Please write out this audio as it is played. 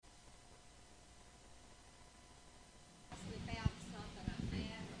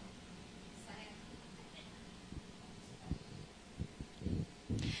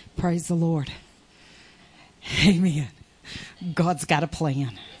Praise the Lord. Amen. God's got a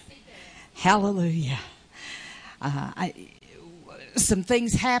plan. Hallelujah. Some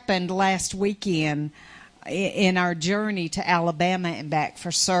things happened last weekend in our journey to Alabama and back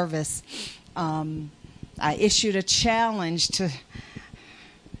for service. I issued a challenge to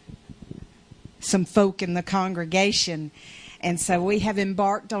some folk in the congregation, and so we have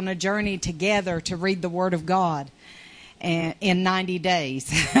embarked on a journey together to read the Word of God in 90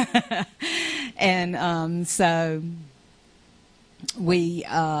 days. And so we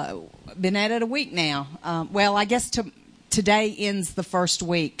been at it a week now. Well, I guess today ends the first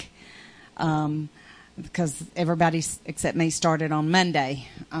week because everybody except me started on Monday.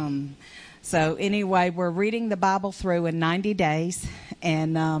 So anyway, we're reading the Bible through in 90 days,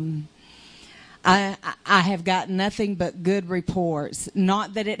 and I have got nothing but good reports.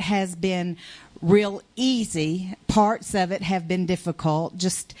 Not that it has been real easy. Parts of it have been difficult.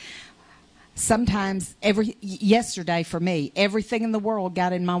 Just sometimes, yesterday for me, everything in the world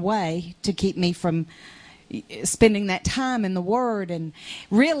got in my way to keep me from spending that time in the Word. And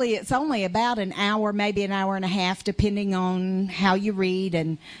really, it's only about an hour, maybe an hour and a half, depending on how you read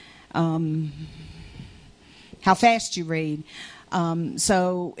and how fast you read.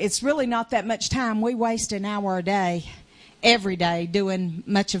 So it's really not that much time. We waste an hour a day, every day, doing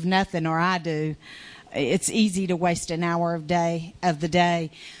much of nothing, or I do. It's easy to waste an hour of the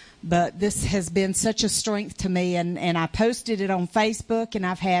day. But this has been such a strength to me, and I posted it on Facebook, and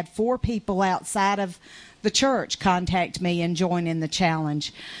I've had 4 people outside of the church contact me and join in the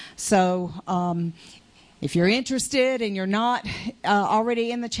challenge. So if you're interested and you're not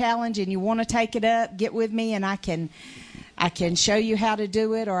already in the challenge and you want to take it up, get with me, and I can show you how to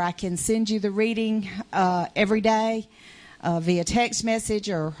do it, or I can send you the reading every day via text message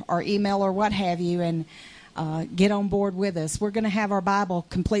or email or what have you, and get on board with us. We're going to have our Bible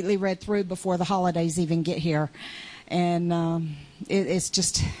completely read through before the holidays even get here. And it's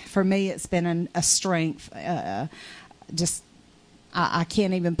just, for me, it's been a strength. I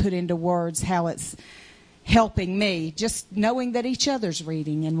can't even put into words how it's helping me, just knowing that each other's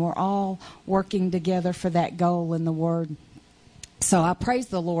reading and we're all working together for that goal in the Word. So I praise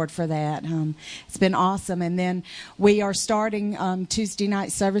the Lord for that. It's been awesome. And then we are starting Tuesday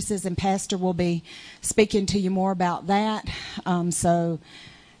night services, and Pastor will be speaking to you more about that. So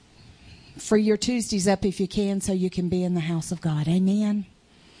free your Tuesdays up if you can, so you can be in the house of God. Amen.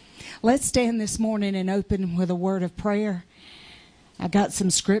 Let's stand this morning and open with a word of prayer. I got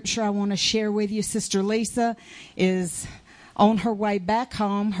some scripture I want to share with you. Sister Lisa is on her way back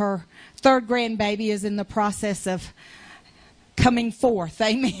home. Her 3rd grandbaby is in the process of coming forth.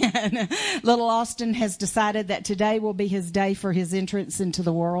 Amen. Little Austin has decided that today will be his day for his entrance into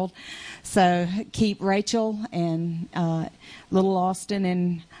the world. So keep Rachel and little Austin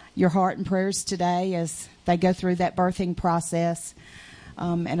in your heart and prayers today as they go through that birthing process.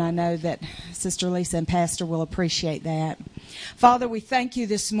 And I know that Sister Lisa and Pastor will appreciate that. Father, we thank you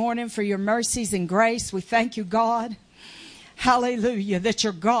this morning for your mercies and grace. We thank you, God. Hallelujah, that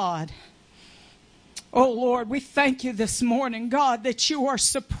you're God. Oh, Lord, we thank you this morning, God, that you are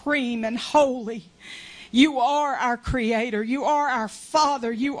supreme and holy. You are our Creator. You are our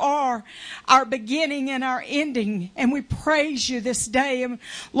Father. You are our beginning and our ending. And we praise you this day. And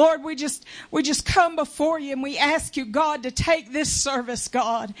Lord, we just come before you and we ask you, God, to take this service,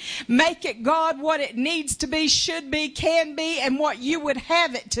 God. Make it, God, what it needs to be, should be, can be, and what you would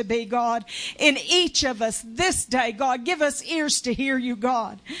have it to be, God, in each of us this day, God. Give us ears to hear you,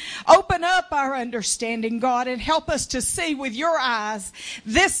 God. Open up our understanding, God, and help us to see with your eyes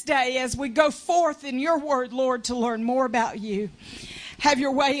this day as we go forth in your word, Lord, to learn more about you. Have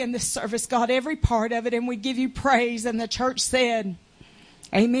your way in this service, God, every part of it, and we give you praise. And the church said,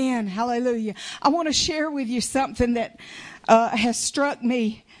 amen. Hallelujah. I want to share with you something that has struck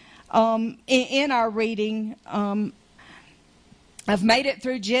me in our reading. I've made it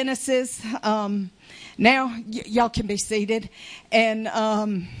through Genesis. Now, y'all can be seated.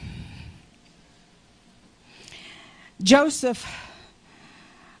 And Joseph...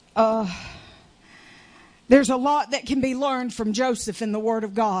 there's a lot that can be learned from Joseph in the Word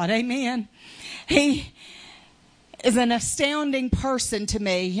of God. Amen. He is an astounding person to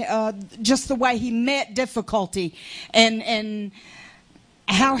me. Just the way he met difficulty and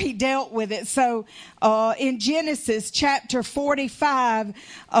how he dealt with it. So in Genesis chapter 45,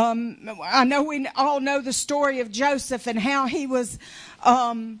 I know we all know the story of Joseph and how he was...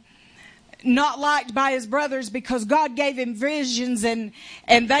 not liked by his brothers because God gave him visions and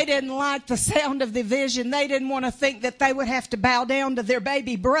they didn't like the sound of the vision. They didn't want to think that they would have to bow down to their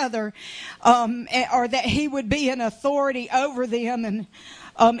baby brother or that he would be an authority over them. And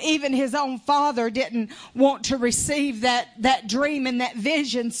even his own father didn't want to receive that dream and that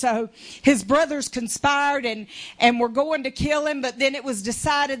vision. So his brothers conspired and were going to kill him, but then it was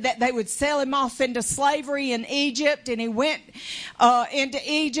decided that they would sell him off into slavery in Egypt, and he went into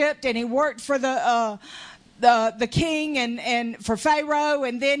Egypt, and he worked for the king and for Pharaoh,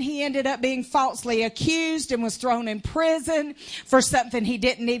 and then he ended up being falsely accused and was thrown in prison for something he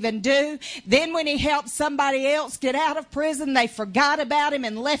didn't even do. Then when he helped somebody else get out of prison, they forgot about him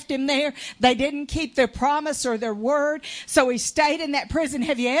and left him there. They didn't keep their promise or their word, so he stayed in that prison.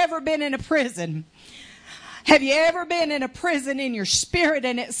 Have you ever been in a prison? Have you ever been in a prison in your spirit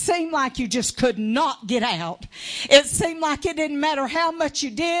and it seemed like you just could not get out? It seemed like it didn't matter how much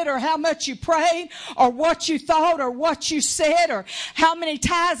you did or how much you prayed or what you thought or what you said or how many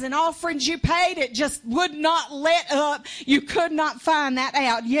tithes and offerings you paid. It just would not let up. You could not find that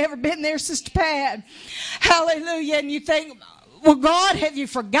out. You ever been there, Sister Pat? Hallelujah. And you think, well, God, have you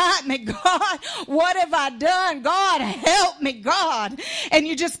forgotten me? God, what have I done? God, help me, God. And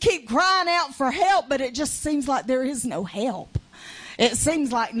you just keep crying out for help, but it just seems like there is no help. It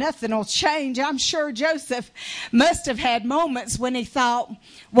seems like nothing will change. I'm sure Joseph must have had moments when he thought,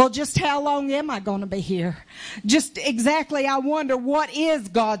 well, just how long am I going to be here? Just exactly, I wonder, what is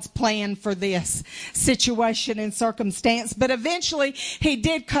God's plan for this situation and circumstance? But eventually, he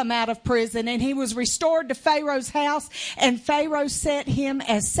did come out of prison, and he was restored to Pharaoh's house, and Pharaoh set him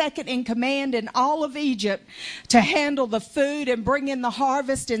as second in command in all of Egypt to handle the food and bring in the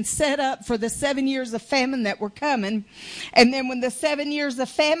harvest and set up for the 7 years of famine that were coming. And then when the 7 years of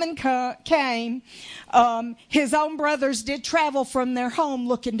famine came, his own brothers did travel from their home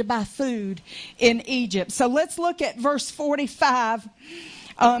looking to buy food in Egypt. So let's look at verse 45.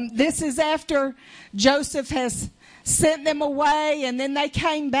 This is after Joseph has sent them away, and then they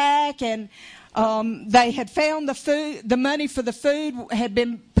came back, and they had found the food. The money for the food had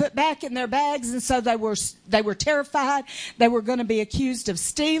been put back in their bags, and so they were terrified. They were going to be accused of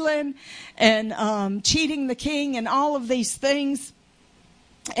stealing and cheating the king and all of these things.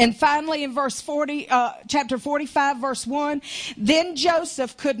 And finally, in chapter 45, verse 1, then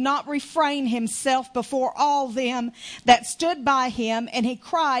Joseph could not refrain himself before all them that stood by him, and he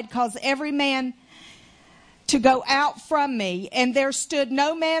cried, cause every man to go out from me. And there stood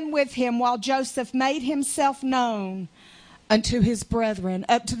no man with him while Joseph made himself known unto his brethren.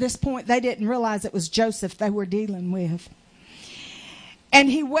 Up to this point, they didn't realize it was Joseph they were dealing with. And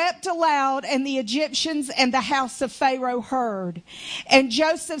he wept aloud, and the Egyptians and the house of Pharaoh heard. And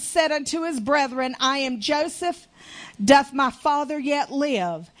Joseph said unto his brethren, I am Joseph. Doth my father yet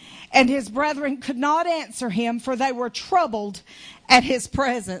live? And his brethren could not answer him, for they were troubled at his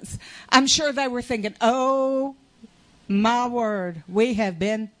presence. I'm sure they were thinking, oh, my word, we have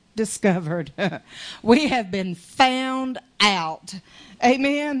been discovered. We have been found out.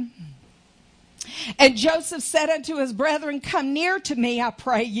 Amen. And Joseph said unto his brethren, come near to me, I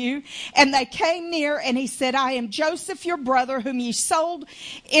pray you. And they came near, and he said, I am Joseph your brother, whom ye sold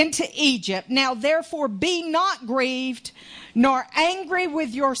into Egypt. Now therefore be not grieved, nor angry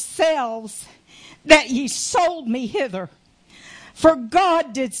with yourselves, that ye sold me hither. For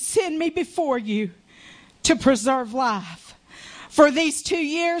God did send me before you to preserve life. For these 2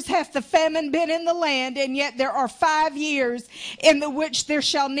 years hath the famine been in the land, and yet there are 5 years in the which there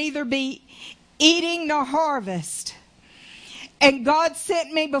shall neither be eating nor harvest. And God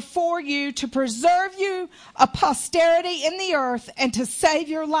sent me before you to preserve you a posterity in the earth and to save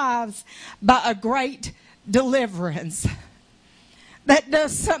your lives by a great deliverance. That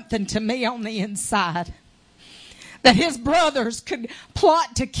does something to me on the inside. That his brothers could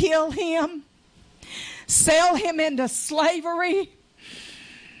plot to kill him, sell him into slavery,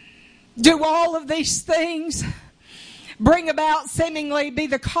 do all of these things, bring about, seemingly be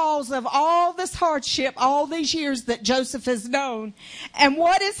the cause of all this hardship, all these years that Joseph has known. And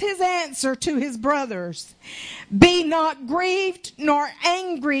what is his answer to his brothers? Be not grieved nor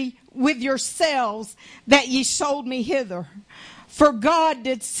angry with yourselves that ye sold me hither. For God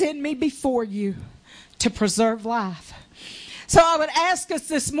did send me before you to preserve life. So I would ask us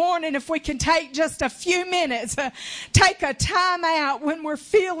this morning if we can take just a few minutes, take a time out when we're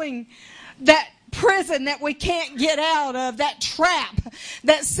feeling that prison that we can't get out of, that trap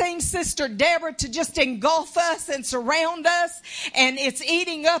that seems, Sister Deborah, to just engulf us and surround us, and it's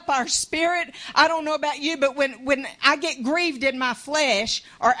eating up our spirit. I don't know about you, but when I get grieved in my flesh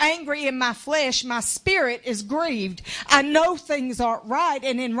or angry in my flesh, my spirit is grieved. I know things aren't right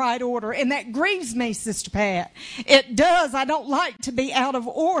and in right order, and that grieves me, Sister Pat. It does. I don't like to be out of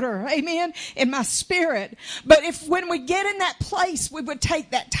order, amen, in my spirit. But when we get in that place, we would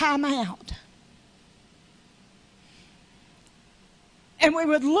take that time out And we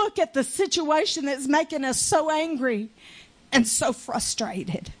would look at the situation that's making us so angry and so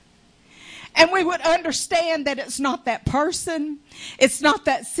frustrated. And we would understand that it's not that person, it's not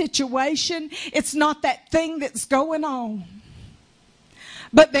that situation, it's not that thing that's going on,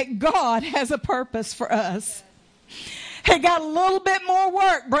 but that God has a purpose for us. He got a little bit more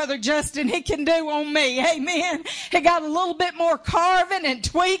work, Brother Justin, he can do on me. Amen. He got a little bit more carving and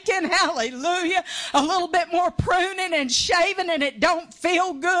tweaking. Hallelujah. A little bit more pruning and shaving, and it don't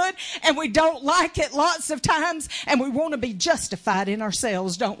feel good, and we don't like it lots of times, and we want to be justified in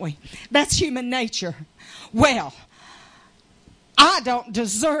ourselves, don't we? That's human nature. Well, I don't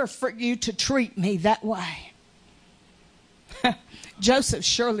deserve for you to treat me that way. Joseph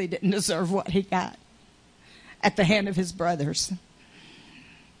surely didn't deserve what he got at the hand of his brothers.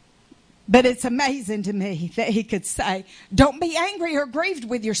 But it's amazing to me that he could say, don't be angry or grieved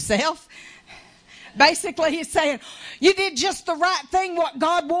with yourself. Basically, he's saying, you did just the right thing, what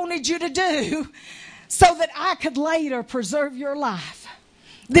God wanted you to do, so that I could later preserve your life.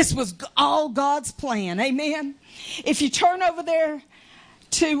 This was all God's plan. Amen. If you turn over there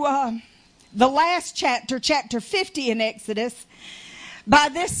to the last chapter, chapter 50 in Exodus, by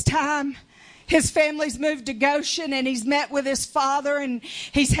this time, his family's moved to Goshen, and he's met with his father, and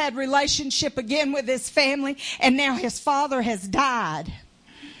he's had relationship again with his family, and now his father has died.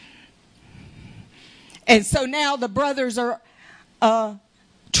 And so now the brothers are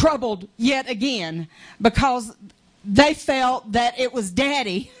troubled yet again, because they felt that it was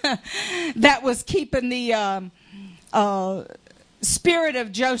Daddy that was keeping the spirit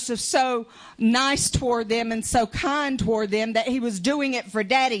of Joseph so nice toward them and so kind toward them, that he was doing it for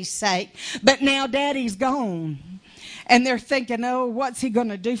Daddy's sake. But now Daddy's gone, and they're thinking, oh, what's he going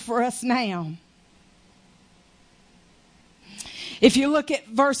to do for us now? If you look at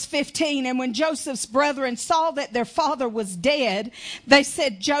verse 15, and when Joseph's brethren saw that their father was dead, they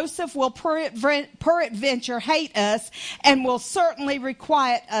said, Joseph will peradventure hate us, and will certainly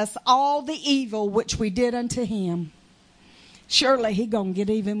requite us all the evil which we did unto him. Surely he gonna get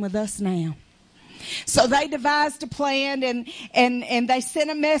even with us now. So they devised a plan, and they sent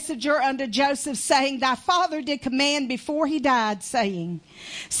a messenger unto Joseph, saying, thy father did command before he died, saying,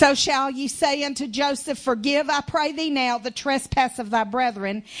 so shall ye say unto Joseph, forgive, I pray thee now, the trespass of thy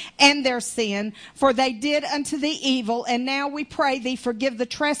brethren and their sin, for they did unto thee evil. And now we pray thee, forgive the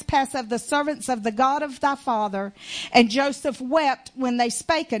trespass of the servants of the God of thy father. And Joseph wept when they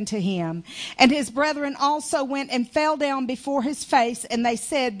spake unto him. And his brethren also went and fell down before his face, and they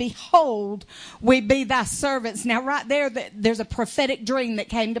said, behold, we be thy servants. Now right there, there's a prophetic dream that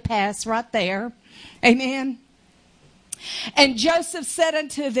came to pass right there. Amen. And Joseph said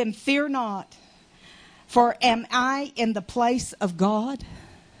unto them, fear not, for am I in the place of God?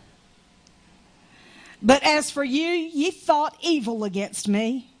 But as for you, ye thought evil against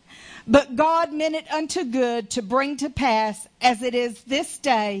me, but God meant it unto good, to bring to pass, as it is this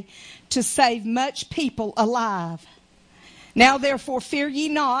day, to save much people alive. Now therefore fear ye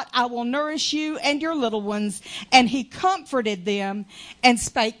not, I will nourish you and your little ones. And he comforted them and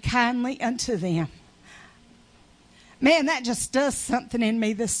spake kindly unto them. Man, that just does something in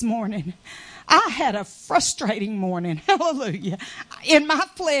me this morning. I had a frustrating morning. Hallelujah. In my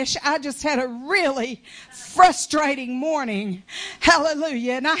flesh, I just had a really frustrating morning.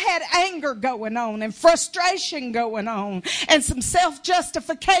 Hallelujah. And I had anger going on, and frustration going on, and some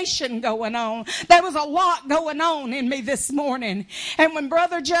self-justification going on. There was a lot going on in me this morning. And when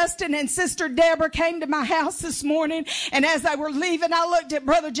Brother Justin and Sister Deborah came to my house this morning, and as they were leaving, I looked at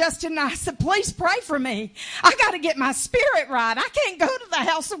Brother Justin and I said, please pray for me. I got to get my spirit right. I can't go to the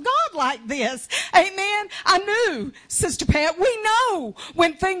house of God like this. Amen. I knew, Sister Pat, we know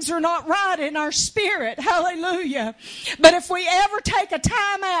when things are not right in our spirit. Hallelujah. But if we ever take a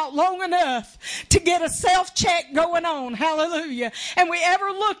time out long enough to get a self-check going on, hallelujah, and we ever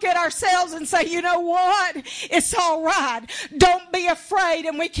look at ourselves and say, you know what? It's all right. Don't be afraid,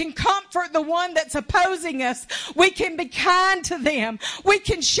 and we can comfort the one that's opposing us. We can be kind to them. We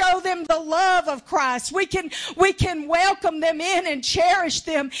can show them the love of Christ. We can welcome them in and cherish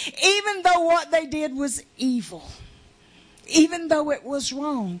them, even though what they did was evil. Even though it was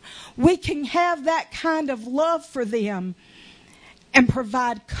wrong. We can have that kind of love for them and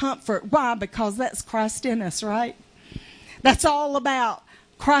provide comfort. Why? Because that's Christ in us, right? That's all about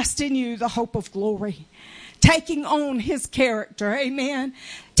Christ in you, the hope of glory. Taking on his character, amen.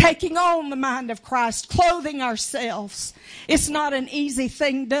 Taking on the mind of Christ, clothing ourselves. It's not an easy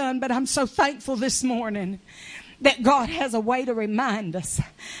thing done, but I'm so thankful this morning that God has a way to remind us.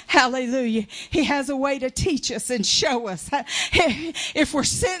 Hallelujah. He has a way to teach us and show us. If we're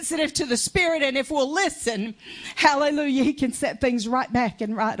sensitive to the Spirit and if we'll listen, hallelujah, He can set things right back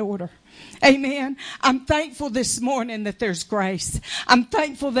in right order. Amen. I'm thankful this morning that there's grace. I'm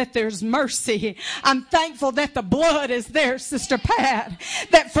thankful that there's mercy. I'm thankful that the blood is there, Sister Pat,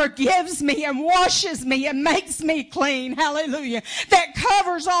 that forgives me and washes me and makes me clean. Hallelujah. That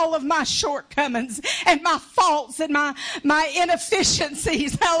covers all of my shortcomings and my faults and my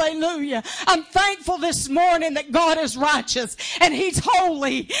inefficiencies. Hallelujah. I'm thankful this morning that God is righteous and He's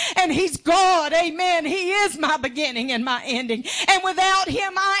holy and He's God. Amen. He is my beginning and my ending. And without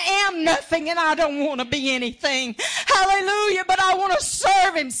Him, I am nothing. And I don't want to be anything. Hallelujah. But I want to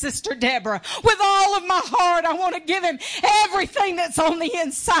serve Him, Sister Deborah, with all of my heart. I want to give Him everything that's on the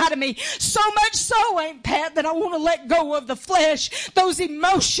inside of me. So much so, Aunt Pat, that I want to let go of the flesh, those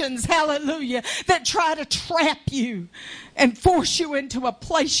emotions, hallelujah, that try to trap you and force you into a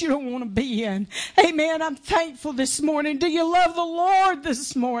place you don't want to be in. Amen. I'm thankful this morning. Do you love the Lord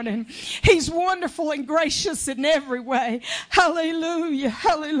this morning? He's wonderful and gracious in every way. Hallelujah.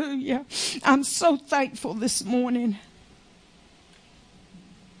 Hallelujah. I'm so thankful this morning.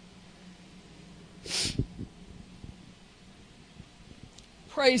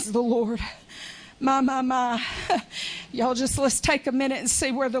 Praise the Lord. My. Y'all just let's take a minute and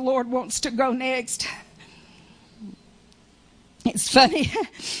see where the Lord wants to go next. It's funny,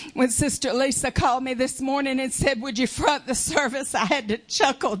 when Sister Lisa called me this morning and said, would you front the service? I had to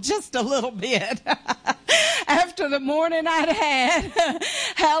chuckle just a little bit. After the morning I'd had,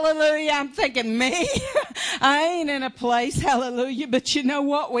 hallelujah, I'm thinking, me? I ain't in a place, hallelujah, but you know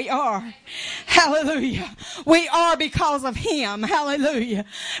what? We are. Hallelujah. We are because of Him. Hallelujah.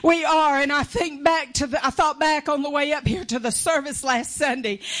 We are. And I thought back on the way up here to the service last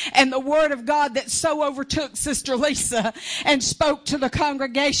Sunday and the Word of God that so overtook Sister Lisa and spoke to the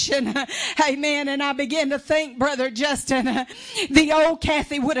congregation. Amen. And I began to think, Brother Justin, the old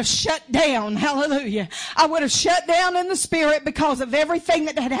Kathy would have shut down. Hallelujah. I would have shut down in the spirit because of everything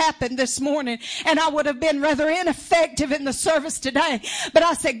that had happened this morning. And I would have been rather ineffective in the service today. But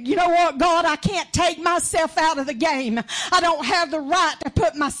I said, you know what, God, I can't take myself out of the game. I don't have the right to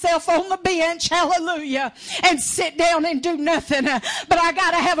put myself on the bench. Hallelujah. And sit down and do nothing. But I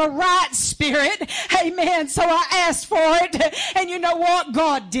got to have a right spirit. Amen. So I asked for it. And you know what?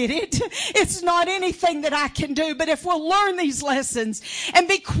 God did it. It's not anything that I can do. But if we'll learn these lessons and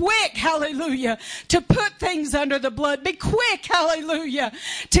be quick, hallelujah, to put things under the blood, be quick, hallelujah,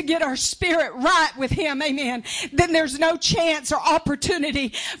 to get our spirit right with Him, amen, then there's no chance or opportunity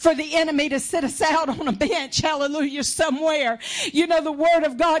for the enemy to sit us out on a bench, hallelujah, somewhere. You know, the Word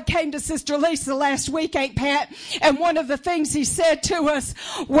of God came to Sister Lisa last week, Aunt Pat, and one of the things he said to us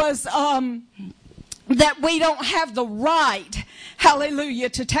was, that we don't have the right, hallelujah,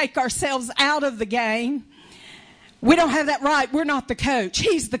 to take ourselves out of the game. We don't have that right. We're not the coach.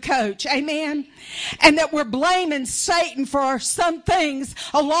 He's the coach. Amen. And that we're blaming Satan for some things,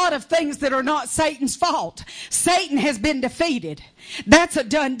 a lot of things that are not Satan's fault. Satan has been defeated. That's a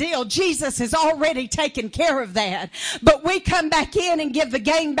done deal. Jesus has already taken care of that. But we come back in and give the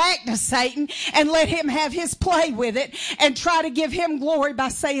game back to Satan and let him have his play with it and try to give him glory by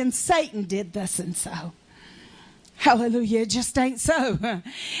saying Satan did this and so. Hallelujah. It just ain't so.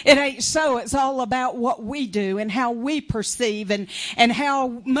 It ain't so. It's all about what we do and how we perceive and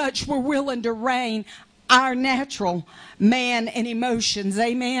how much we're willing to rein our natural man and emotions.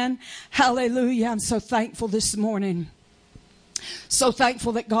 Amen. Hallelujah. I'm so thankful this morning. So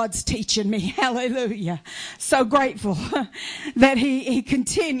thankful that God's teaching me. Hallelujah. So grateful that He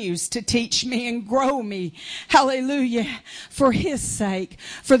continues to teach me and grow me. Hallelujah. For His sake,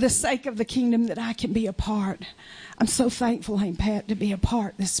 for the sake of the kingdom that I can be a part. I'm so thankful, Aunt Pat, to be a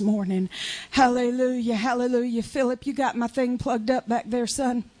part this morning. Hallelujah. Hallelujah. Philip, you got my thing plugged up back there,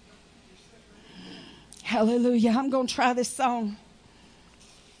 son? Hallelujah. I'm going to try this song.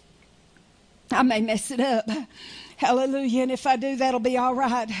 I may mess it up. Hallelujah. And if I do, that'll be all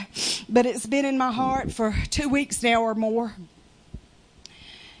right. But it's been in my heart for 2 weeks now or more.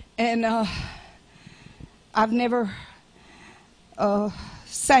 And I've never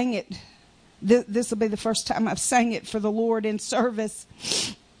sang it. This will be the first time I've sang it for the Lord in service.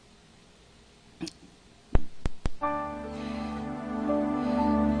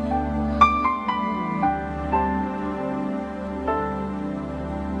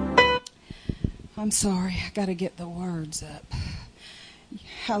 I'm sorry. I got to get the words up.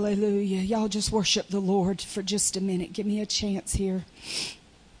 Hallelujah. Y'all just worship the Lord for just a minute. Give me a chance here.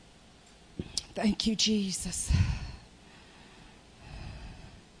 Thank you, Jesus.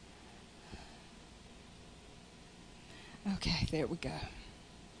 Okay, there we go.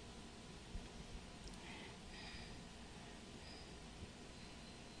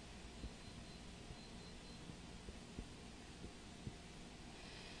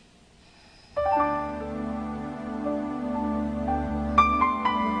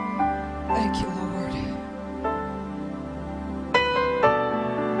 Thank you, Lord.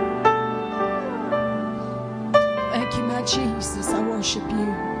 Thank you, my Jesus. I worship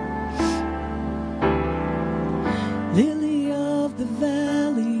you. Lily of the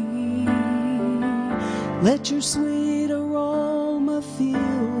valley, let your sweet aroma fill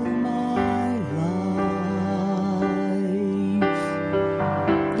my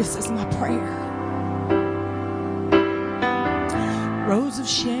life. This is my prayer. Rose of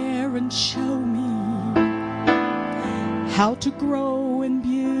Sharon, show me how to grow in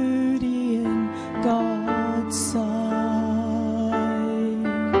beauty in God's sight.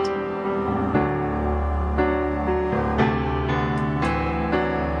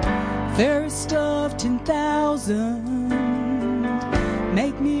 Fairest of 10,000,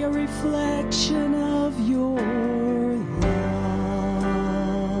 make me a reflection of your light.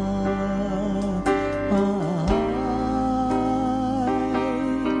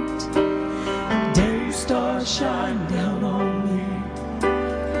 Day star, shine down on me.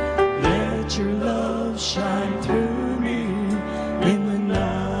 Let your love shine through me in the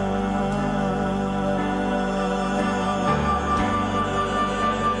night.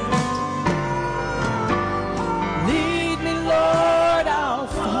 Lead me, Lord, I'll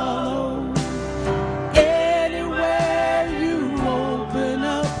follow. Anywhere you open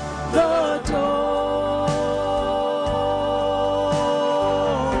up the door.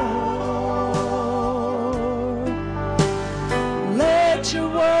 Let your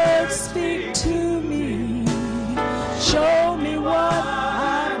word speak to me. Show me what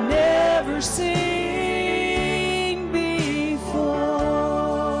I've never seen before.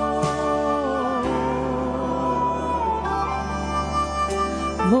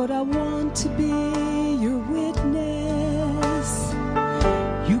 Lord, I want to be your witness.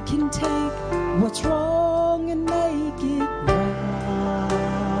 You can take what's wrong and make it right.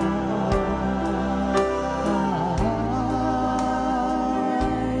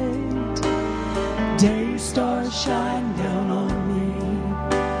 Day star, shine down on me.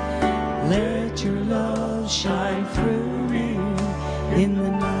 Let your love shine through me in the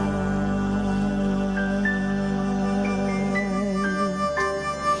night.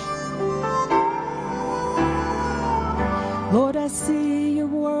 Lord, I see your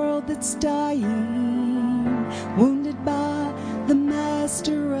world that's dying, wounded by the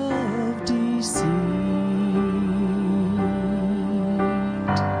master of deceit.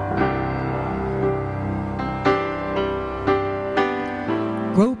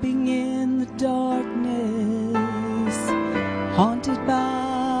 Groping in the darkness, haunted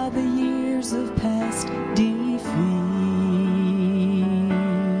by the years of past defeat.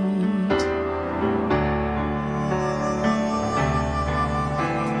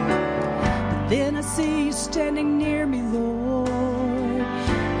 But then I see you standing near me, Lord,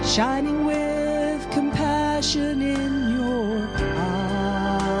 shining with compassion in your eyes.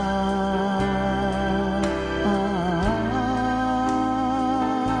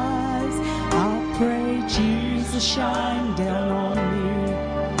 I'll pray, Jesus, shine down on me,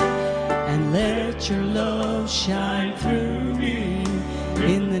 and let your love shine through me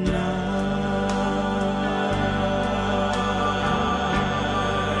in the night.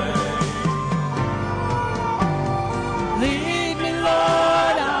 Lead me,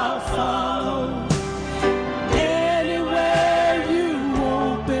 Lord, I'll follow. Anywhere you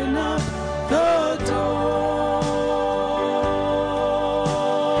open up the door.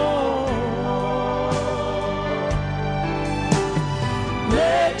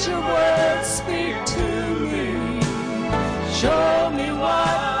 Let your word speak to me. Show me what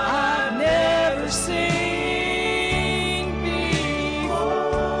I've never seen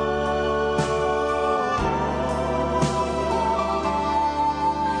before.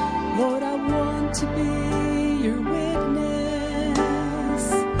 Lord, I want to be your witness.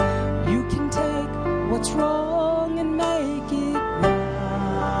 You can take what's wrong and make it right.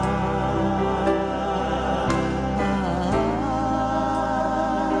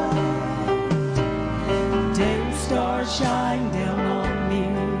 Day star, shine down on me.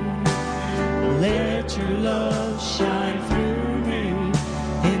 Let your love shine through me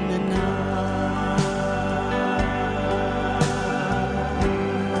in the night.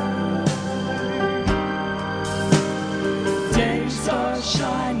 Day star,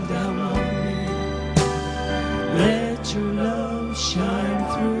 shine down on me. Let your love shine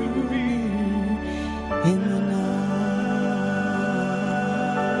through me in the night.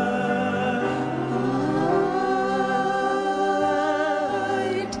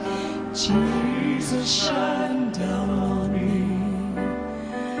 Jesus, shine down on me.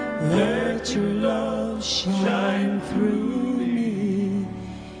 Let your love shine through me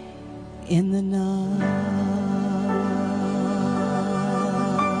in the night.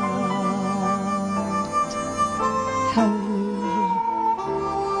 Hallelujah.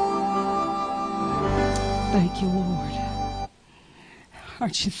 Thank you, Lord.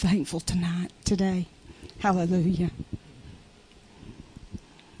 Aren't you thankful today? Hallelujah.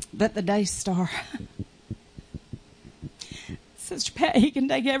 But the day star, Sister Pat, he can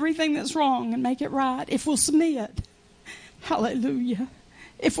take everything that's wrong and make it right if we'll submit. Hallelujah.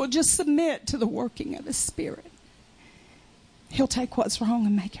 If we'll just submit to the working of His Spirit, He'll take what's wrong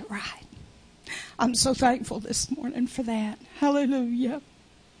and make it right. I'm so thankful this morning for that. Hallelujah.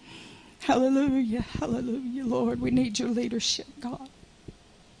 Hallelujah. Hallelujah, Lord. We need your leadership, God.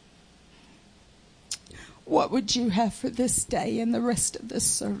 What would you have for this day and the rest of this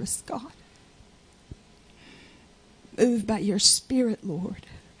service, God? Move by your Spirit, Lord.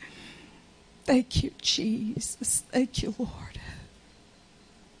 Thank you, Jesus. Thank you, Lord.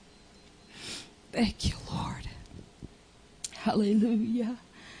 Thank you, Lord. Hallelujah.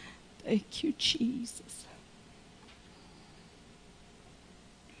 Thank you, Jesus.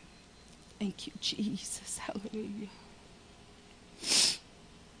 Thank you, Jesus. Hallelujah.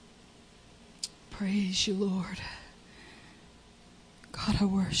 Praise you, Lord. God, I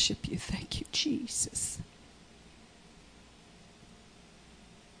worship you. Thank you, Jesus.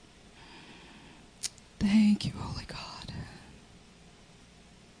 Thank you, Holy God.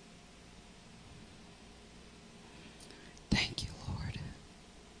 Thank you, Lord.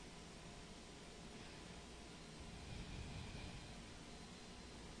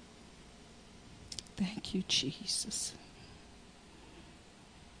 Thank you, Jesus.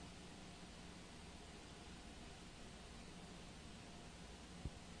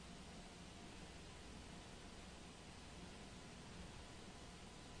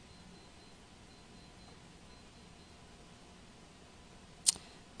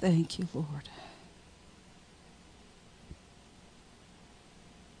 Thank you, Lord.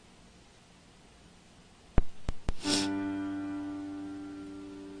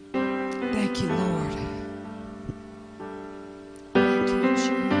 Thank you, Lord. Thank you,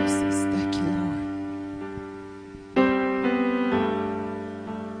 Jesus. Thank you, Lord.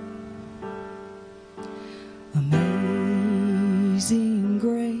 Amazing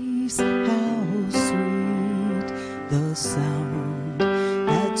grace, how sweet the sound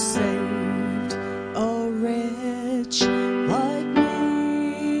that saved a wretch like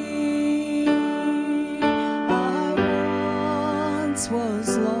me. I once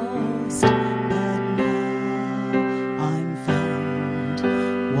was lost, but now I'm found.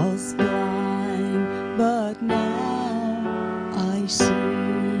 Was blind, but now I see.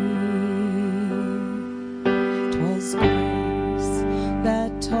 'Twas grace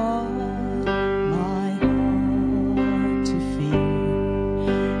that taught my heart to fear,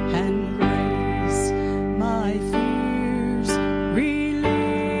 and grace my fears relieved.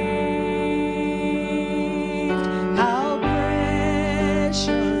 How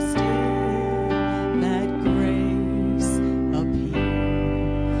precious did that grace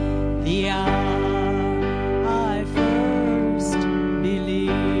appear the hour I first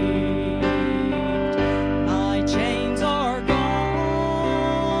believed. My chains are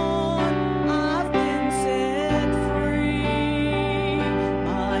gone, I've been set free.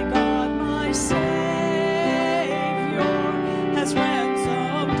 My God, my Savior has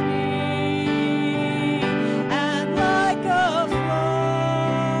ransomed me, and like a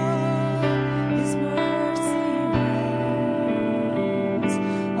flood, His mercy reigns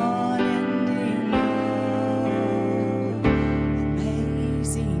unending.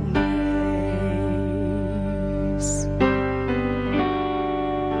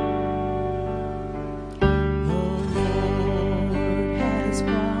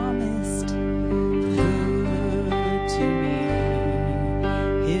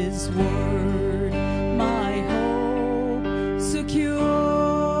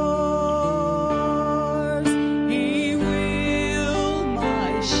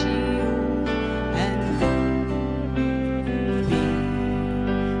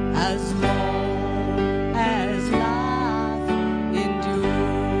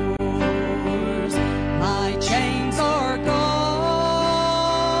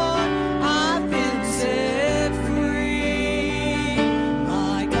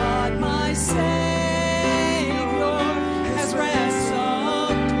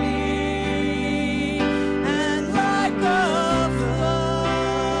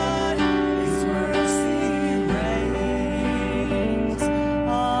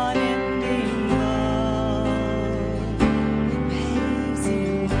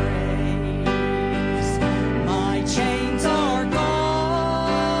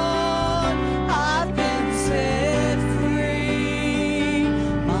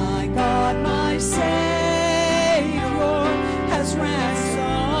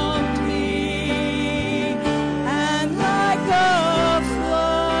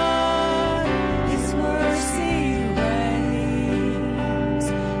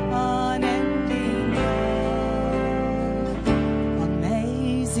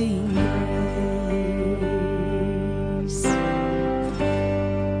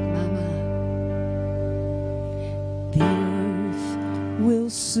 The earth will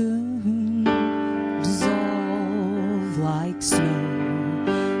soon dissolve like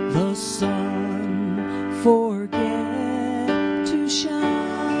snow. The sun forget to shine,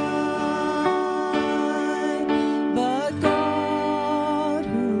 but God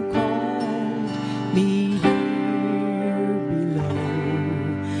who called me here below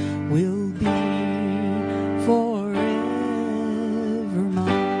will be forever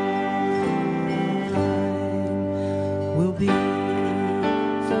mine, will be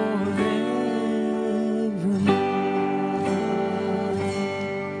forever mine.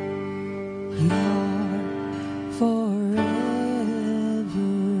 You are forever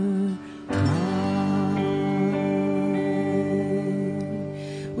mine.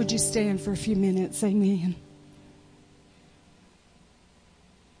 Would you stand for a few minutes? Amen.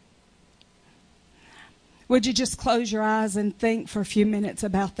 Would you just close your eyes and think for a few minutes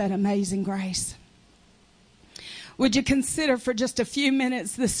about that amazing grace? Would you consider for just a few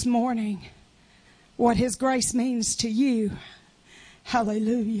minutes this morning what His grace means to you?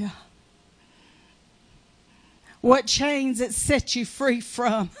 Hallelujah. What chains it set you free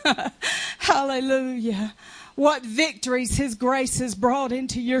from. Hallelujah. What victories His grace has brought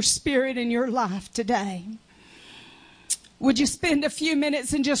into your spirit and your life today. Would you spend a few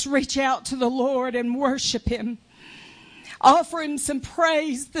minutes and just reach out to the Lord and worship Him? Offer Him some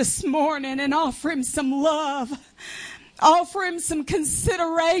praise this morning and offer Him some love. Offer Him some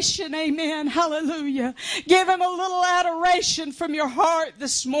consideration. Amen. Hallelujah. Give Him a little adoration from your heart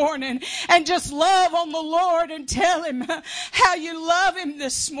this morning and just love on the Lord and tell Him how you love Him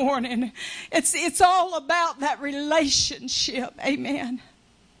this morning. It's all about that relationship. Amen.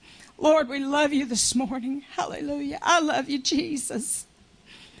 Lord, we love you this morning. Hallelujah. I love you, Jesus.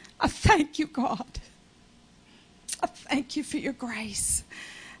 I thank you, God. I thank you for your grace.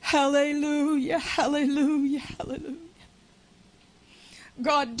 Hallelujah. Hallelujah. Hallelujah.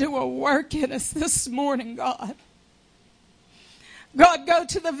 God, do a work in us this morning, God. God, go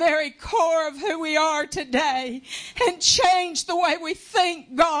to the very core of who we are today and change the way we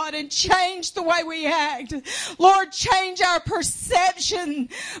think, God, and change the way we act. Lord, change our perception,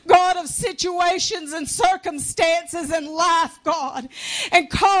 God, of situations and circumstances in life, God, and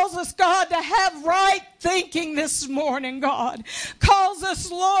cause us, God, to have right thinking this morning, God. Cause us,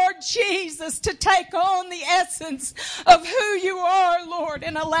 Lord Jesus, to take on the essence of who you are, Lord,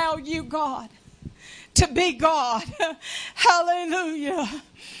 and allow you, God, to be God. Hallelujah.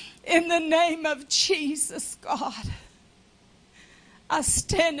 In the name of Jesus, God. I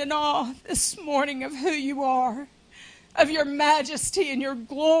stand in awe this morning of who you are, of your majesty and your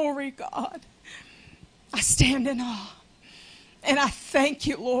glory, God. I stand in awe. And I thank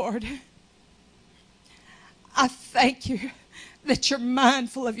you, Lord. I thank you that you're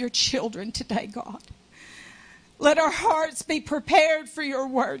mindful of your children today, God. Let our hearts be prepared for your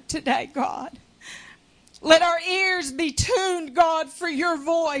word today, God. Let our ears be tuned, God, for your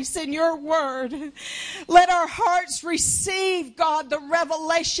voice and your word. Let our hearts receive, God, the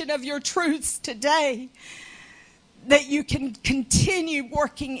revelation of your truths today, that you can continue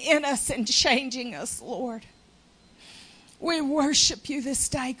working in us and changing us, Lord. We worship you this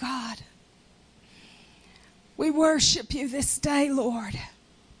day, God. We worship you this day, Lord.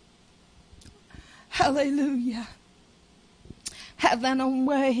 Hallelujah. Have thine own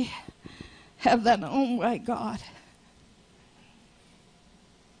way. Have thine own way, God.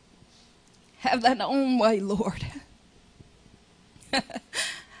 Have thine own way, Lord.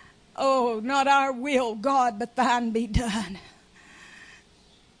 Oh, not our will, God, but thine be done.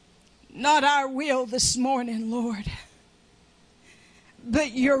 Not our will this morning, Lord,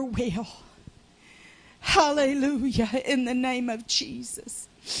 but your will. Hallelujah, in the name of Jesus.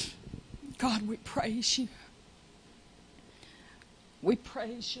 God, we praise you. We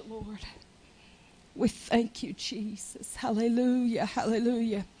praise you, Lord. We thank you, Jesus. Hallelujah,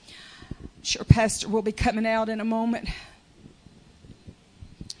 hallelujah. I'm sure Pastor will be coming out in a moment.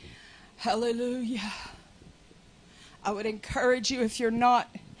 Hallelujah. I would encourage you, if you're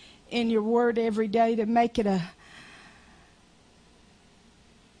not in your word every day, to make it a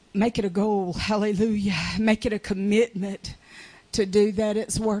goal. Hallelujah. Make it a commitment to do that.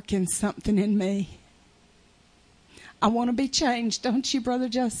 It's working something in me. I want to be changed, don't you, Brother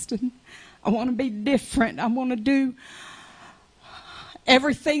Justin? I want to be different. I want to do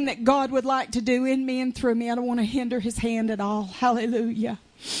everything that God would like to do in me and through me. I don't want to hinder His hand at all. Hallelujah.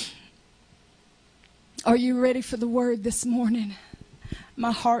 Are you ready for the word this morning?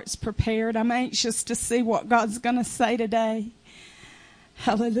 My heart's prepared. I'm anxious to see what God's going to say today.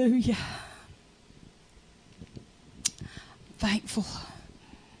 Hallelujah. Thankful.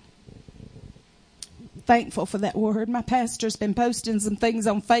 thankful for that word. My pastor's been posting some things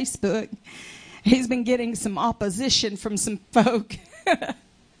on Facebook. He's been getting some opposition from some folk.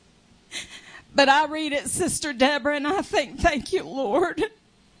 But I read it, Sister Deborah, and I think, thank you, Lord.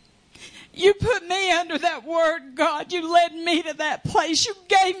 You put me under that word, God. You led me to that place. You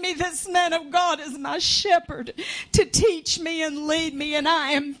gave me this man of God as my shepherd to teach me and lead me, and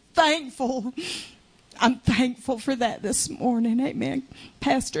I am thankful. I'm thankful for that this morning. Amen.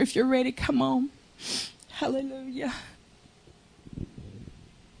 Pastor, if you're ready, come on. Hallelujah.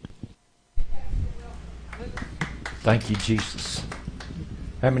 Thank you, Jesus.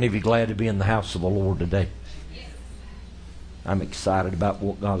 How many of you glad to be in the house of the Lord today? I'm excited about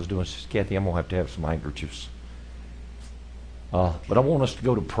what God's doing. Sister Kathy, I'm going to have some handkerchiefs. But I want us to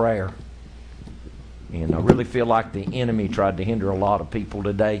go to prayer. And I really feel like the enemy tried to hinder a lot of people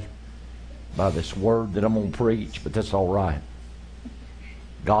today by this word that I'm going to preach, but that's all right.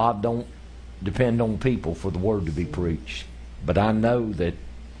 God don't depend on people for the word to be preached. But I know that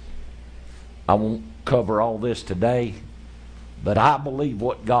I won't cover all this today, but I believe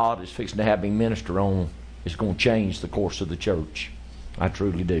what God is fixing to have me minister on is going to change the course of the church. I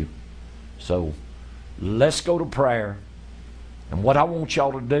truly do. So let's go to prayer. And what I want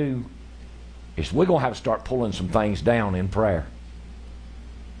y'all to do is we're going to have to start pulling some things down in prayer.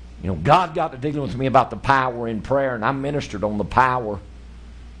 You know, God got to dealing with me about the power in prayer, and I ministered on the power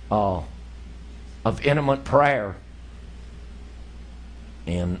of intimate prayer.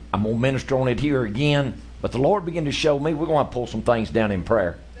 And I'm going to minister on it here again. But the Lord began to show me we're going to have to pull some things down in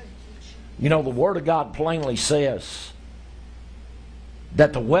prayer. You know, the Word of God plainly says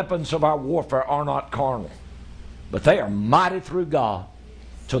that the weapons of our warfare are not carnal, but they are mighty through God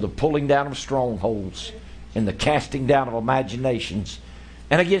to the pulling down of strongholds and the casting down of imaginations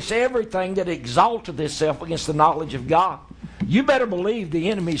and against everything that exalteth itself against the knowledge of God. You better believe the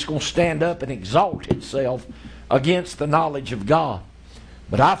enemy's going to stand up and exalt itself against the knowledge of God.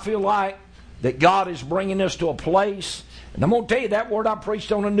 But I feel like that God is bringing us to a place, and I'm going to tell you that word I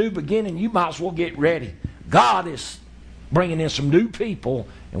preached on a new beginning, you might as well get ready. God is bringing in some new people,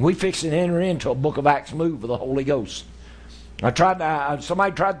 and we fixing to enter into a Book of Acts move of the Holy Ghost.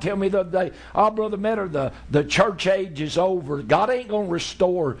 Somebody tried to tell me the other day, oh, Brother Metter, the church age is over. God ain't going to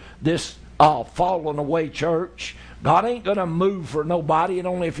restore this fallen away church. God ain't going to move for nobody, and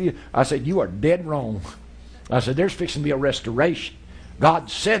only if you. I said, you are dead wrong. I said, there's fixing to be a restoration.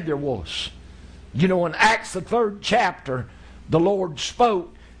 God said there was. You know, in Acts, the 3rd chapter, the Lord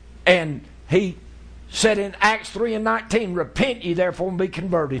spoke, and He said in Acts 3:19, repent ye therefore and be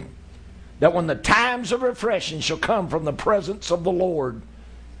converted, that when the times of refreshing shall come from the presence of the Lord.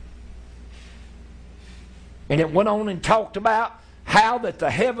 And it went on and talked about how that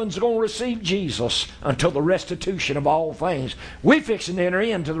the heavens are going to receive Jesus until the restitution of all things. We're fixing to enter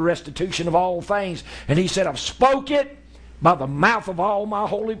into the restitution of all things. And He said, I've spoke it by the mouth of all my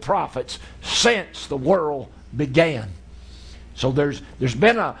holy prophets since the world began. So there's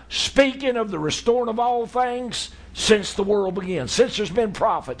been a speaking of the restoring of all things since the world began. Since there's been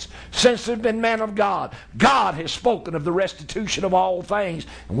prophets, since there's been men of God, God has spoken of the restitution of all things,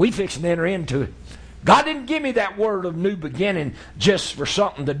 and we fixing to enter into it. God didn't give me that word of new beginning just for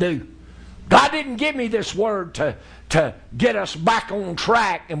something to do. God didn't give me this word to get us back on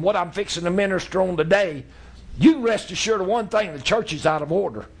track in what I'm fixing to minister on today. You can rest assured of one thing, the church is out of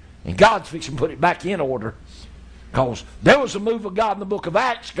order. And God's fixing to put it back in order. Because there was a move of God in the book of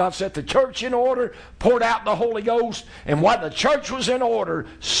Acts. God set the church in order, poured out the Holy Ghost. And while the church was in order,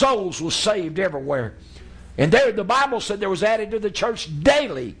 souls were saved everywhere. And there the Bible said there was added to the church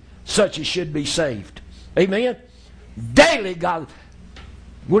daily such as should be saved. Amen? Daily God.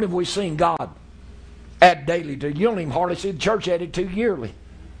 When have we seen God add daily to? You don't even hardly see the church added to yearly.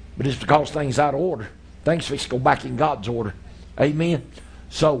 But it's because things out of order. Things fix to go back in God's order. Amen?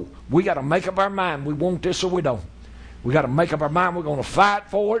 So, we got to make up our mind. We want this or we don't. We got to make up our mind. We're going to fight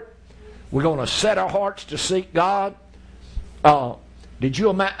for it. We're going to set our hearts to seek God. Did you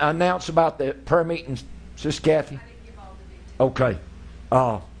announce about the prayer meeting, Sister Kathy? Okay.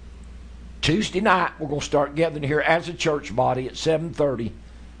 Tuesday night, we're going to start gathering here as a church body at 7:30.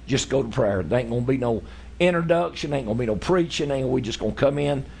 Just go to prayer. There ain't going to be no introduction. Ain't going to be no preaching. We just going to come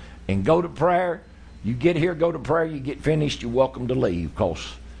in and go to prayer. You get here, go to prayer, you get finished, you're welcome to leave.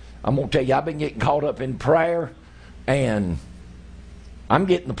 Because I'm going to tell you, I've been getting caught up in prayer, and I'm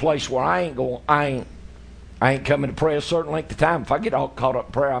getting the place where I ain't coming to pray a certain length of time. If I get all caught up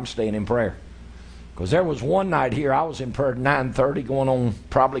in prayer, I'm staying in prayer. Because there was one night here, I was in prayer at 9:30,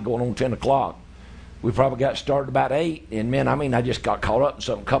 probably going on 10 o'clock. We probably got started about 8, and man, I just got caught up in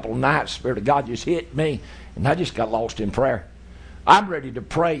something. A couple of nights, the Spirit of God just hit me, and I just got lost in prayer. I'm ready to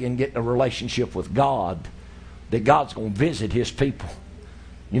pray and get in a relationship with God, that God's going to visit His people.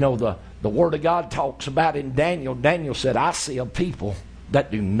 You know, the Word of God talks about in Daniel. Daniel said, I see a people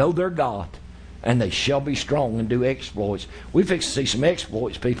that do know their God, and they shall be strong and do exploits. We fix to see some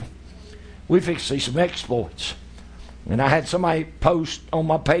exploits, people. We fix to see some exploits. And I had somebody post on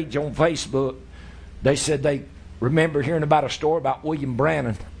my page on Facebook. They said they remember hearing about a story about William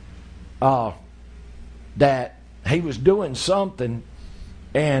Branham, that he was doing something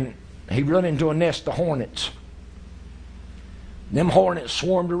and he run into a nest of hornets. Them hornets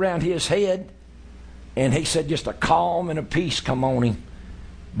swarmed around his head, and he said just a calm and a peace come on him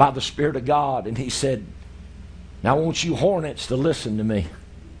by the Spirit of God. And he said, now I want you hornets to listen to me.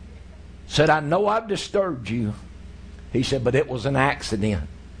 Said, I know I've disturbed you. He said, but it was an accident.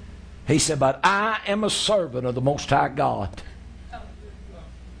 He said, but I am a servant of the Most High God.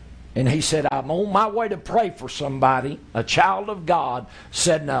 And he said, I'm on my way to pray for somebody, a child of God.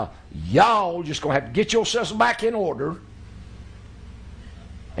 Said, now, y'all just going to have to get yourselves back in order.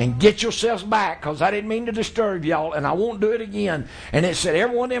 And get yourselves back, because I didn't mean to disturb y'all, and I won't do it again. And it said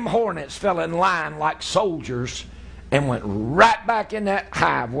every one of them hornets fell in line like soldiers and went right back in that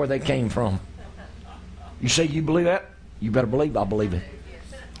hive where they came from. You say you believe that? You better believe I believe it.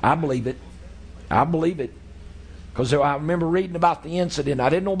 I believe it. I believe it. Because I remember reading about the incident. I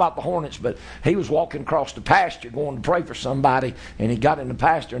didn't know about the hornets, but he was walking across the pasture going to pray for somebody, and he got in the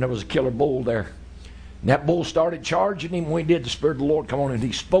pasture, and there was a killer bull there. And that bull started charging him. When he did, the Spirit of the Lord come on, and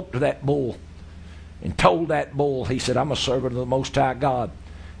he spoke to that bull and told that bull, he said, I'm a servant of the Most High God.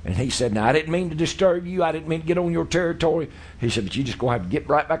 And he said, now, I didn't mean to disturb you. I didn't mean to get on your territory. He said, but you just going to have to get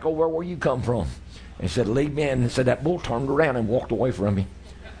right back over where you come from. And he said, leave me. And he said, that bull turned around and walked away from him.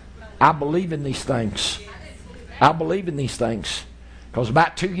 I believe in these things. I believe in these things. Because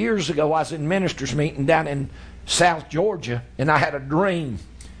about 2 years ago, I was in ministers meeting down in South Georgia, and I had a dream.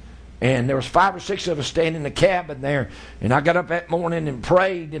 And there was 5 or 6 of us standing in the cabin there. And I got up that morning and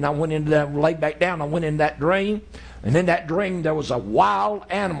prayed, and I went into that, laid back down. I went in that dream. And in that dream, there was a wild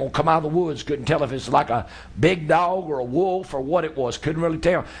animal come out of the woods. Couldn't tell if it's like a big dog or a wolf or what it was. Couldn't really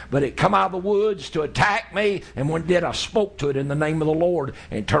tell. But it come out of the woods to attack me. And when it did, I spoke to it in the name of the Lord.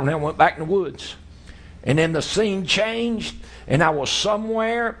 And it turned around and went back in the woods. And then the scene changed. And I was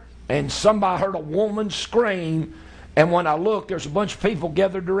somewhere. And somebody heard a woman scream. And when I looked, there's a bunch of people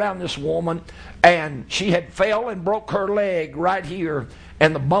gathered around this woman. And she had fell and broke her leg right here.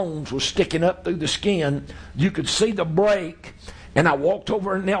 And the bones were sticking up through the skin. You could see the break. And I walked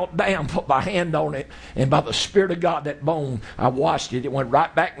over and knelt down, put my hand on it. And by the Spirit of God, that bone, I washed it. It went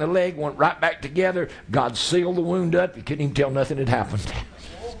right back in the leg, went right back together. God sealed the wound up. You couldn't even tell nothing had happened.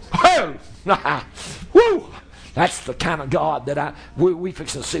 Oh! Woo! That's the kind of God that we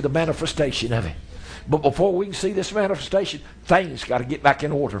fix to see the manifestation of it. But before we can see this manifestation, things got to get back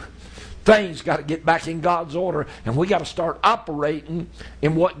in order. Things got to get back in God's order, and we got to start operating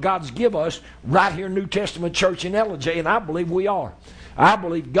in what God's give us right here in New Testament Church in Ellijay, and I believe we are. I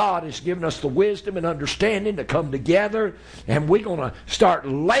believe God has given us the wisdom and understanding to come together, and we're going to start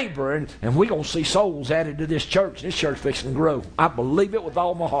laboring, and we're going to see souls added to this church. This church is fixing to grow. I believe it with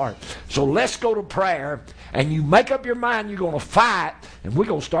all my heart. So let's go to prayer, and you make up your mind you're going to fight, and we're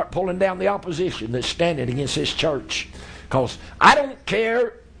going to start pulling down the opposition that's standing against this church. Because I don't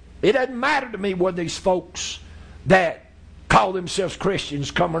care. It doesn't matter to me whether these folks that call themselves Christians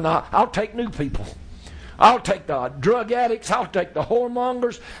come or not. I'll take new people. I'll take the drug addicts. I'll take the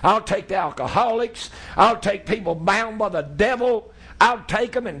whoremongers. I'll take the alcoholics. I'll take people bound by the devil. I'll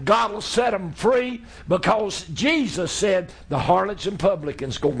take them, and God will set them free, because Jesus said the harlots and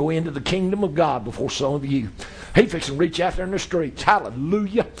publicans going to go into the kingdom of God before some of you. He fixing to reach out there in the streets.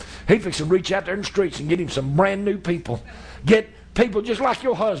 Hallelujah. He fixing to reach out there in the streets and get him some brand new people. Get people just like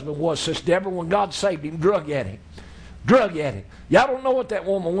your husband was, Sister Deborah, when God saved him, drug addict. Drug addict. Y'all don't know what that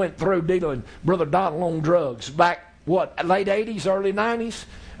woman went through dealing Brother Donald on drugs back, late 80s, early 90s?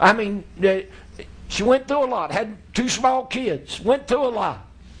 I mean, she went through a lot. Had 2 small kids. Went through a lot.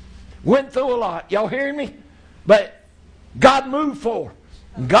 Went through a lot. Y'all hearing me? But God moved for her.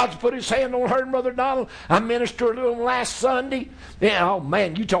 And God's put his hand on her and Brother Donald. I ministered to them last Sunday. Yeah, oh,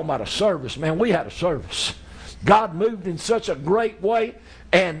 man, you talking about a service, man. We had a service. God moved in such a great way,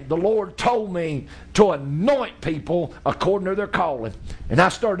 and the Lord told me to anoint people according to their calling. And I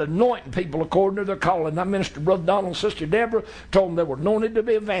started anointing people according to their calling. I ministered to Brother Donald and Sister Deborah, told them they were anointed to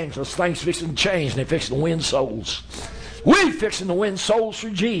be evangelists. Things fixing to change, and they're fixing to win souls. We fixing to win souls for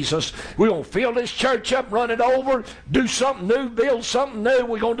Jesus. We're going to fill this church up, run it over, do something new, build something new.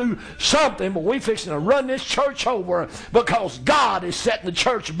 We're going to do something, but we fixing to run this church over because God is setting the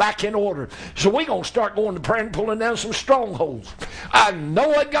church back in order. So we're going to start going to prayer and pulling down some strongholds. I know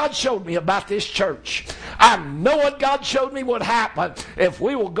what God showed me about this church. I know what God showed me would happen if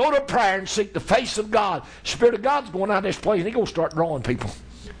we will go to prayer and seek the face of God. Spirit of God's going out of this place and He's going to start drawing people.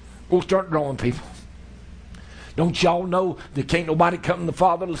 We'll start drawing people. Don't y'all know that can't nobody come to the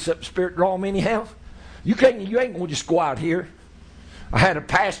Father except the Spirit draw them anyhow? You ain't going to just go out here. I had a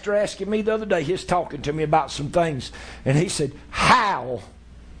pastor asking me the other day, he's talking to me about some things, and he said, how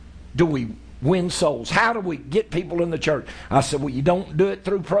do we win souls? How do we get people in the church? I said, well, you don't do it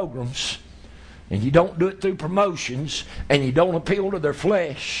through programs, and you don't do it through promotions, and you don't appeal to their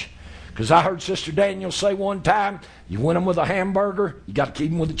flesh. Because I heard Sister Daniel say one time, you win them with a hamburger, you got to keep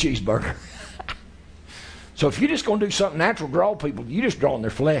them with a cheeseburger. So if you're just going to do something natural, draw people, you're just drawing their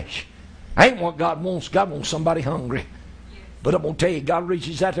flesh. Ain't what God wants. God wants somebody hungry. But I'm going to tell you, God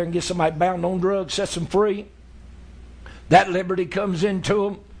reaches out there and gets somebody bound on drugs, sets them free. That liberty comes into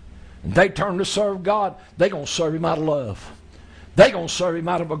them, and they turn to serve God. They're going to serve Him out of love. They're going to serve Him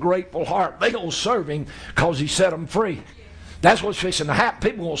out of a grateful heart. They're going to serve Him because He set them free. That's what's fixing to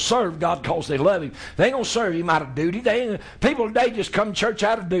happen. People will serve God because they love Him. They ain't going to serve Him out of duty. People today just come to church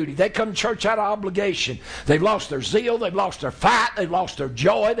out of duty. They come to church out of obligation. They've lost their zeal. They've lost their fight. They've lost their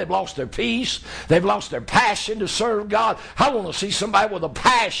joy. They've lost their peace. They've lost their passion to serve God. I want to see somebody with a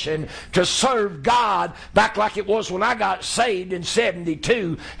passion to serve God back like it was when I got saved in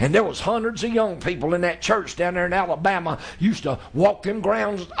 72. And there was hundreds of young people in that church down there in Alabama. Used to walk them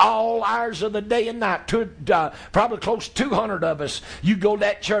grounds all hours of the day and night. Probably close to 200 of us. You go to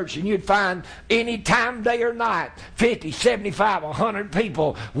that church and you'd find any time, day or night, 50, 75, 100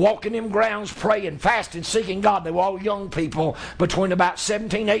 people walking them grounds, praying, fasting, seeking God. They were all young people between about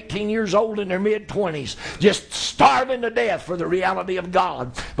 17, 18 years old and their mid-20s, just starving to death for the reality of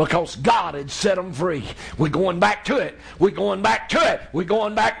God because God had set them free. We're going back to it. We're going back to it. We're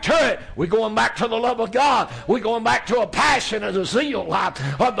going back to it. We're going back to the love of God. We're going back to a passion and a zeal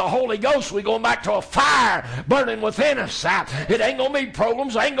of the Holy Ghost. We're going back to a fire burning within us. It ain't going to be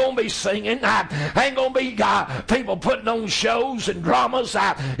programs. Ain't going to be singing. Ain't going to be people putting on shows and dramas.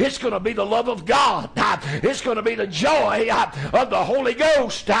 It's going to be the love of God. It's going to be the joy of the Holy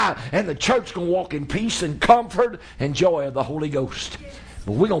Ghost. And the church going to walk in peace and comfort and joy of the Holy Ghost.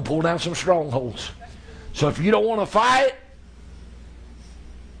 But we're going to pull down some strongholds. So if you don't want to fight,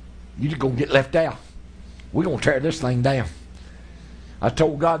 you're just going to get left out. We're going to tear this thing down. I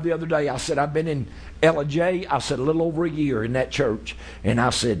told God the other day, I said, I've been in Ella-J, I said, a little over a year in that church. And I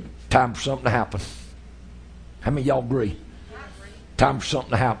said, time for something to happen. How many of y'all agree? Time for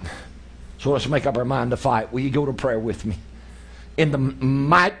something to happen. So let's make up our mind to fight. Will you go to prayer with me? In the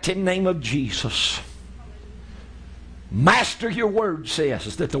mighty name of Jesus. Master, your word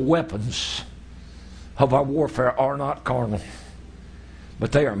says that the weapons of our warfare are not carnal,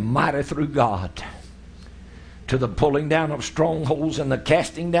 but they are mighty through God to the pulling down of strongholds and the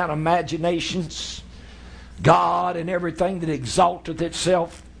casting down imaginations, God, and everything that exalteth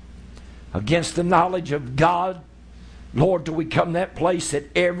itself against the knowledge of God. Lord, do we come to that place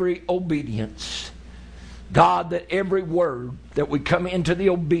that every obedience, God, that every word, that we come into the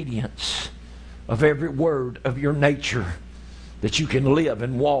obedience of every word of your nature, that you can live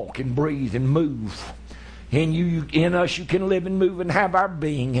and walk and breathe and move. In us you can live and move and have our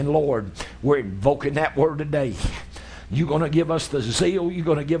being. And Lord, we're invoking that word today. You're going to give us the zeal. You're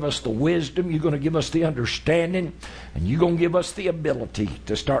going to give us the wisdom. You're going to give us the understanding. And you're going to give us the ability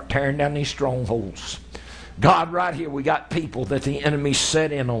to start tearing down these strongholds. God, right here we got people that the enemy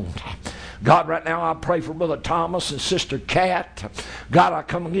set in on. God, right now I pray for Brother Thomas and Sister Kat. God, I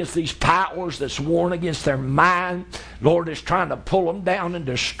come against these powers that's warring against their mind. Lord, it's trying to pull them down and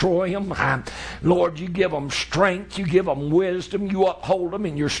destroy them. Lord, you give them strength. You give them wisdom. You uphold them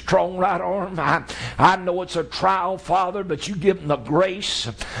in your strong right arm. I know it's a trial, Father, but you give them the grace.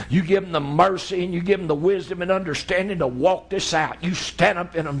 You give them the mercy, and you give them the wisdom and understanding to walk this out. You stand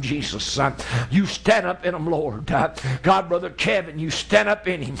up in them, Jesus. You stand up in them, Lord. God, Brother Kevin, you stand up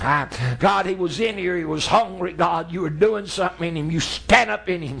in him. God, he was in here. He was hungry. God, you were doing something in him. You stand up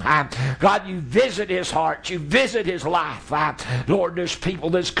in him. God, you visit his heart. You visit his life. Lord, there's people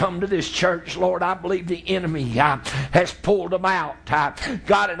that's come to this church. Lord, I believe the enemy has pulled them out.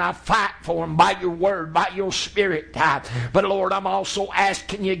 God, and I fight for them by your word, by your spirit. But Lord, I'm also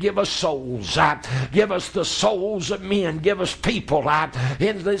asking you, give us souls. Give us the souls of men. Give us people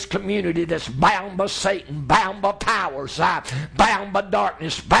in this community that's bound by Satan, bound by powers, bound by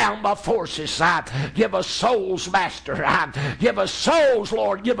darkness, bound by forces. resources. Give us souls, Master. Give us souls,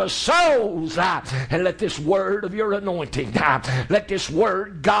 Lord. Give us souls. And let this word of your anointing, let this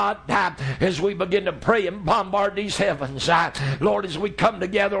word, God, as we begin to pray and bombard these heavens, Lord, as we come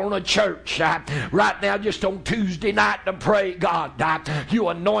together on a church right now, just on Tuesday night to pray, God, you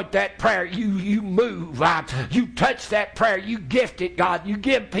anoint that prayer. You move. You touch that prayer. You gift it, God. You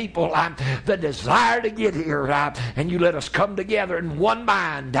give people the desire to get here. And you let us come together in one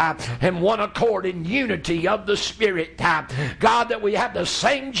mind and one accord in unity of the Spirit. God, that we have the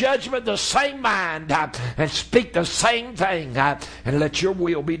same judgment, the same mind, and speak the same thing. And let your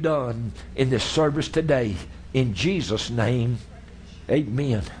will be done in this service today. In Jesus' name,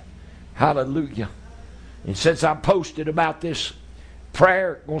 amen. Hallelujah. And since I posted about this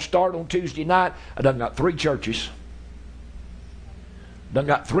prayer, going to start on Tuesday night, I done got 3 churches. Done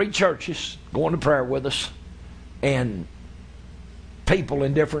got 3 churches going to prayer with us. And people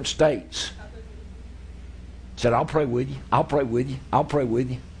in different states said, I'll pray with you. I'll pray with you. I'll pray with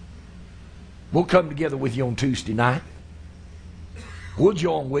you. We'll come together with you on Tuesday night. We'll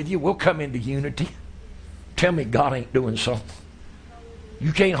join with you. We'll come into unity. Tell me God ain't doing something.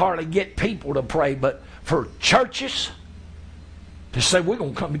 You can't hardly get people to pray, but for churches to say, we're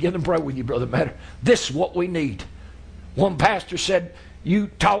going to come together and pray with you, Brother Matter. This is what we need. One pastor said, you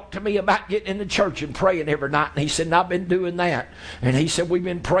talked to me about getting in the church and praying every night. And he said, and I've been doing that. And he said, we've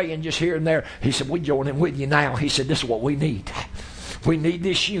been praying just here and there. He said, we're joining with you now. He said, this is what we need. We need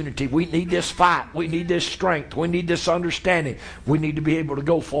this unity. We need this fight. We need this strength. We need this understanding. We need to be able to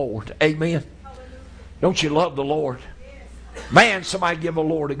go forward. Amen. Don't you love the Lord? Man, somebody give the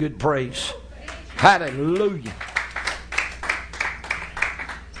Lord a good praise. Hallelujah.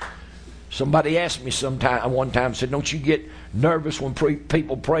 Somebody asked me one time, said, don't you get nervous when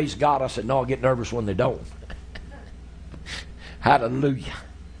people praise God? I said, no, I get nervous when they don't. Hallelujah.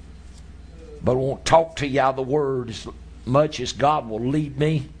 But I won't talk to you out of the Word as much as God will lead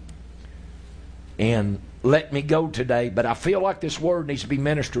me and let me go today. But I feel like this Word needs to be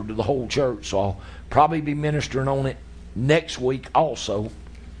ministered to the whole church, so I'll probably be ministering on it next week also.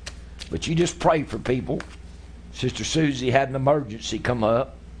 But you just pray for people. Sister Susie had an emergency come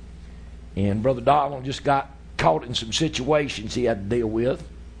up, and Brother Donald just got caught in some situations he had to deal with.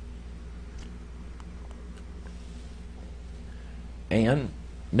 And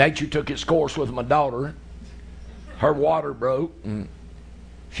nature took its course with my daughter. Her water broke, and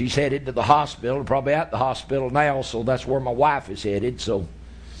she's headed to the hospital, probably at the hospital now, so that's where my wife is headed. So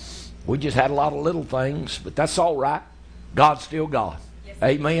we just had a lot of little things, but that's all right. God's still God. Yes.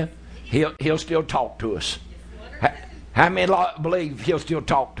 Amen. He'll still talk to us. Yes. How many believe He'll still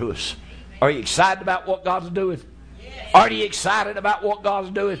talk to us? Are you excited about what God's doing? Yes. Are you excited about what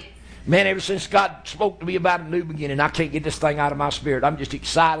God's doing? Yes. Man, ever since God spoke to me about a new beginning, I can't get this thing out of my spirit. I'm just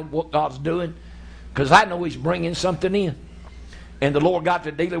excited what God's doing because I know He's bringing something in. And the Lord got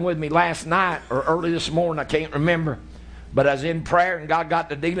to dealing with me last night or early this morning. I can't remember. But I was in prayer and God got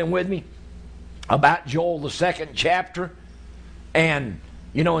to dealing with me about Joel, the 2nd chapter. And,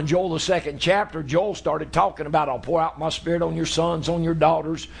 you know, in Joel, the 2nd chapter, Joel started talking about, I'll pour out my spirit on your sons, on your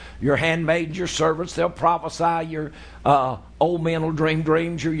daughters, your handmaids, your servants. They'll prophesy. Your old men will dream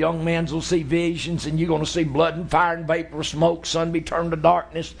dreams. Your young men will see visions. And you're going to see blood and fire and vapor of smoke. Sun be turned to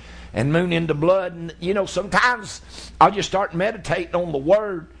darkness and moon into blood. And, you know, sometimes I'll just start meditating on the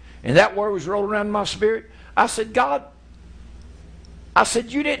Word. And that Word was rolling around in my spirit. I said, God,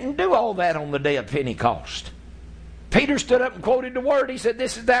 you didn't do all that on the day of Pentecost. Peter stood up and quoted the Word. He said,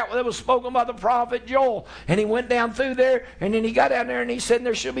 this is that was spoken by the prophet Joel. And he went down through there, and then he got down there and he said,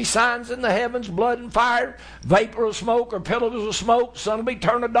 there shall be signs in the heavens, blood and fire, vapor of smoke or pillars of smoke. Sun will be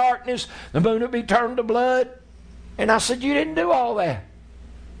turned to darkness, the moon will be turned to blood. And I said, you didn't do all that.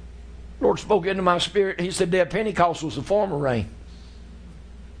 The Lord spoke into my spirit. He said, that Pentecost was the former rain.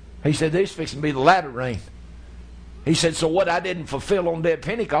 He said, this is fixing to be the latter rain. He said, so what I didn't fulfill on day of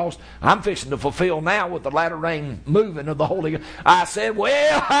Pentecost, I'm fixing to fulfill now with the latter rain moving of the Holy Ghost. I said,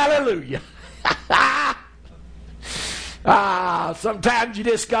 well, hallelujah. Sometimes you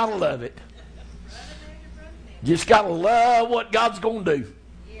just got to love it. Just got to love what God's going to do.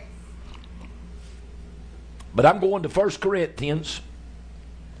 But I'm going to 1 Corinthians.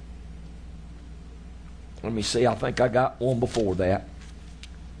 Let me see, I think I got one before that.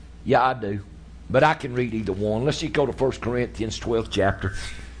 Yeah, I do. But I can read either one. Let's just go to 1 Corinthians 12th chapter.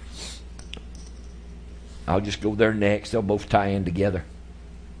 I'll just go there next. They'll both tie in together.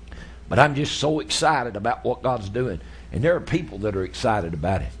 But I'm just so excited about what God's doing. And there are people that are excited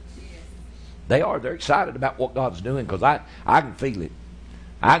about it. They are. They're excited about what God's doing because I can feel it.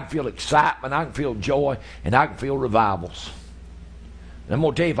 I can feel excitement. I can feel joy. And I can feel revivals. And I'm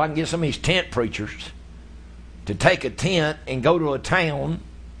going to tell you, if I can get some of these tent preachers to take a tent and go to a town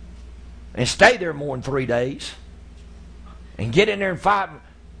and stay there more than 3 days and get in there and fight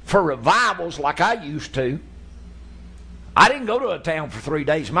for revivals like I used to. I didn't go to a town for 3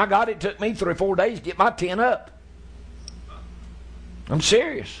 days. My God, it took me 3 or 4 days to get my tent up. I'm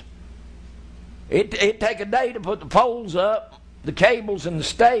serious. It'd take a day to put the poles up, the cables and the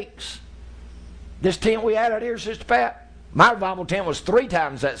stakes. This tent we had out here, Sister Pat, my revival tent was 3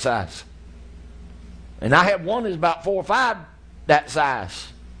 times that size. And I had one that's about 4 or 5 that size.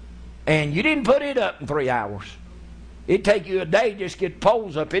 And you didn't put it up in 3 hours. It'd take you a day just to get the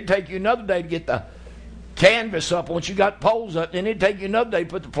poles up. It'd take you another day to get the canvas up. Once you got the poles up, then it'd take you another day to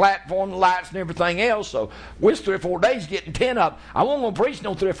put the platform, the lights, and everything else. So we're 3 or 4 days getting 10 up. I wasn't going to preach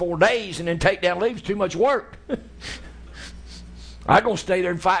no 3 or 4 days and then take down leaves. Too much work. I'm going to stay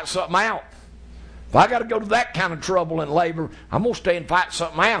there and fight something out. If I got to go to that kind of trouble and labor, I'm going to stay and fight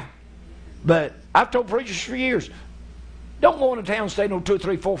something out. But I've told preachers for years, don't go into town and stay no 2 or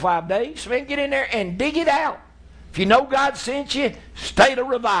 3, 4, 5 days. Man, get in there and dig it out. If you know God sent you, stay till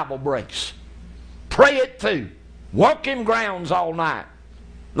revival breaks. Pray it through. Walk in grounds all night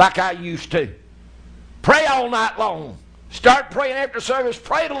like I used to. Pray all night long. Start praying after service.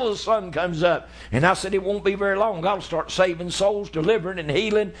 Pray till the sun comes up. And I said, it won't be very long. God will start saving souls, delivering and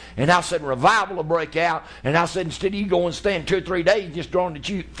healing. And I said, revival will break out. And I said, instead of you going and staying 2 or 3 days just drawing a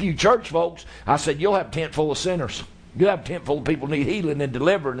few church folks, I said, you'll have a tent full of sinners. You'll have a tent full of people who need healing and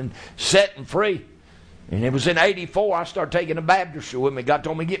delivering and setting free. And it was in 84 I started taking a baptistry with me. God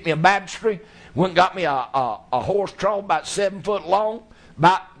told me to get me a baptistry. Went and got me a horse trough about 7 foot long,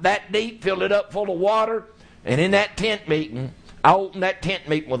 about that deep, filled it up full of water. And in that tent meeting, I opened that tent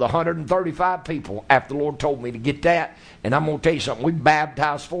meeting with 135 people after the Lord told me to get that. And I'm going to tell you something. We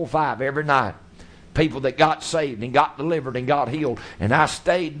baptized 4 or 5 every night. People that got saved and got delivered and got healed. And I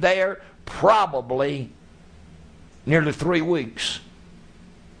stayed there probably nearly 3 weeks.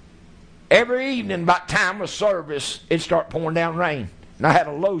 Every evening, about time of service, it'd start pouring down rain. And I had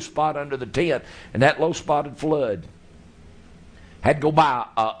a low spot under the tent, and that low spot would flood. Had to go buy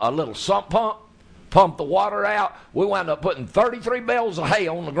a little sump pump the water out. We wound up putting 33 bales of hay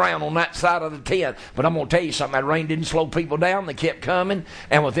on the ground on that side of the tent. But I'm going to tell you something, that rain didn't slow people down. They kept coming.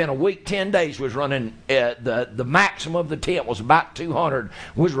 And within a week, 10 days, we was running, the maximum of the tent was about 200.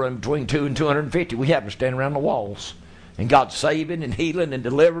 We was running between 2 and 250. We had to stand around the walls. And God saving and healing and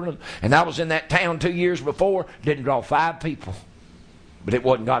delivering them. And I was in that town 2 years before. Didn't draw 5 people. But it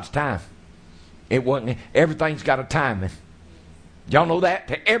wasn't God's time. It wasn't. Everything's got a timing. Y'all know that?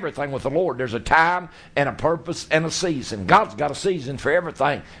 To everything with the Lord, there's a time and a purpose and a season. God's got a season for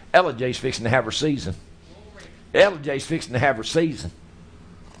everything. Ella J's fixing to have her season. Ella J's fixing to have her season.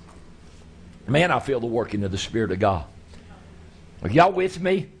 Man, I feel the working of the Spirit of God. Are y'all with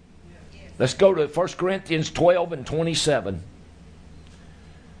me? Let's go to 1 Corinthians 12 and 27.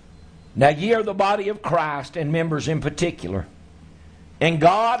 Now ye are the body of Christ, and members in particular. And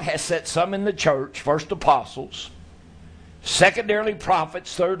God has set some in the church, first apostles, secondarily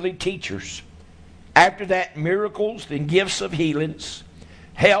prophets, thirdly teachers. After that, miracles, then gifts of healings,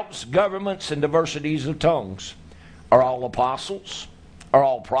 helps, governments, and diversities of tongues. Are all apostles? Are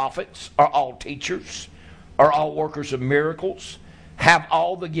all prophets? Are all teachers? Are all workers of miracles? Have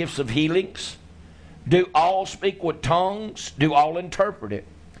all the gifts of healings? Do all speak with tongues? Do all interpret it?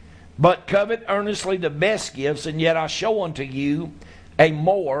 But covet earnestly the best gifts, and yet I show unto you a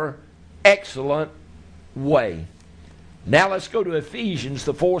more excellent way. Now let's go to Ephesians,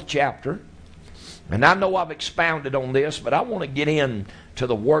 the 4th chapter. And I know I've expounded on this, but I want to get into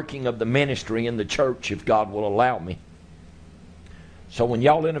the working of the ministry in the church if God will allow me. So when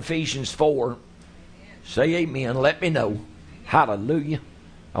y'all in Ephesians 4, say amen, let me know. Hallelujah.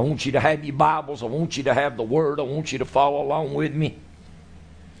 I want you to have your Bibles. I want you to have the Word. I want you to follow along with me.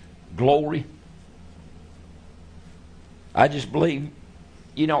 Glory. I just believe,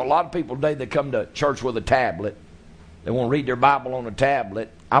 you know, a lot of people today, they come to church with a tablet. They want to read their Bible on a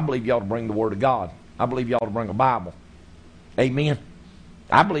tablet. I believe you ought to bring the Word of God. I believe you ought to bring a Bible. Amen.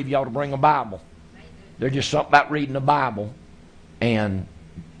 I believe you ought to bring a Bible. There's just something about reading the Bible. And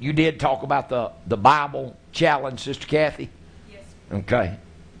you did talk about the Bible challenge, Sister Kathy. Yes. Okay.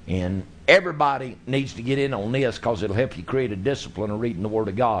 And everybody needs to get in on this because it'll help you create a discipline of reading the Word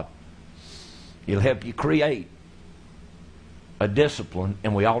of God. It'll help you create a discipline,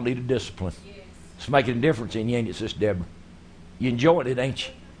 and we all need a discipline. Yes. It's making a difference in you, ain't it, Sister Deborah? You enjoying it, ain't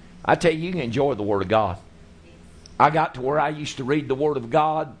you? I tell you, you can enjoy the Word of God. I got to where I used to read the Word of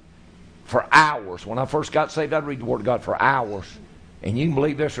God for hours. When I first got saved, I'd read the Word of God for hours. And you can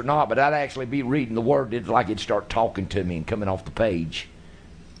believe this or not, but I'd actually be reading the Word. It's like it'd start talking to me and coming off the page.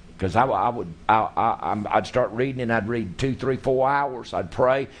 Because I'd start reading, and I'd read 2, 3, 4 hours. I'd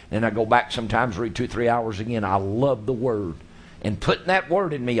pray, and I'd go back sometimes read 2, 3 hours again. I love the Word. And putting that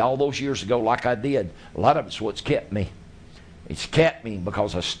Word in me all those years ago like I did, a lot of it's what's kept me. It's kept me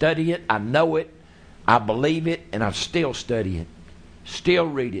because I study it, I know it, I believe it, and I still study it. Still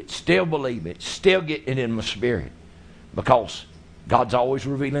read it, still believe it, still get it in my spirit. Because God's always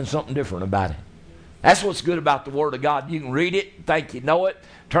revealing something different about it. That's what's good about the Word of God. You can read it, think you know it,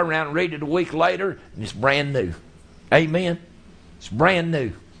 turn around and read it a week later, and it's brand new. Amen? It's brand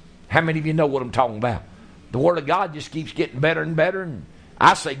new. How many of you know what I'm talking about? The Word of God just keeps getting better and better, and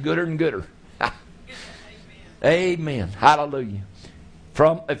I say gooder and gooder. Amen. Hallelujah.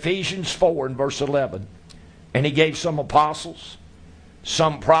 From Ephesians 4 and verse 11. And He gave some apostles,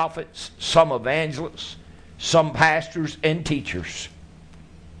 some prophets, some evangelists, some pastors and teachers,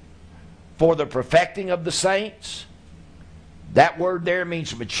 for the perfecting of the saints. That word there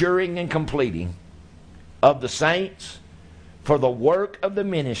means maturing and completing of the saints, for the work of the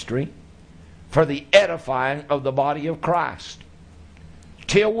ministry, for the edifying of the body of Christ,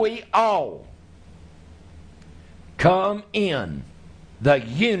 till we all come in the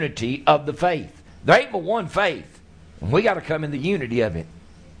unity of the faith. There ain't but one faith, and we got to come in the unity of it.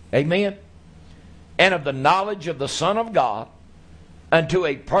 Amen? And of the knowledge of the Son of God, unto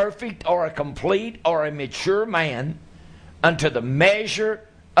a perfect or a complete or a mature man, unto the measure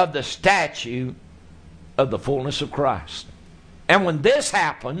of the stature of the fullness of Christ. And when this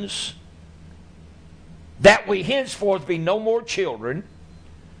happens, that we henceforth be no more children,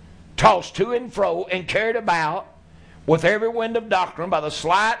 tossed to and fro and carried about with every wind of doctrine by the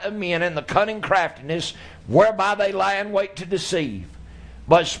sleight of men and the cunning craftiness whereby they lie in wait to deceive.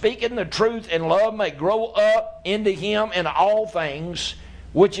 But speaking the truth in love may grow up into Him in all things,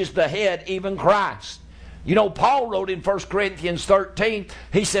 which is the head, even Christ. You know, Paul wrote in 1 Corinthians 13,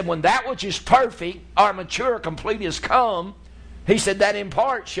 he said, when that which is perfect or mature, complete is come, he said, that in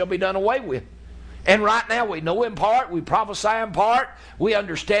part shall be done away with. And right now we know in part, we prophesy in part, we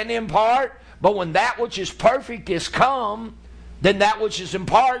understand in part, but when that which is perfect is come, then that which is in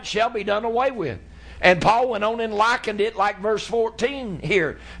part shall be done away with. And Paul went on and likened it like verse 14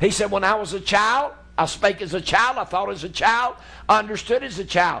 here. He said, when I was a child, I spake as a child, I thought as a child, I understood as a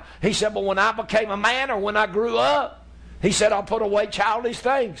child. He said, but when I became a man or when I grew up, he said, I'll put away childish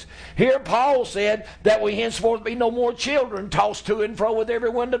things. Here Paul said that we henceforth be no more children, tossed to and fro with every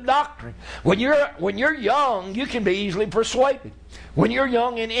wind of doctrine. When you're young, you can be easily persuaded. When you're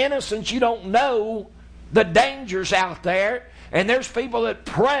young and innocent, you don't know the dangers out there. And there's people that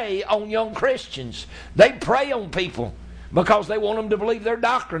prey on young Christians. They prey on people because they want them to believe their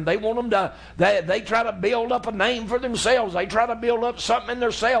doctrine. They want them to, they try to build up a name for themselves. They try to build up something in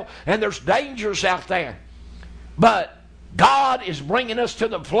themselves. And there's dangers out there. But God is bringing us to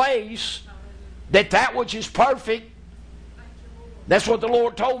the place that which is perfect. That's what the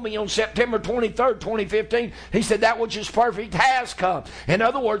Lord told me on September 23rd, 2015. He said that which is perfect has come. In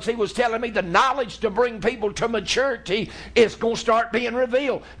other words, He was telling me the knowledge to bring people to maturity is going to start being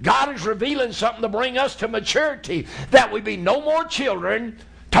revealed. God is revealing something to bring us to maturity, that we be no more children,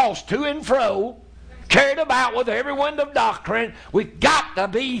 tossed to and fro, carried about with every wind of doctrine. We've got to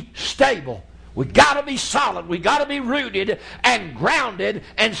be stable. We've got to be solid. We've got to be rooted and grounded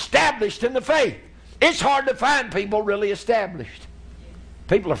and established in the faith. It's hard to find people really established.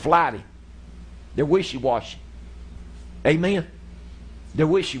 People are flighty. They're wishy-washy. Amen? They're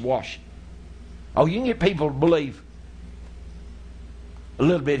wishy-washy. Oh, you can get people to believe a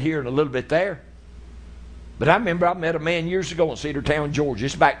little bit here and a little bit there. But I remember I met a man years ago in Cedartown, Georgia.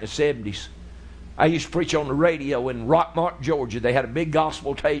 It's back in the 70s. I used to preach on the radio in Rockmart, Georgia. They had a big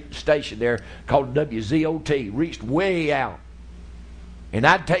gospel station there called WZOT. Reached way out. And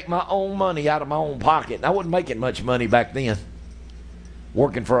I'd take my own money out of my own pocket. And I wasn't making much money back then.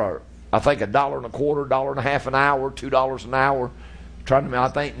 Working for, I think, $1.25, $1.50 an hour, $2 an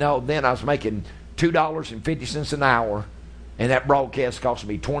hour. Then I was making $2.50 an hour. And that broadcast cost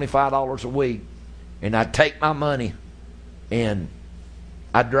me $25 a week. And I'd take my money and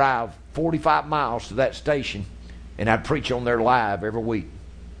I'd drive 45 miles to that station, and I'd preach on there live every week.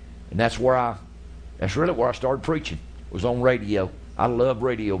 And that's really where I started preaching, was on radio. I love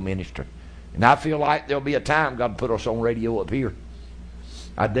radio ministry. And I feel like there'll be a time God put us on radio up here.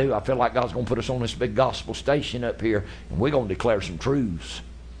 I do. I feel like God's going to put us on this big gospel station up here, and we're going to declare some truths.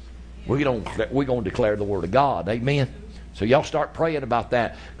 We're going to declare the Word of God. Amen? So y'all start praying about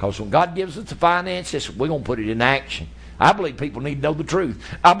that, because when God gives us the finances, we're going to put it in action. I believe people need to know the truth.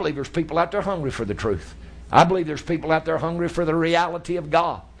 I believe there's people out there hungry for the truth. I believe there's people out there hungry for the reality of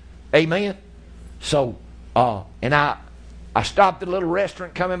God. Amen? So, and I stopped at a little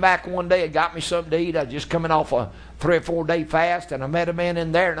restaurant coming back one day and got me something to eat. I was just coming off a 3 or 4 day fast, and I met a man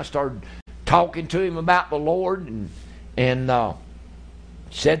in there, and I started talking to him about the Lord, and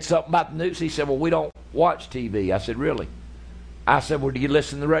said something about the news. He said, well, we don't watch TV. I said, really? I said, well, do you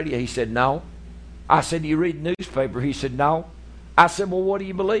listen to the radio? He said, no. I said, do you read the newspaper? He said, no. I said, well, what do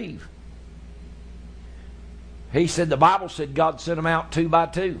you believe? He said, the Bible said God sent them out 2 by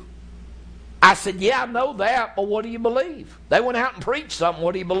 2. I said, yeah, I know that, but what do you believe? They went out and preached something.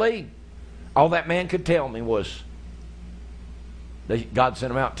 What do you believe? All that man could tell me was God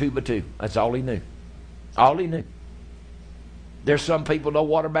sent them out 2 by 2. That's all he knew. All he knew. There's some people know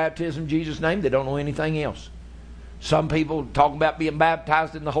water baptism in Jesus' name. They don't know anything else. Some people talk about being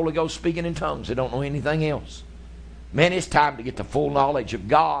baptized in the Holy Ghost, speaking in tongues. They don't know anything else. Man, it's time to get the full knowledge of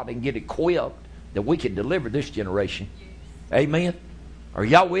God and get equipped that we can deliver this generation. Amen? Are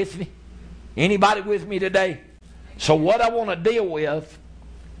y'all with me? Anybody with me today? So what I want to deal with,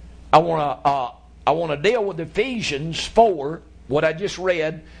 I want to deal with Ephesians 4, what I just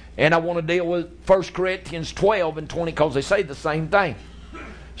read, and I want to deal with 1 Corinthians 12 and 20 because they say the same thing.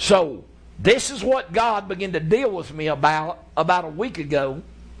 So this is what God began to deal with me about a week ago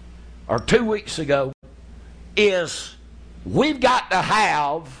or 2 weeks ago, is we've got to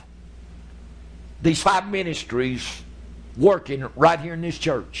have these 5 ministries working right here in this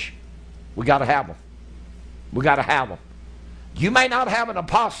church. We got to have them. We got to have them. You may not have an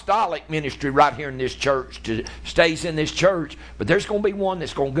apostolic ministry right here in this church that stays in this church, but there's going to be one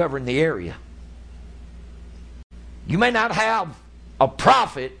that's going to govern the area. You may not have a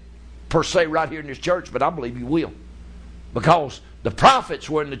prophet per se right here in this church, but I believe you will, because the prophets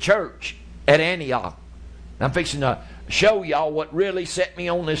were in the church at Antioch. I'm fixing to show y'all what really set me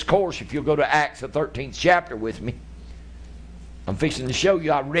on this course. If you'll go to Acts the 13th chapter with me, I'm fixing to show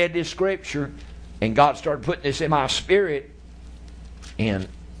you. I read this scripture and God started putting this in my spirit, and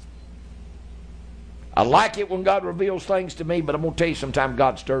I like it when God reveals things to me, but I'm going to tell you, sometimes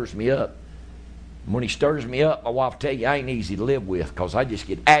God stirs me up. And when he stirs me up, my wife will tell you I ain't easy to live with, because I just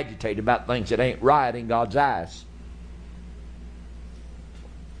get agitated about things that ain't right in God's eyes.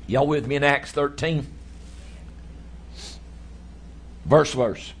 Y'all with me in Acts 13?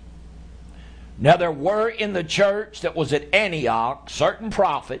 Verse. Now there were in the church that was at Antioch certain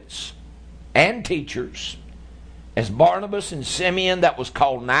prophets and teachers, as Barnabas and Simeon that was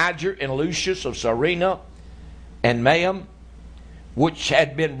called Niger, and Lucius of Cyrene, and Manaen, which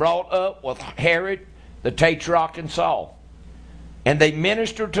had been brought up with Herod the Tetrarch and Saul. And they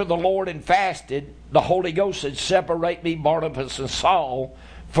ministered to the Lord and fasted. The Holy Ghost said, separate me, Barnabas and Saul,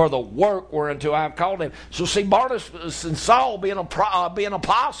 for the work whereunto I have called them. So see, Barnabas and Saul being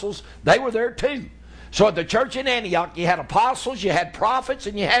apostles, they were there too. So at the church in Antioch, you had apostles, you had prophets,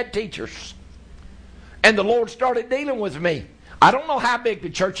 and you had teachers. And the Lord started dealing with me. I don't know how big the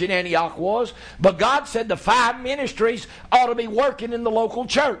church in Antioch was, but God said the 5 ministries ought to be working in the local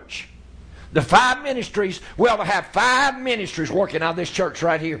church. The 5 ministries, we ought to have 5 ministries working out of this church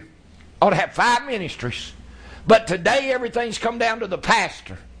right here. Ought to have 5 ministries. But today everything's come down to the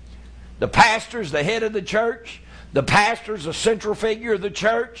pastor. The pastor is the head of the church. The pastor is the central figure of the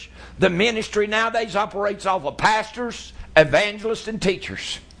church. The ministry nowadays operates off of pastors, evangelists, and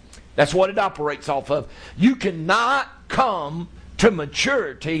teachers. That's what it operates off of. You cannot come to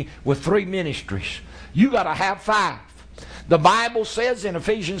maturity with 3 ministries. You got to have 5. The Bible says in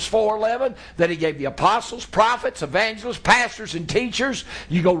Ephesians 4:11 that he gave the apostles, prophets, evangelists, pastors, and teachers.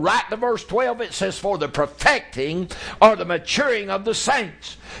 You go right to verse 12, it says for the perfecting or the maturing of the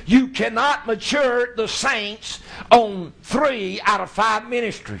saints. You cannot mature the saints on 3 out of 5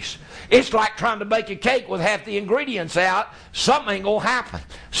 ministries. It's like trying to bake a cake with half the ingredients out. Something ain't going to happen.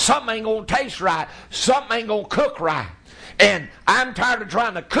 Something ain't going to taste right. Something ain't going to cook right. And I'm tired of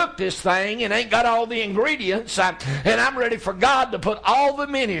trying to cook this thing and ain't got all the ingredients. And I'm ready for God to put all the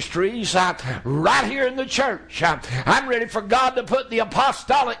ministries right here in the church. I'm ready for God to put the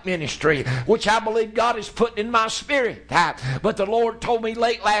apostolic ministry, which I believe God is putting in my spirit. But the Lord told me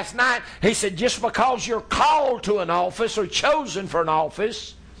late last night, he said, just because you're called to an office or chosen for an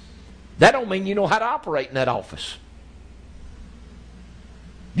office, that don't mean you know how to operate in that office.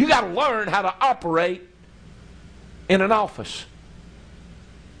 You got to learn how to operate in an office.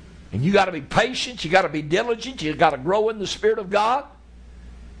 And you got to be patient, you got to be diligent, you got to grow in the Spirit of God.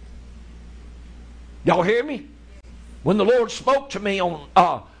 Y'all hear me? When the Lord spoke to me on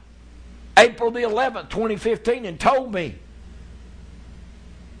April the 11th, 2015, and told me,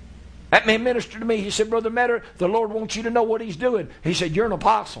 that man ministered to me, he said, Brother Metter, the Lord wants you to know what he's doing. He said, you're an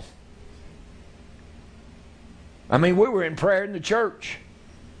apostle. I mean, we were in prayer in the church.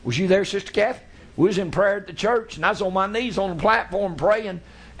 Was you there, Sister Kathy? We was in prayer at the church, and I was on my knees on the platform praying.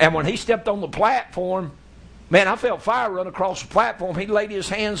 And when he stepped on the platform, man, I felt fire run across the platform. He laid his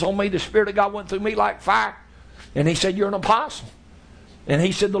hands on me. The Spirit of God went through me like fire. And he said, you're an apostle. And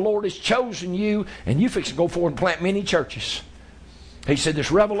he said, the Lord has chosen you, and you fix to go forward and plant many churches. He said,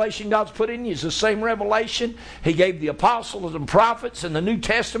 this revelation God's put in you is the same revelation He gave the apostles and prophets in the New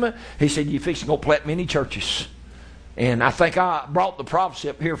Testament. He said, you fix to go plant many churches. And I think I brought the prophecy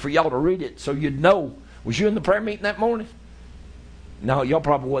up here for y'all to read it so you'd know. Was you in the prayer meeting that morning? No, y'all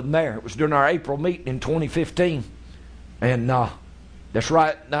probably wasn't there. It was during our April meeting in 2015. And that's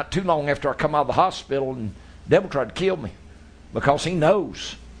right, not too long after I come out of the hospital, and the devil tried to kill me because he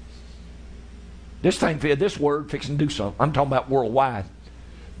knows this word fixing to do something. I'm talking about worldwide.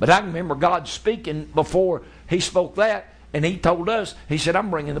 But I can remember God speaking before He spoke that, and He told us, He said,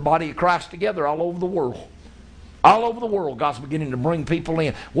 I'm bringing the body of Christ together all over the world. All over the world, God's beginning to bring people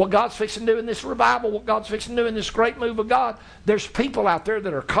in. What God's fixing to do in this revival, what God's fixing to do in this great move of God, there's people out there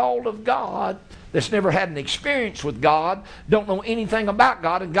that are called of God that's never had an experience with God, don't know anything about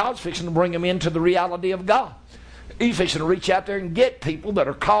God, and God's fixing to bring them into the reality of God. He's fixing to reach out there and get people that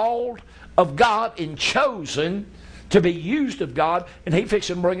are called of God and chosen to be used of God, and He's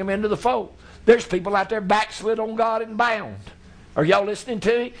fixing to bring them into the fold. There's people out there backslid on God and bound. Are y'all listening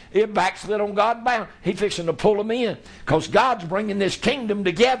to me? He backslid on God bound. He's fixing to pull them in because God's bringing this kingdom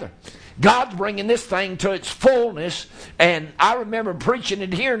together. God's bringing this thing to its fullness. And I remember preaching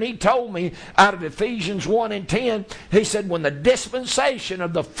it here, and he told me out of Ephesians 1 and 10, he said, when the dispensation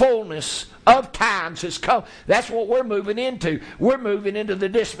of the fullness of times has come. That's what we're moving into. We're moving into the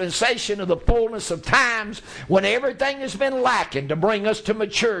dispensation of the fullness of times when everything has been lacking to bring us to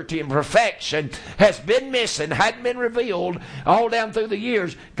maturity and perfection has been missing, hadn't been revealed all down through the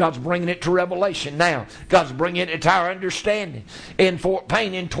years. God's bringing it to revelation now. God's bringing it to our understanding. In Fort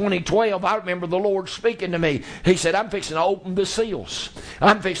Payne in 2012, I remember the Lord speaking to me. He said, I'm fixing to open the seals.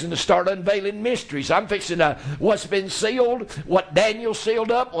 I'm fixing to start unveiling mysteries. I'm fixing to, what's been sealed, what Daniel sealed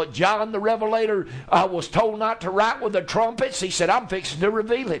up, what John the Revelator was told not to write with the trumpets. He said, I'm fixing to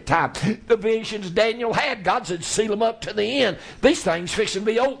reveal it. The visions Daniel had, God said, seal them up to the end. These things fixing to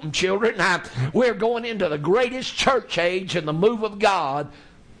be open, children. We're going into the greatest church age and the move of God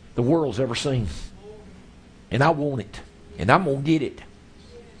the world's ever seen. And I want it. And I'm going to get it.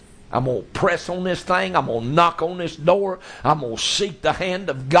 I'm going to press on this thing. I'm going to knock on this door. I'm going to seek the hand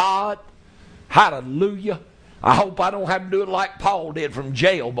of God. Hallelujah. I hope I don't have to do it like Paul did from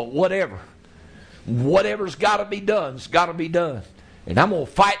jail, but whatever. Whatever's got to be done, it's got to be done. And I'm going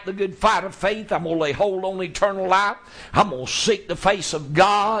to fight the good fight of faith. I'm going to lay hold on eternal life. I'm going to seek the face of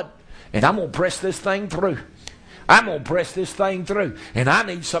God. And I'm going to press this thing through. I'm going to press this thing through. And I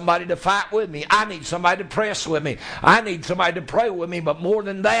need somebody to fight with me. I need somebody to press with me. I need somebody to pray with me. But more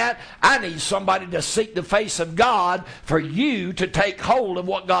than that, I need somebody to seek the face of God for you to take hold of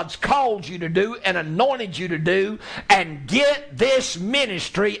what God's called you to do and anointed you to do and get this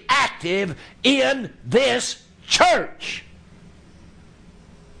ministry active in this church.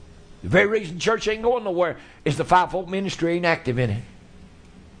 The very reason church ain't going nowhere is the fivefold ministry ain't active in it.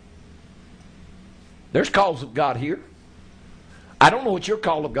 There's calls of God here. I don't know what your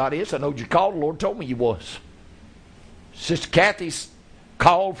call of God is. I know what your call. The Lord told me you was. Sister Kathy's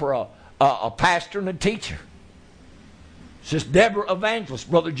called for a pastor and a teacher. Sister Deborah, evangelist.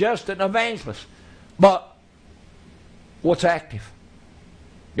 Brother Justin, evangelist. But what's active?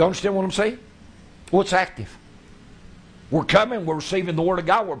 You understand what I'm saying? What's active? We're coming. We're receiving the Word of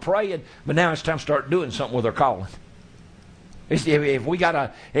God. We're praying. But now it's time to start doing something with our calling. If we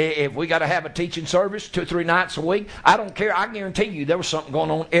gotta have a teaching service 2 or 3 nights a week, I don't care. I guarantee you there was something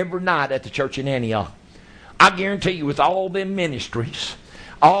going on every night at the church in Antioch. I guarantee you with all them ministries,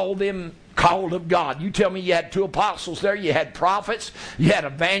 all them called of God. You tell me you had 2 apostles there, you had prophets, you had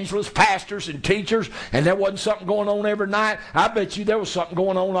evangelists, pastors, and teachers, and there wasn't something going on every night. I bet you there was something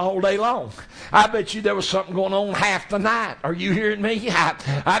going on the whole day long. I bet you there was something going on half the night. Are you hearing me?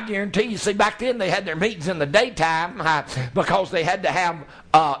 I guarantee you. See, back then they had their meetings in the daytime because they had to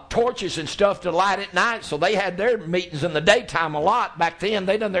have torches and stuff to light at night, so they had their meetings in the daytime a lot. Back then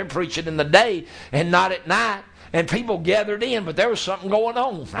they done their preaching in the day and not at night. And people gathered in, but there was something going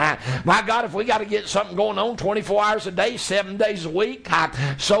on. My God, if we got to get something going on 24 hours a day, 7 days a week,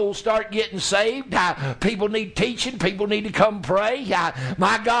 souls start getting saved. People need teaching. People need to come pray.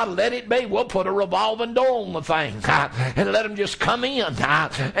 My God, let it be. We'll put a revolving door on the thing and let them just come in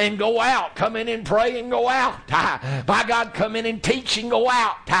and go out. Come in and pray and go out. My God, come in and teach and go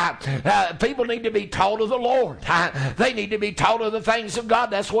out. People need to be taught of the Lord. They need to be taught of the things of God.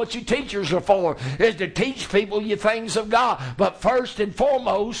 That's what you teachers are for, is to teach people enable you things of God. But first and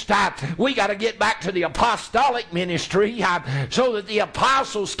foremost, we got to get back to the apostolic ministry so that the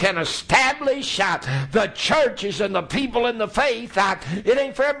apostles can establish the churches and the people in the faith. It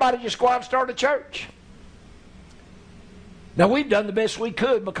ain't for everybody to just go out and start a church. Now, we've done the best we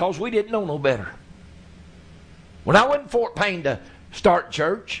could because we didn't know no better. When I went to Fort Payne to start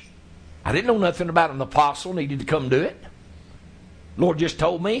church, I didn't know nothing about an apostle needed to come do it. Lord just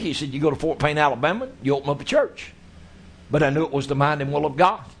told me, He said, you go to Fort Payne, Alabama, you open up a church. But I knew it was the mind and will of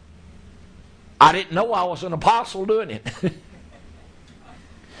God. I didn't know I was an apostle doing it.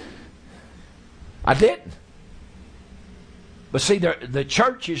 I didn't. But see, the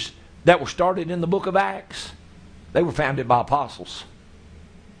churches that were started in the book of Acts, they were founded by apostles.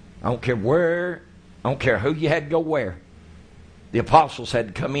 I don't care where, I don't care who you had to go where. The apostles had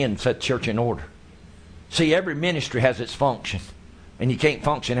to come in and set the church in order. See, every ministry has its function. And you can't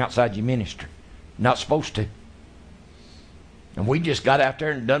function outside your ministry. Not supposed to. And we just got out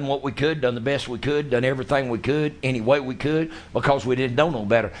there and done what we could, done the best we could, done everything we could, any way we could, because we didn't know no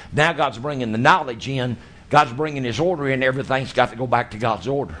better. Now God's bringing the knowledge in. God's bringing His order in. Everything's got to go back to God's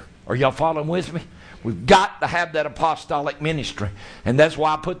order. Are y'all following with me? We've got to have that apostolic ministry. And that's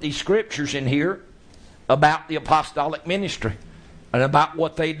why I put these scriptures in here about the apostolic ministry and about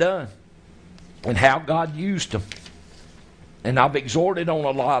what they done and how God used them. And I've exhorted on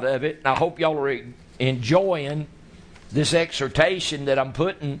a lot of it. And I hope y'all are enjoying this exhortation that I'm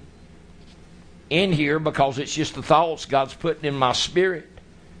putting in here, because it's just the thoughts God's putting in my spirit.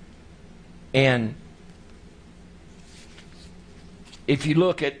 And if you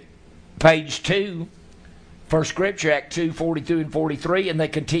look at page 2, first scripture, Act 2, 42 and 43, and they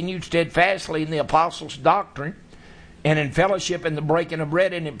continued steadfastly in the apostles' doctrine, and in fellowship, in the breaking of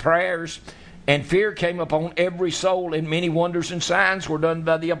bread, and in prayers. And fear came upon every soul, and many wonders and signs were done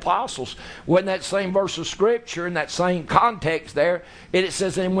by the apostles. When that same verse of Scripture, in that same context there, it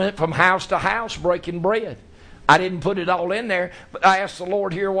says they went from house to house breaking bread. I didn't put it all in there, but I asked the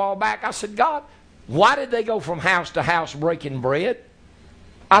Lord here a while back, I said, God, why did they go from house to house breaking bread?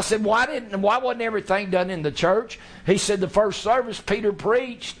 I said, why wasn't everything done in the church? He said, the first service Peter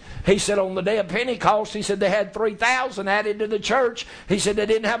preached, he said on the day of Pentecost, he said they had 3,000 added to the church. He said they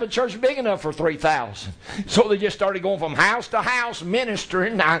didn't have a church big enough for 3,000. So they just started going from house to house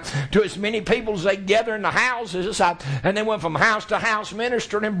ministering to as many people as they gather in the houses. And they went from house to house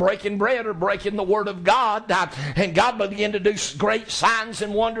ministering and breaking bread or breaking the word of God. And God began to do great signs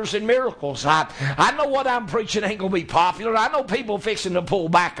and wonders and miracles. I know what I'm preaching ain't going to be popular. I know people fixing to pull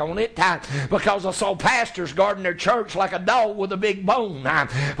back on it because I saw pastors guarding their church like a dog with a big bone.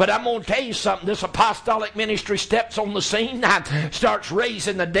 But I'm going to tell you something. This apostolic ministry steps on the scene, starts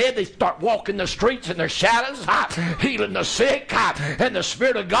raising the dead. They start walking the streets in their shadows, healing the sick, and the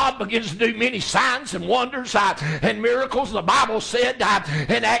Spirit of God begins to do many signs and wonders and miracles. The Bible said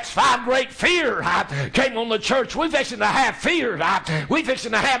in Acts 5, great fear came on the church. We're fixing to have fear. We're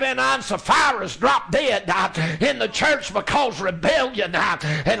fixing to have Ananias and Sapphira drop dead in the church because rebellion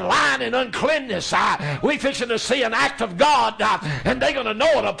and lying and uncleanness. We're fixing to see an act of God, and they're going to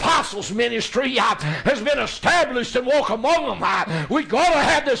know it. Apostles' ministry has been established and walk among them. We got to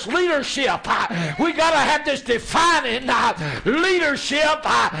have this leadership. We got to have this defining leadership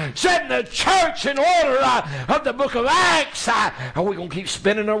setting the church in order of the book of Acts. Are we going to keep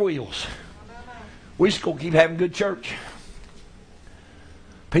spinning our wheels? We just going to keep having good church.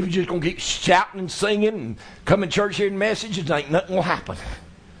 People just going to keep shouting and singing and coming to church hearing messages, and ain't nothing will happen.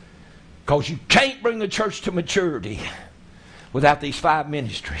 Because you can't bring the church to maturity without these 5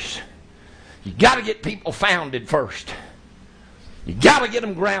 ministries. You got to get people founded first. You got to get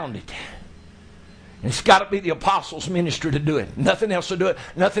them grounded. And it's got to be the apostles' ministry to do it. Nothing else to do it.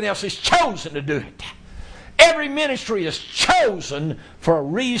 Nothing else is chosen to do it. Every ministry is chosen for a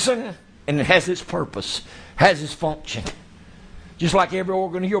reason, and it has its purpose, has its function. Just like every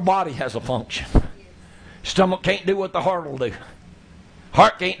organ of your body has a function. Stomach can't do what the heart will do.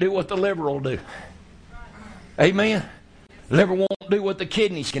 Heart can't do what the liver will do. Amen? Liver won't do what the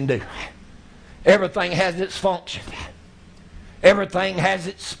kidneys can do. Everything has its function. Everything has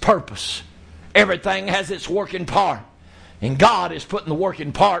its purpose. Everything has its working part. And God is putting the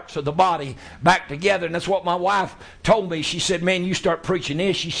working parts of the body back together. And that's what my wife told me. She said, man, you start preaching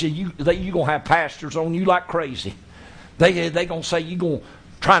this. She said, you're going to have pastors on you like crazy. They going to say you're going to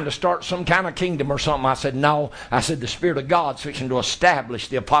trying to start some kind of kingdom or something. I said, no. I said, the Spirit of God's fixing to establish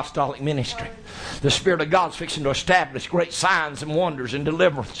the apostolic ministry. The Spirit of God's fixing to establish great signs and wonders and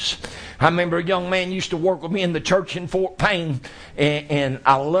deliverance. I remember a young man used to work with me in the church in Fort Payne, and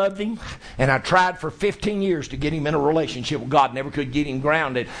I loved him, and I tried for 15 years to get him in a relationship with God. Never could get him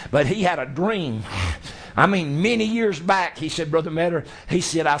grounded, but he had a dream I mean, many years back, he said, Brother Metter, he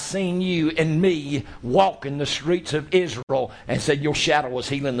said, I seen you and me walking the streets of Israel, and said your shadow was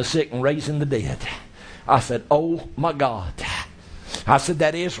healing the sick and raising the dead. I said, oh my God. I said,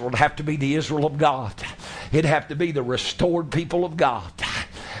 that Israel would have to be the Israel of God. It'd have to be the restored people of God.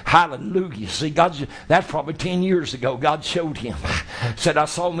 Hallelujah. See, that's probably 10 years ago. God showed him. Said, I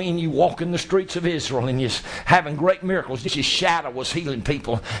saw me and you walking the streets of Israel, and you're having great miracles. Just your shadow was healing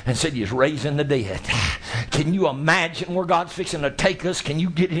people, and said you're raising the dead. Can you imagine where God's fixing to take us? Can you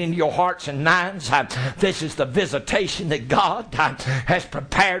get it into your hearts and minds? This is the visitation that God has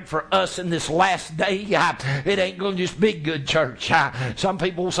prepared for us in this last day. It ain't going to just be good church. Some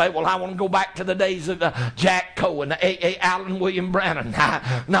people will say, well, I want to go back to the days of Jack Cohen, A. Allen William Brannan.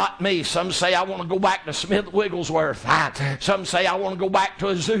 Not me. Some say I want to go back to Smith Wigglesworth. Some say I want to go back to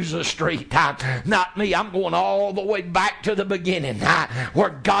Azusa Street. Not me. I'm going all the way back to the beginning, where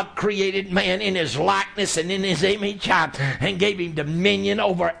God created man in his likeness and in his image, and gave him dominion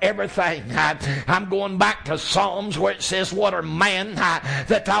over everything. I'm going back to Psalms, where it says, what are man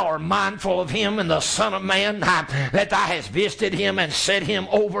that thou art mindful of him, and the Son of Man that thou hast visited him and set him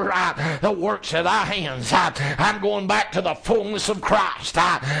over the works of thy hands. I'm going back to the fullness of Christ.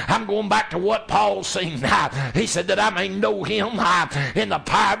 I'm going back to what Paul seen. He said that I may know him in the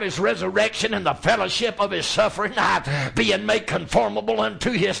power of his resurrection and the fellowship of his suffering, being made conformable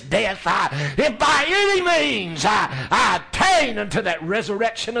unto his death. If by any means I attain unto that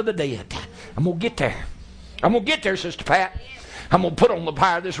resurrection of the dead. I'm going to get there. I'm going to get there, Sister Pat. I'm going to put on the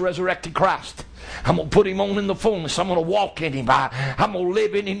power of this resurrected Christ. I'm going to put him on in the fullness. I'm going to walk in him. I'm going to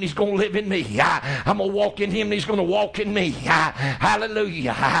live in him. He's going to live in me. I'm going to walk in him. He's going to walk in me.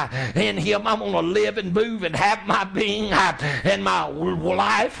 Hallelujah. In him I'm going to live and move and have my being. And my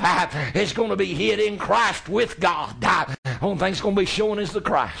life is going to be hid in Christ with God. The only thing that's going to be showing is the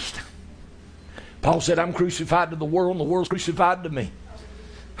Christ. Paul said, I'm crucified to the world, and the world's crucified to me.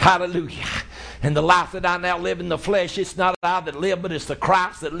 Hallelujah. And the life that I now live in the flesh, it's not I that live, but it's the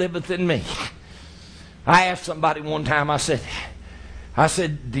Christ that liveth in me. I asked somebody one time, I said,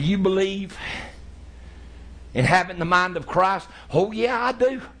 do you believe in having the mind of Christ? Oh, yeah, I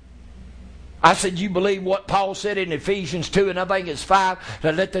do. I said, you believe what Paul said in Ephesians 2, and I think it's 5,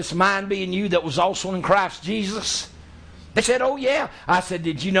 that let this mind be in you that was also in Christ Jesus? They said, oh, yeah. I said,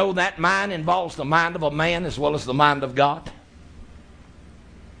 did you know that mind involves the mind of a man as well as the mind of God?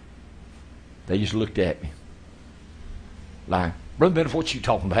 They just looked at me like, Brother Benedict, what you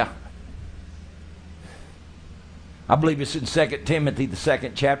talking about? I believe it's in 2 Timothy, the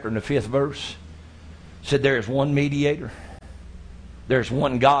 2nd chapter and the 5th verse. It said there is one mediator. There's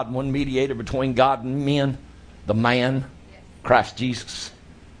one God, one mediator between God and men. The man, Christ Jesus.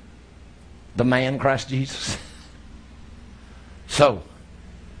 The man, Christ Jesus. So,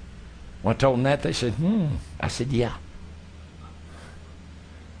 when I told them that, they said, I said, yeah.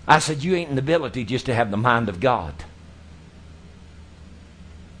 I said, you ain't an ability just to have the mind of God.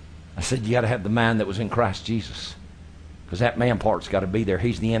 I said, you got to have the mind that was in Christ Jesus. Because that man part's got to be there.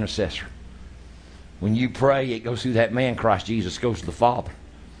 He's the intercessor. When you pray, it goes through that man, Christ Jesus, goes to the Father.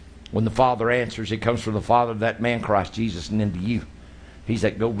 When the Father answers, it comes from the Father, that man, Christ Jesus, and into you. He's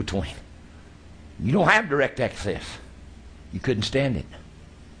that go-between. You don't have direct access. You couldn't stand it.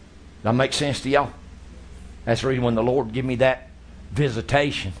 That makes sense to y'all? That's the reason when the Lord gave me that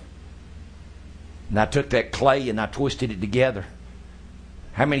visitation, and I took that clay and I twisted it together.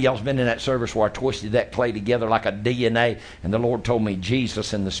 How many of y'all's been in that service where I twisted that clay together like a DNA, and the Lord told me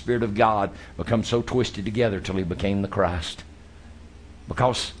Jesus and the Spirit of God become so twisted together till he became the Christ?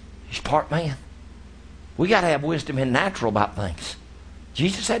 Because he's part man. We got to have wisdom in natural about things.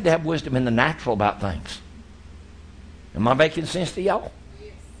 Jesus had to have wisdom in the natural about things. Am I making sense to y'all?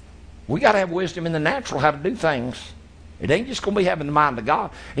 Yes. We got to have wisdom in the natural how to do things. It ain't just going to be having the mind of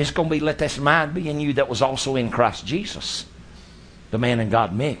God. It's going to be let this mind be in you that was also in Christ Jesus. The man and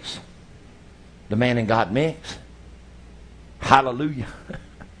God mix. The man and God mix. Hallelujah.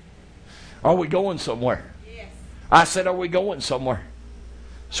 Are we going somewhere? Yes. I said, are we going somewhere?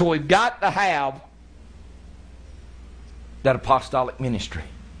 So we've got to have that apostolic ministry.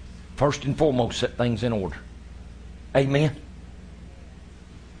 First and foremost, set things in order. Amen.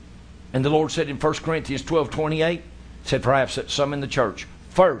 And the Lord said in 1 Corinthians 12:28, said, perhaps that some in the church.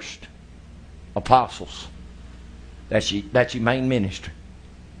 First, apostles. That's your main ministry.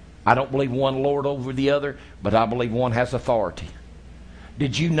 I don't believe one lord over the other, but I believe one has authority.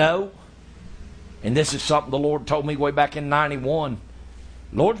 Did you know, and this is something the Lord told me way back in 91,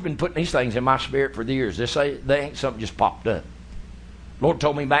 the Lord's been putting these things in my spirit for years. They ain't something just popped up. The Lord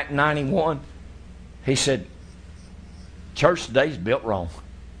told me back in 91, he said, church today's built wrong.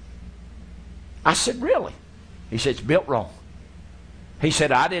 I said, really? He said, it's built wrong. He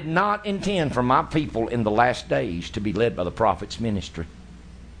said, I did not intend for my people in the last days to be led by the prophet's ministry.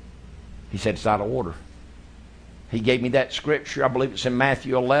 He said, it's out of order. He gave me that scripture, I believe it's in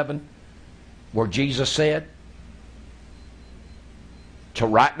Matthew 11, where Jesus said, to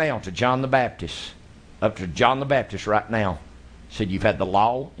right now, to John the Baptist, up to John the Baptist right now, said you've had the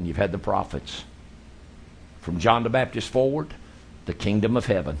law and you've had the prophets. From John the Baptist forward, the kingdom of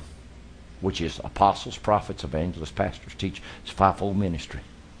heaven, which is apostles, prophets, evangelists, pastors, teachers. It's a fivefold ministry.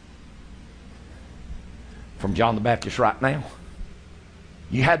 From John the Baptist right now,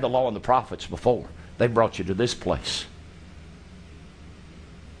 you had the law and the prophets before. They brought you to this place.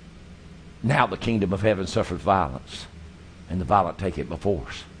 Now the kingdom of heaven suffers violence, and the violent take it by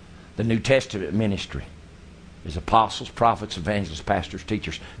force. The New Testament ministry is apostles, prophets, evangelists, pastors,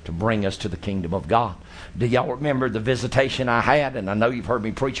 teachers to bring us to the kingdom of God. Do y'all remember the visitation I had? And I know you've heard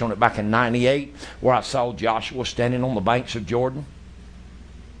me preach on it back in 98, where I saw Joshua standing on the banks of Jordan.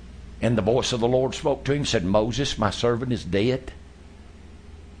 And the voice of the Lord spoke to him, said, Moses, my servant, is dead.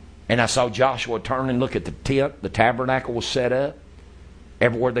 And I saw Joshua turn and look at the tent. The tabernacle was set up.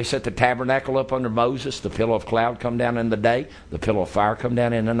 Everywhere they set the tabernacle up under Moses, the pillar of cloud come down in the day, the pillar of fire come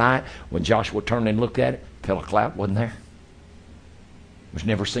down in the night. When Joshua turned and looked at it, the pillar of cloud wasn't there. It was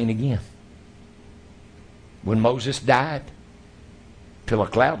never seen again. When Moses died, pillar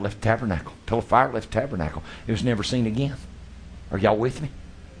of cloud left the tabernacle. Pillar of fire left the tabernacle. It was never seen again. Are y'all with me?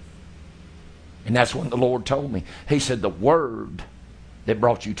 And that's when the Lord told me. He said the word that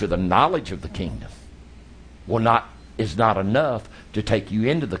brought you to the knowledge of the kingdom is not enough to take you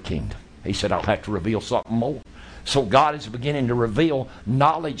into the kingdom. He said, I'll have to reveal something more. So God is beginning to reveal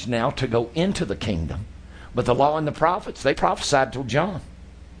knowledge now to go into the kingdom. But the law and the prophets, they prophesied till John.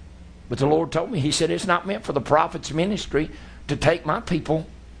 But the Lord told me, he said, it's not meant for the prophet's ministry to take my people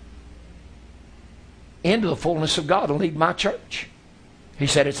into the fullness of God and lead my church. He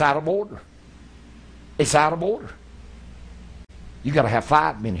said, it's out of order. It's out of order. You got to have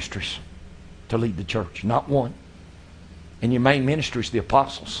 5 ministries to lead the church, not one. And your main ministry is the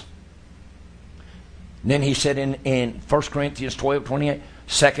apostles. And then he said in 1 Corinthians 12:28,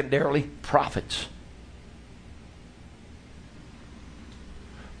 secondarily, prophets.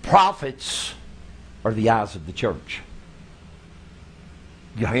 Prophets are the eyes of the church.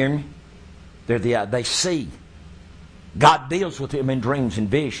 You hear me? They see. God deals with them in dreams and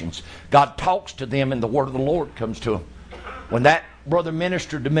visions. God talks to them and the word of the Lord comes to them. When that brother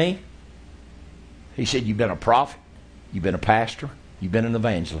ministered to me, he said, you've been a prophet, you've been a pastor, you've been an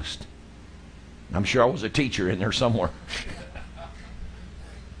evangelist. I'm sure I was a teacher in there somewhere.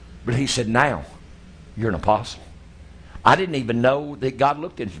 But he said, now you're an apostle. I didn't even know that God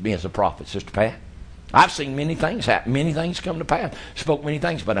looked at me as a prophet, Sister Pat. I've seen many things happen, many things come to pass, spoke many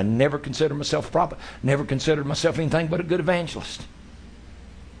things, but I never considered myself a prophet, never considered myself anything but a good evangelist.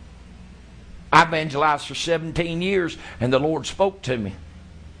 I evangelized for 17 years, and the Lord spoke to me.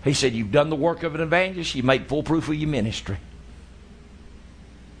 He said, you've done the work of an evangelist, you made full proof of your ministry.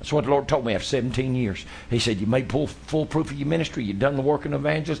 That's what the Lord told me after 17 years. He said, you made full proof of your ministry, you've done the work of an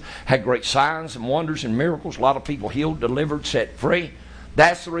evangelist, had great signs and wonders and miracles, a lot of people healed, delivered, set free.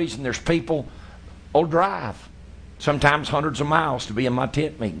 That's the reason there's people drive sometimes hundreds of miles to be in my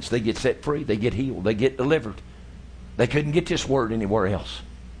tent meetings. They get set free, they get healed, they get delivered. They couldn't get this word anywhere else.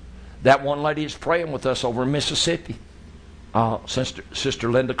 That one lady is praying with us over in Mississippi,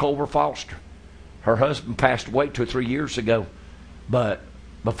 Sister Linda Culver Foster. Her husband passed away 2 or 3 years ago, but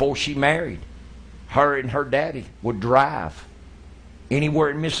before she married, her and her daddy would drive anywhere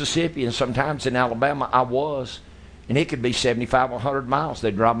in Mississippi, and sometimes in Alabama and it could be 75 or 100 miles.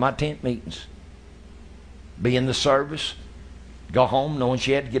 They'd drive my tent meetings, be in the service, go home knowing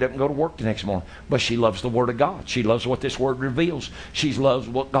she had to get up and go to work the next morning. But she loves the Word of God. She loves what this Word reveals. She loves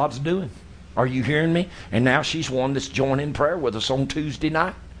what God's doing. Are you hearing me? And now she's one that's joining prayer with us on Tuesday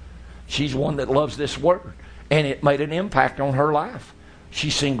night. She's one that loves this Word. And it made an impact on her life.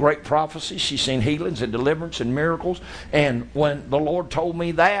 She's seen great prophecies. She's seen healings and deliverance and miracles. And when the Lord told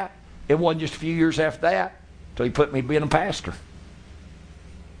me that, it wasn't just a few years after that till He put me being a pastor.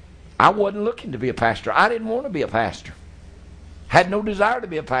 I wasn't looking to be a pastor. I didn't want to be a pastor. Had no desire to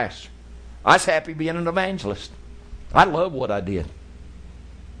be a pastor. I was happy being an evangelist. I love what I did.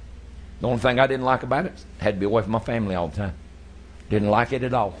 The only thing I didn't like about it, had to be away from my family all the time. Didn't like it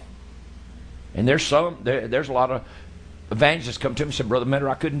at all. And there's a lot of evangelists come to me and said, Brother Metter,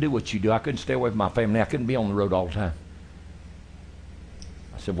 I couldn't do what you do. I couldn't stay away from my family. I couldn't be on the road all the time.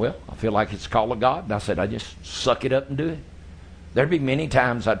 I said, well, I feel like it's the call of God. And I said, I just suck it up and do it. There'd be many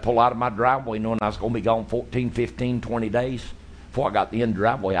times I'd pull out of my driveway knowing I was going to be gone 14, 15, 20 days. Before I got to the end of the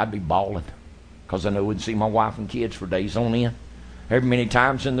driveway, I'd be bawling. because I know I wouldn't see my wife and kids for days on end. Every many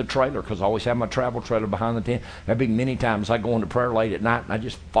times in the trailer, because I always have my travel trailer behind the tent. There'd be many times I go into prayer late at night and I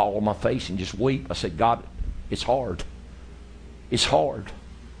just fall on my face and just weep. I said, God, it's hard. It's hard.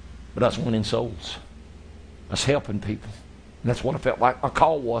 But I was winning souls. I was helping people. And that's what I felt like my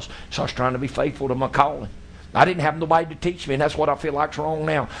call was. So I was trying to be faithful to my calling. I didn't have nobody to teach me, and that's what I feel like's wrong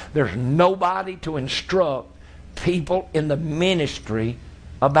now. There's nobody to instruct people in the ministry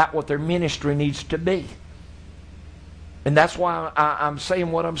about what their ministry needs to be. And that's why I'm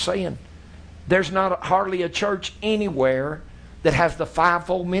saying what I'm saying. There's not hardly a church anywhere that has the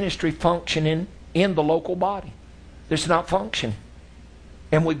fivefold ministry functioning in the local body. It's not functioning.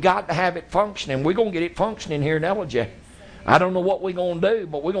 And we've got to have it functioning. We're going to get it functioning here in Ellijay. I don't know what we're going to do,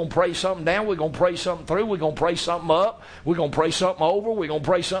 but we're going to pray something down. We're going to pray something through. We're going to pray something up. We're going to pray something over. We're going to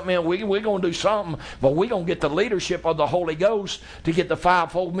pray something in. We're going to do something. But we're going to get the leadership of the Holy Ghost to get the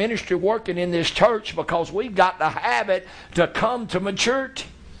fivefold ministry working in this church, because we've got to have it to come to maturity.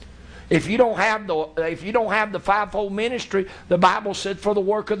 If you don't have the fivefold ministry, the Bible said for the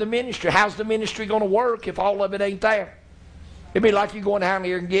work of the ministry. How's the ministry going to work if all of it ain't there? It'd be like you going down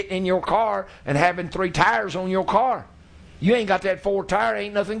here and getting in your car and having 3 tires on your car. You ain't got that 4 tire,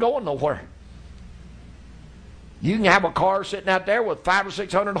 ain't nothing going nowhere. You can have a car sitting out there with 500 or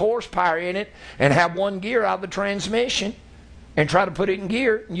 600 horsepower in it and have 1 gear out of the transmission and try to put it in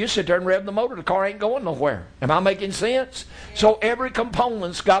gear, and you sit there and rev the motor. The car ain't going nowhere. Am I making sense? So every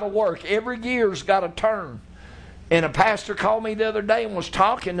component's got to work. Every gear's got to turn. And a pastor called me the other day and was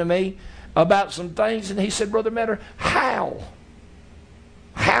talking to me about some things, and he said, Brother Metter, how?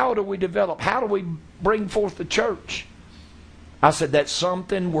 How do we develop? How do we bring forth the church? I said, that's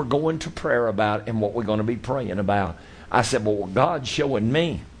something we're going to prayer about and what we're going to be praying about. I said, well, what God's showing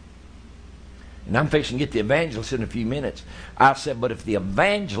me, and I'm fixing to get the evangelist in a few minutes. I said, but if the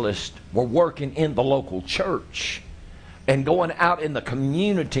evangelists were working in the local church and going out in the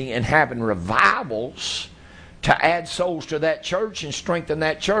community and having revivals to add souls to that church and strengthen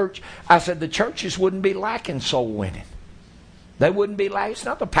that church, I said the churches wouldn't be lacking soul winning. They wouldn't be lacking. It's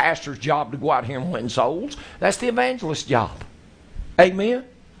not the pastor's job to go out here and win souls. That's the evangelist's job. Amen?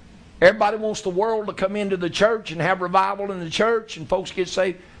 Everybody wants the world to come into the church and have revival in the church and folks get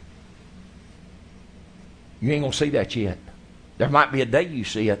saved. You ain't going to see that yet. There might be a day you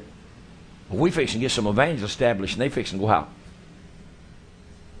see it. But we fixing to get some evangelists established, and they fixing to go out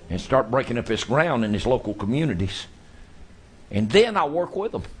and start breaking up this ground in these local communities. And then I'll work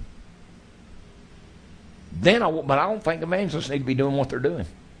with them. But I don't think evangelists need to be doing what they're doing.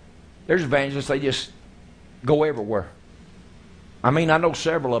 There's evangelists, they just go everywhere. I mean, I know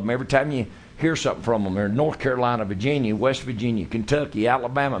several of them. Every time you hear something from them, they're in North Carolina, Virginia, West Virginia, Kentucky,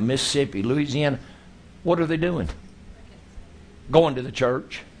 Alabama, Mississippi, Louisiana. What are they doing? Going to the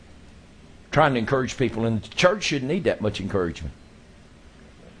church, trying to encourage people. And the church shouldn't need that much encouragement.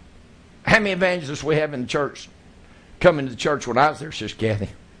 How many evangelists we have in the church coming to the church when I was there, Sister Kathy?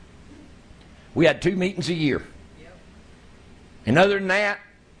 We had 2 meetings a year. And other than that,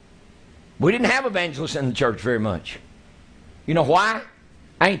 we didn't have evangelists in the church very much. You know why?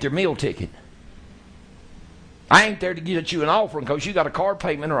 I ain't their meal ticket. I ain't there to get you an offering because you got a car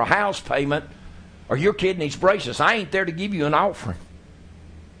payment or a house payment or your kid needs braces. I ain't there to give you an offering.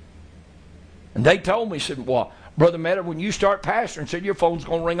 And they told me, said, well, Brother Metter, when you start pastoring, said your phone's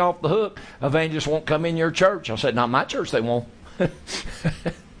going to ring off the hook. Evangelists won't come in your church. I said, not my church, they won't.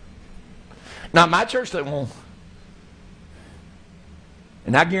 Not my church, they won't.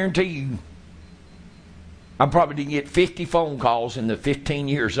 And I guarantee you, I probably didn't get 50 phone calls in the 15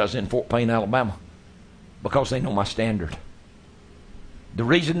 years I was in Fort Payne, Alabama, because they know my standard. The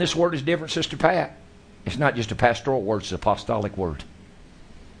reason this word is different, Sister Pat, it's not just a pastoral word, it's an apostolic word.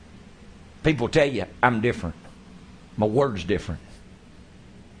 People tell you, I'm different. My word's different.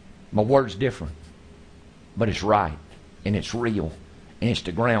 My word's different. But it's right, and it's real, and it's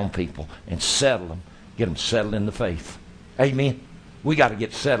to ground people and settle them, get them settled in the faith. Amen? We got to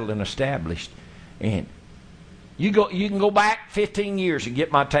get settled and established. And you can go back 15 years and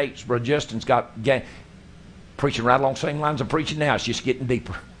get my tapes. Brother Justin's got preaching right along the same lines I'm preaching now. It's just getting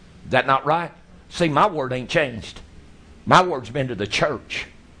deeper. Is that not right? See, my word ain't changed. My word's been to the church.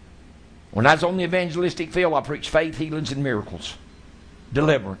 When I was on the evangelistic field, I preached faith, healings, and miracles.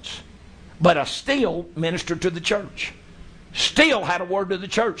 Deliverance. But I still ministered to the church. Still had a word to the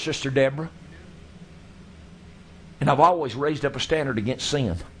church, Sister Deborah. And I've always raised up a standard against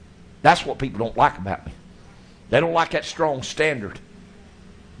sin. That's what people don't like about me. They don't like that strong standard.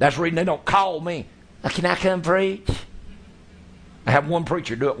 That's the reason they don't call me. Can I come preach? I had one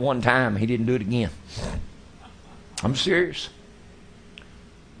preacher do it one time. He didn't do it again. I'm serious.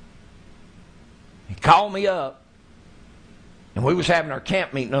 He called me up, and we was having our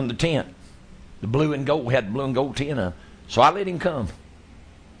camp meeting under the tent. The blue and gold, we had the blue and gold tent up. So I let him come.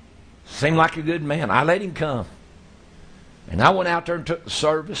 Seemed like a good man. I let him come. And I went out there and took the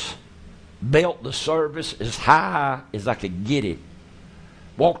service, built the service as high as I could get it.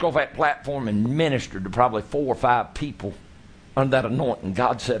 Walked off that platform and ministered to probably 4 or 5 people under that anointing.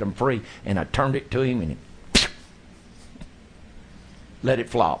 God set them free. And I turned it to him and he let it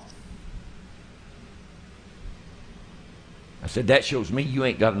flop. I said, that shows me you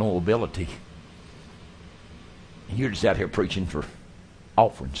ain't got no ability. And you're just out here preaching for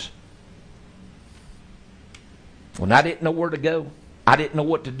offerings. When I didn't know where to go, I didn't know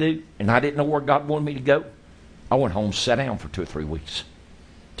what to do, and I didn't know where God wanted me to go, I went home and sat down for 2 or 3 weeks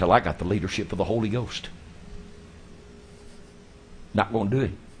till I got the leadership of the Holy Ghost. Not going to do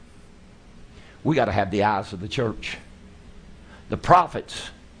it. We got to have the eyes of the church. The prophets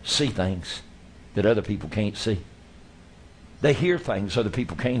see things that other people can't see. They hear things other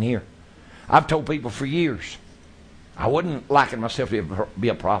people can't hear. I've told people for years, I wasn't liking myself to be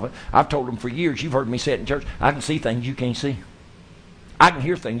a prophet. I've told them for years, you've heard me say it in church, I can see things you can't see. I can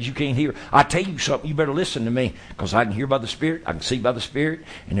hear things you can't hear. I tell you something, you better listen to me, because I can hear by the Spirit, I can see by the Spirit,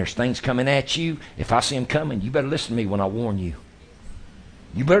 and there's things coming at you. If I see them coming, you better listen to me when I warn you.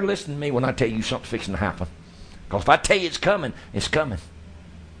 You better listen to me when I tell you something's fixing to happen. Because if I tell you it's coming, it's coming.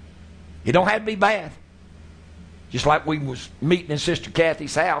 It don't have to be bad. Just like we was meeting in Sister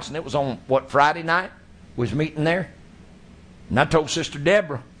Kathy's house, and it was on, Friday night? We was meeting there. And I told Sister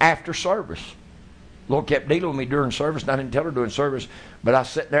Deborah after service. Lord kept dealing with me during service, and I didn't tell her during service, but I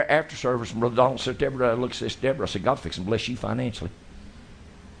sat there after service, and Brother Donald said, Deborah, I looked at Sister Deborah, I said, God's fixing to bless you financially.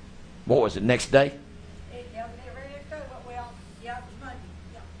 What was it, next day?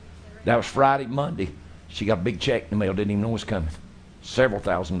 That was Friday, Monday. She got a big check in the mail, didn't even know it was coming. Several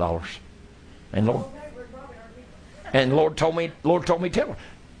 $1,000s. And Lord told me, tell her,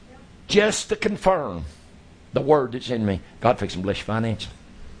 just to confirm the word that's in me, God fixing to bless you financially.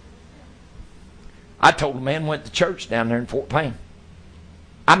 I told the man, went to church down there in Fort Payne.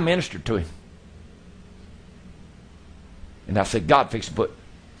 I ministered to him. And I said, God fixing to put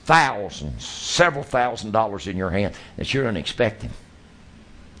thousands, several $1,000s in your hand that you're unexpecting.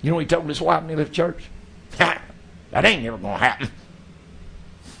 You know what he told his wife when he left church? That ain't never going to happen.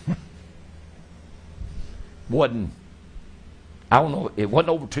 It wasn't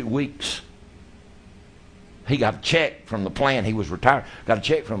over 2 weeks. He got a check from the plan he was retired. Got a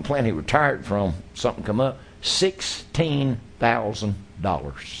check from the plan he retired from. Something come up.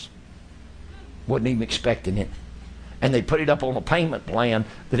 $16,000. Wasn't even expecting it. And they put it up on a payment plan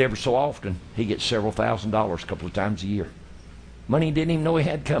that every so often he gets several $1,000s a couple of times a year. Money he didn't even know he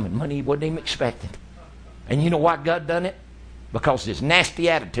had coming. Money he wasn't even expecting. And you know why God done it? Because of his nasty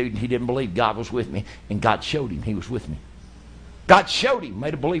attitude, he didn't believe God was with me. And God showed him he was with me. God showed him,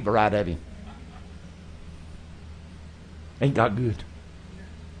 made a believer out of him. Ain't God good?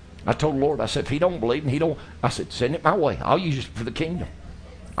 I told the Lord, I said, if he don't believe me, I said, send it my way. I'll use it for the kingdom.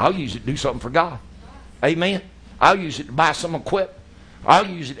 I'll use it to do something for God. Amen? I'll use it to buy some equipment. I'll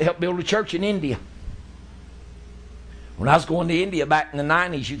use it to help build a church in India. When I was going to India back in the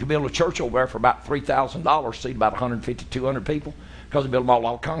 90s, you could build a church over there for about $3,000, seat about 150, 200 people, because they build them all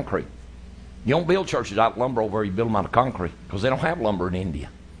out of concrete. You don't build churches out of lumber over there, you build them out of concrete, because they don't have lumber in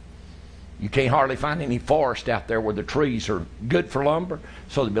India. You can't hardly find any forest out there where the trees are good for lumber,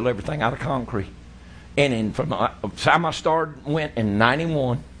 so they build everything out of concrete. And from the time I went in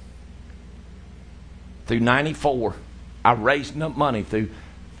 91 through 94, I raised enough money through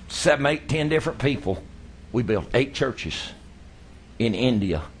 7, 8, 10 different people. We built 8 churches in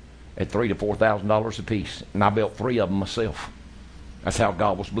India at $3,000 to $4,000 a piece, and I built 3 of them myself. That's how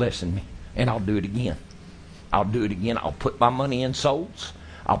God was blessing me, and I'll do it again. I'll do it again. I'll put my money in souls.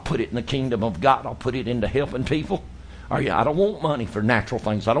 I'll put it in the kingdom of God. I'll put it into helping people. I don't want money for natural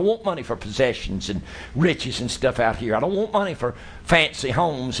things. I don't want money for possessions and riches and stuff out here. I don't want money for fancy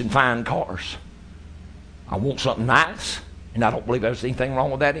homes and fine cars. I want something nice, and I don't believe there's anything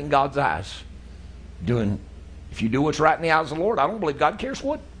wrong with that in God's eyes. If you do what's right in the eyes of the Lord, I don't believe God cares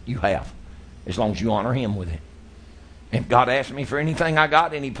what you have, as long as you honor him with it. If God asks me for anything I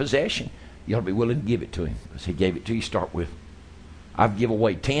got, any possession, you ought to be willing to give it to him, because he gave it to you to start with. I've given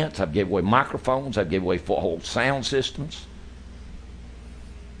away tents, I've given away microphones, I've given away whole sound systems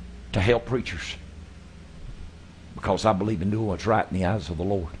to help preachers, because I believe in doing what's right in the eyes of the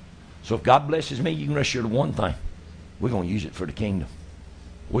Lord. So if God blesses me, you can rest assured of one thing: we're going to use it for the kingdom.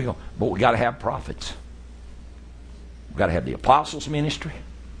 But we got to have prophets. We've got to have the apostles' ministry.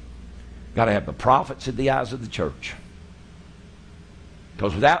 We've got to have the prophets in the eyes of the church.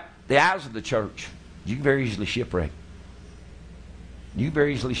 Because without the eyes of the church, You can very easily shipwreck. You can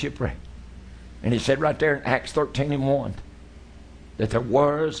very easily shipwreck. And it said right there in Acts 13:1 that there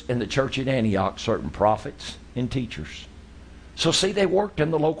was in the church at Antioch certain prophets and teachers. So see, they worked in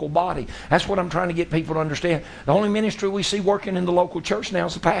the local body. That's what I'm trying to get people to understand. The only ministry we see working in the local church now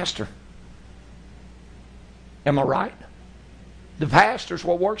is the pastor. Am I right? The pastor's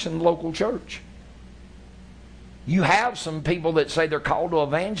what works in the local church. You have some people that say they're called to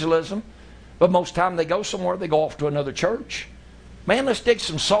evangelism, but most time they go somewhere, they go off to another church. Man, let's dig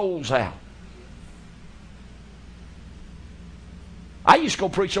some souls out. I used to go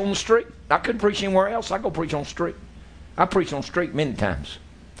preach on the street. I couldn't preach anywhere else. I go preach on the street. I preached on the street many times.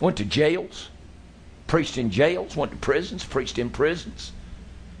 Went to jails, preached in jails, went to prisons, preached in prisons.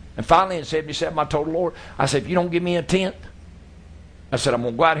 And finally in 77 I told the Lord, I said, if you don't give me a tent, I said, I'm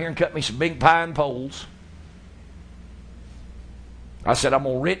going to go out here and cut me some big pine poles. I said, I'm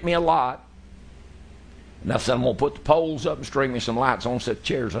going to rent me a lot. And I said, I'm going to put the poles up and string me some lights on, set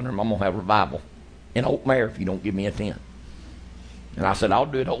chairs under them. I'm going to have revival in open air if you don't give me a tent. And I said, I'll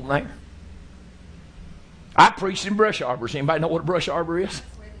do it open air. I preached in brush arbors. Anybody know what a brush arbor is?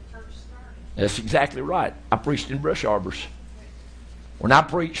 That's where the church started. That's exactly right. I preached in brush arbors. When I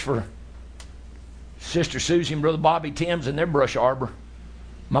preached for Sister Susie and Brother Bobby Timms in their brush arbor,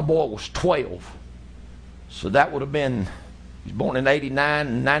 my boy was 12. So that would have been, he was born in 89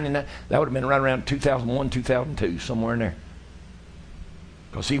 and 99. That would have been right around 2001, 2002, somewhere in there.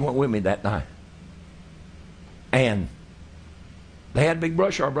 Because he went with me that night. And they had a big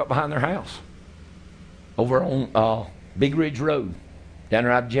brush arbor up behind their house. Over on Big Ridge Road, down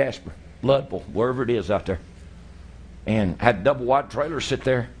there out of Jasper, Bloodville, wherever it is out there. And had a double wide trailer sit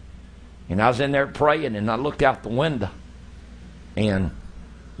there. And I was in there praying, and I looked out the window. And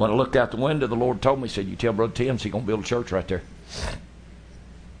when I looked out the window, the Lord told me, he said, you tell Brother Timms he's going to build a church right there.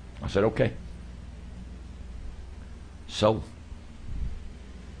 I said, okay. So,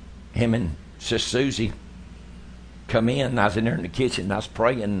 him and Sister Susie come in, and I was in there in the kitchen, and I was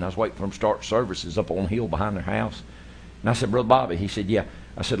praying, and I was waiting for them to start services up on the hill behind their house. And I said, Brother Bobby, he said, yeah.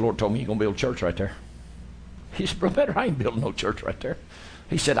 I said, the Lord told me you're going to build a church right there. He said, Brother Metter, I ain't building no church right there.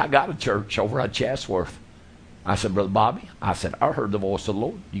 He said, I got a church over at Chatsworth. I said, Brother Bobby, I said, I heard the voice of the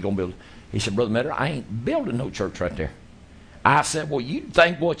Lord. You going to build? He said, Brother Metter, I ain't building no church right there. I said, well, you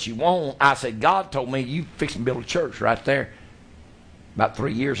think what you want. I said, God told me you fixing to build a church right there. About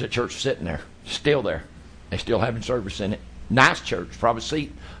 3 years, that church was sitting there, still there. They still having service in it. Nice church, probably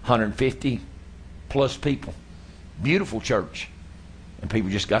seat 150 plus people. Beautiful church. And people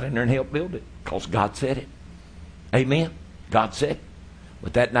just got in there and helped build it because God said it. Amen. God said it.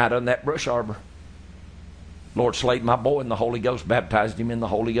 But that night on that brush arbor, Lord slayed my boy in the Holy Ghost, baptized him in the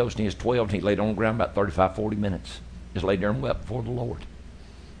Holy Ghost, and he was 12, and he laid on the ground about 35, 40 minutes. Just laid there and wept before the Lord.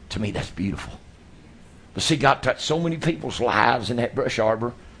 To me, that's beautiful. But see, God touched so many people's lives in that brush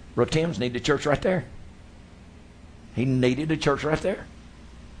arbor. Brother Timms needed a church right there. He needed a church right there.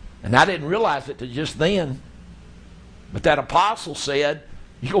 And I didn't realize it till just then. But that apostle said,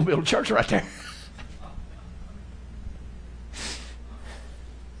 you're going to build a church right there.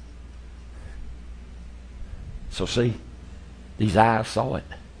 So see, these eyes saw it.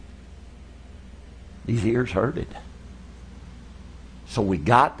 These ears heard it. So we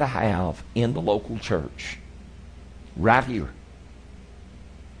got to have in the local church, right here,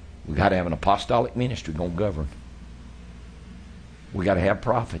 we got to have an apostolic ministry going to govern. We got to have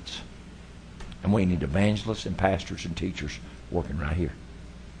prophets. And we need evangelists and pastors and teachers working right here.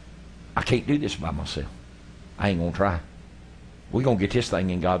 I can't do this by myself. I ain't going to try. We're going to get this thing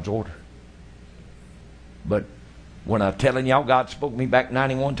in God's order. But when I'm telling y'all, God spoke to me back in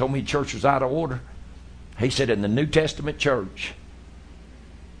 91, told me the church was out of order. He said in the New Testament church,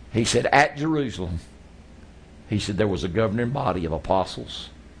 he said at Jerusalem, he said there was a governing body of apostles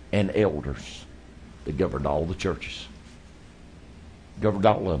and elders that governed all the churches. Governed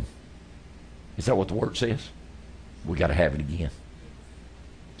all of them. Is that what the word says? We got to have it again.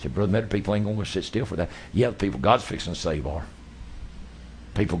 I said, Brother Metter, people ain't going to sit still for that. Yeah, the people God's fixing to save are.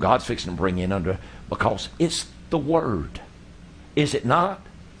 People God's fixing to bring in under, because it's the word. Is it not?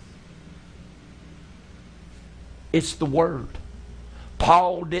 It's the word.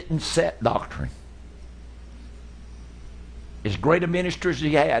 Paul didn't set doctrine. As great a minister as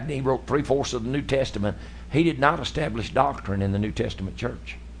he had, and he wrote 3/4 of the New Testament, he did not establish doctrine in the New Testament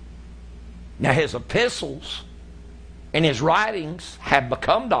church. Now his epistles and his writings have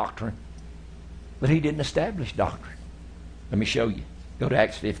become doctrine, but he didn't establish doctrine. Let me show you. Go to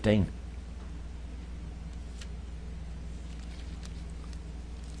Acts 15.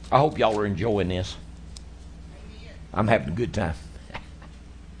 I hope y'all are enjoying this. I'm having a good time.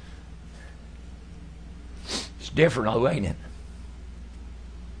 different though, ain't it?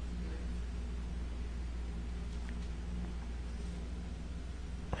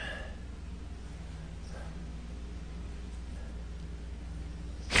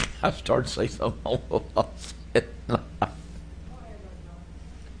 I started to say something.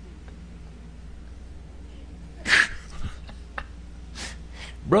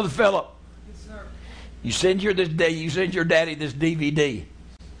 Brother Philip, yes, sir. You send your daddy this DVD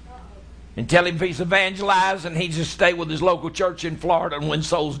and tell him if he's evangelized and he just stay with his local church in Florida and win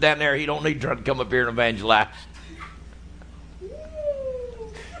souls down there, he don't need to try to come up here and evangelize.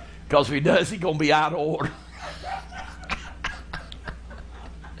 Because if he does, he's going to be out of order.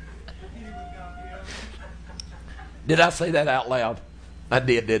 Did I say that out loud? I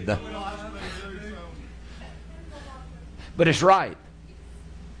did, didn't I? But it's right.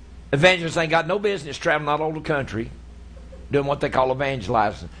 Evangelists ain't got no business traveling all over the country doing what they call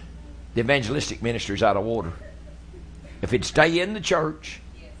evangelizing. The evangelistic ministry's out of order. If it'd stay in the church,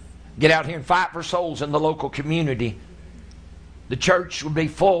 get out here and fight for souls in the local community, the church would be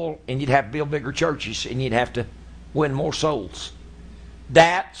full and you'd have to build bigger churches and you'd have to win more souls.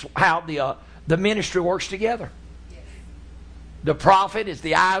 That's how the ministry works together. The prophet is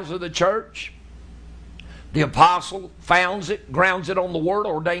the eyes of the church. The apostle founds it, grounds it on the word,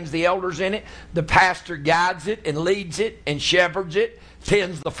 ordains the elders in it. The pastor guides it and leads it and shepherds it,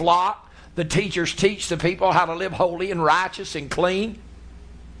 tends the flock. The teachers teach the people how to live holy and righteous and clean.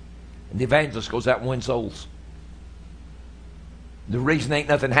 And the evangelist goes out and wins souls. The reason ain't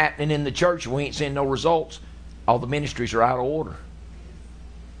nothing happening in the church, we ain't seeing no results, all the ministries are out of order.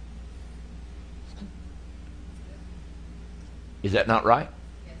 Is that not right?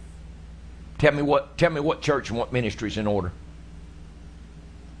 Yes. Tell me what church and what ministry's in order.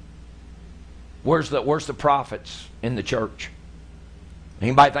 Where's the prophets in the church?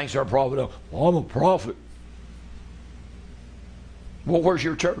 Anybody thinks they're a prophet? Well, I'm a prophet. Well, where's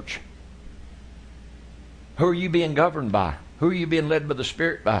your church? Who are you being governed by? Who are you being led by the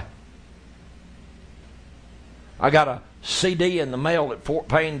Spirit by? I got a CD in the mail at Fort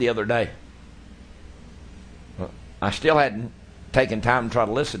Payne the other day. I still hadn't taken time to try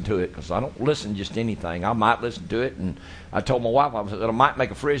to listen to it because I don't listen to just anything. I might listen to it, and I told my wife I might make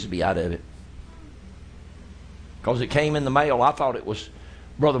a frisbee out of it because it came in the mail. I thought it was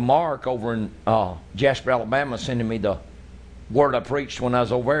Brother Mark over in Jasper, Alabama, sending me the word I preached when I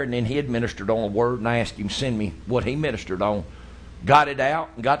was over there, and then he had ministered on a word, and I asked him to send me what he ministered on. Got it out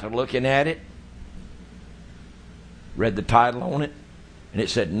and got to looking at it, read the title on it, and it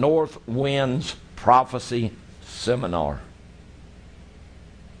said North Winds Prophecy Seminar.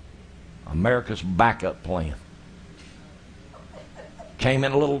 America's backup plan. Came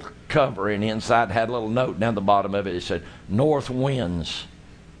in a little cover, and inside had a little note down the bottom of it. It said, North Winds,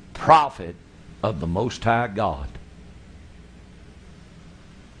 Prophet of the Most High God.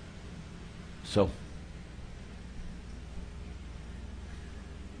 So,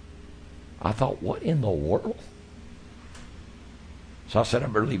 I thought, what in the world? So I said, I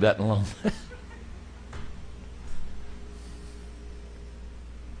better leave that alone.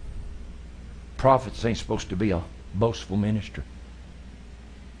 Prophets ain't supposed to be a boastful ministry.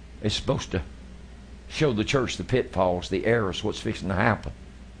 It's supposed to show the church the pitfalls, the errors, what's fixing to happen,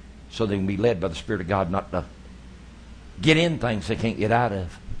 so they can be led by the Spirit of God, not to get in things they can't get out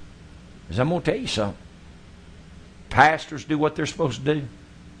of. Because I'm going to tell you something. Pastors do what they're supposed to do.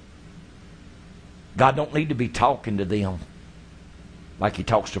 God don't need to be talking to them like He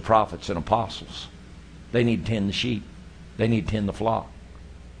talks to prophets and apostles. They need to tend the sheep. They need to tend the flock.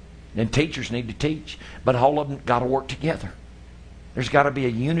 And teachers need to teach. But all of them got to work together. There's got to be a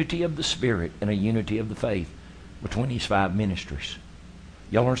unity of the Spirit and a unity of the faith between these five ministries.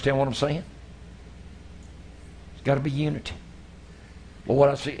 Y'all understand what I'm saying? There's got to be unity. Well, what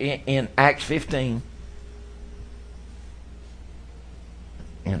I see in Acts 15,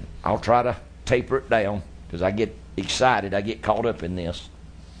 and I'll try to taper it down because I get excited. I get caught up in this.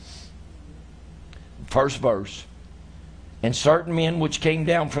 First verse. And certain men which came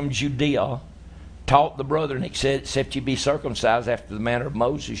down from Judea taught the brethren, except you be circumcised after the manner of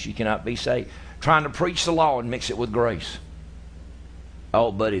Moses, you cannot be saved. Trying to preach the law and mix it with grace.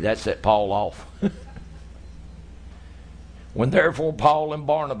 Oh, buddy, that set Paul off. When therefore Paul and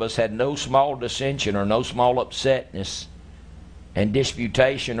Barnabas had no small dissension or no small upsetness and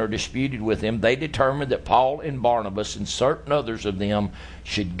disputation or disputed with him, they determined that Paul and Barnabas and certain others of them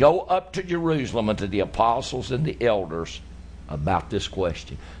should go up to Jerusalem unto the apostles and the elders about this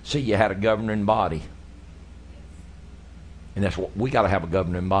question. See, you had a governing body. And that's what we got to have, a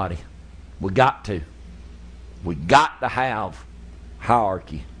governing body. We got to. We got to have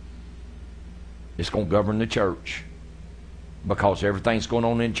hierarchy. It's going to govern the church. Because everything's going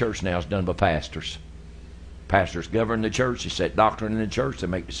on in church now is done by pastors. Pastors govern the church. They set doctrine in the church. They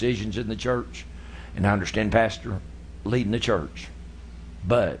make decisions in the church. And I understand pastor leading the church.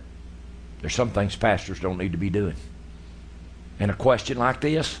 But there's some things pastors don't need to be doing. And a question like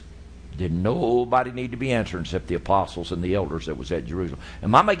this, did nobody need to be answering except the apostles and the elders that was at Jerusalem.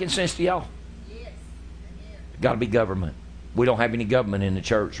 Am I making sense to y'all? Yes. Got to be government. We don't have any government in the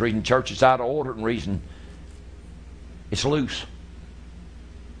church. Reason church is out of order and reason it's loose.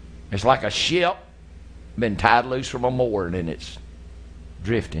 It's like a ship been tied loose from a mooring and it's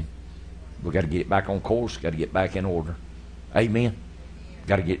drifting. We've got to get it back on course. Got to get back in order. Amen.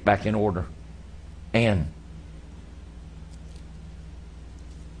 Got to get back in order. And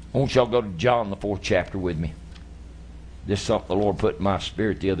I want y'all to go to John, the 4th chapter with me. This is something the Lord put in my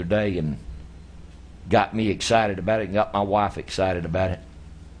spirit the other day and got me excited about it and got my wife excited about it.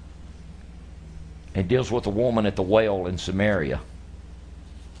 It deals with a woman at the well in Samaria.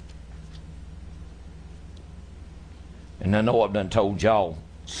 And I know I've done told y'all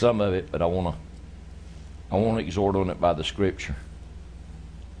some of it, but I want to exhort on it by the Scripture.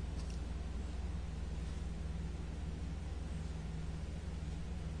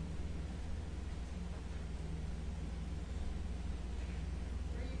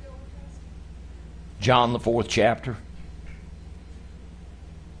 John, the 4th chapter.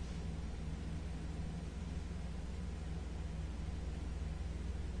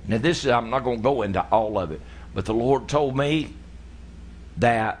 Now I'm not going to go into all of it, but the Lord told me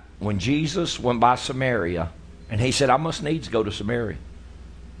that when Jesus went by Samaria, and he said, I must needs go to Samaria.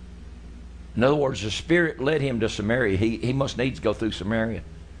 In other words, the Spirit led him to Samaria. He must needs go through Samaria.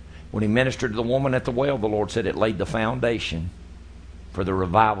 When he ministered to the woman at the well, the Lord said it laid the foundation for the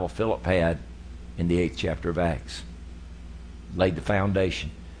revival Philip had in the 8th chapter of Acts. Laid the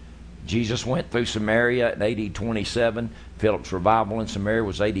foundation. Jesus went through Samaria in AD 27. Philip's revival in Samaria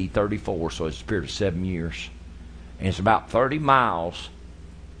was AD 34, so it's a period of 7 years. And it's about 30 miles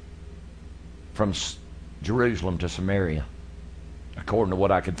from Jerusalem to Samaria, according to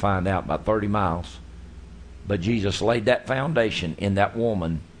what I could find out, about 30 miles. But Jesus laid that foundation in that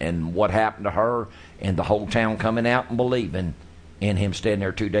woman, and what happened to her and the whole town coming out and believing, and him staying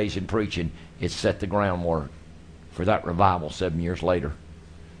there 2 days and preaching, it set the groundwork for that revival 7 years later.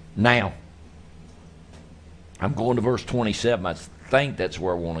 Now, I'm going to verse 27. I think that's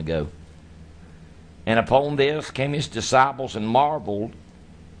where I want to go. And upon this came his disciples and marveled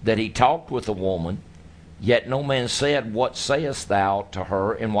that he talked with the woman. Yet no man said, What sayest thou to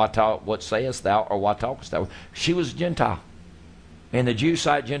her? And what sayest thou, or what talkest thou? She was a Gentile. And the Jew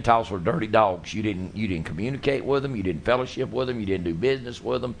side Gentiles were dirty dogs. You didn't communicate with them. You didn't fellowship with them. You didn't do business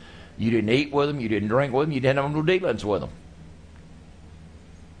with them. You didn't eat with them. You didn't drink with them. You didn't have no dealings with them.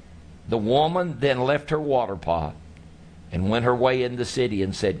 The woman then left her water pot and went her way in the city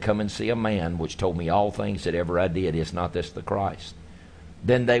and said, Come and see a man which told me all things that ever I did. Is not this the Christ?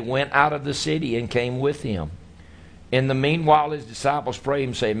 Then they went out of the city and came with him. In the meanwhile his disciples prayed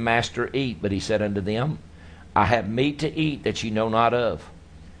him, saying, Master, eat. But he said unto them, I have meat to eat that ye know not of.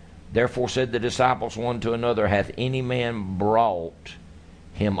 Therefore said the disciples one to another, Hath any man brought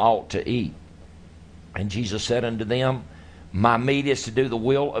him aught to eat? And Jesus said unto them, My meat is to do the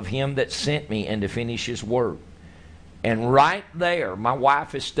will of him that sent me and to finish his work. And right there, my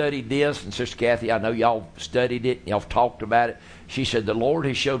wife has studied this, and Sister Kathy, I know y'all studied it, y'all talked about it. She said, the Lord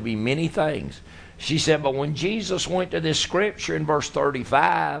has showed me many things. She said, but when Jesus went to this scripture in verse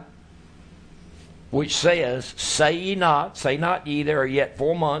 35, which says, say not ye, there are yet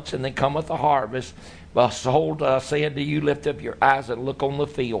 4 months, and then cometh the harvest. Behold, I say unto you, lift up your eyes and look on the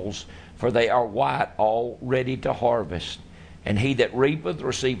fields, for they are white, all ready to harvest. And he that reapeth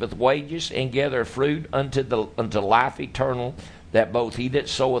receiveth wages, and gathereth fruit unto life eternal, that both he that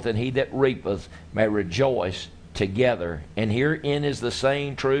soweth and he that reapeth may rejoice together. And herein is the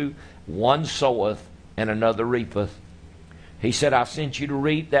saying true, one soweth and another reapeth. He said, I sent you to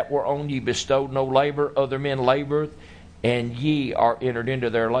reap that whereon ye bestowed no labor. Other men laboreth, and ye are entered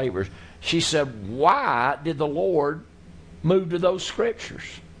into their labors. She said, why did the Lord move to those scriptures?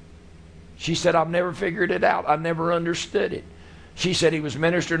 She said, I've never figured it out. I never understood it. She said he was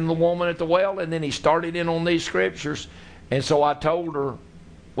ministering to the woman at the well, and then he started in on these scriptures. And so I told her,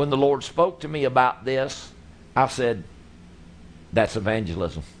 when the Lord spoke to me about this, I said, that's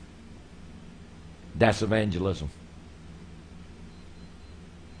evangelism. That's evangelism.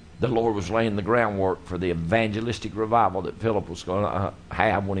 The Lord was laying the groundwork for the evangelistic revival that Philip was going to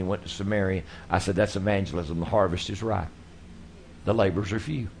have when he went to Samaria. I said, that's evangelism. The harvest is ripe. The laborers are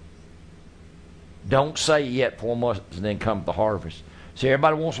few. Don't say yet 4 months and then come the harvest. See,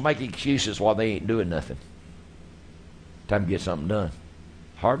 everybody wants to make excuses while they ain't doing nothing. Time to get something done.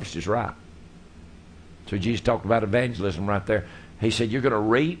 Harvest is ripe. So Jesus talked about evangelism right there. He said, you're going to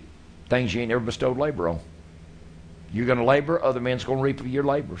reap things you ain't never bestowed labor on. You're going to labor, other men's going to reap of your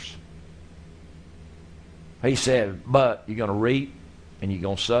labors. He said, but you're going to reap and you're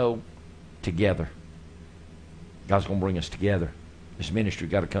going to sow together. God's going to bring us together. This ministry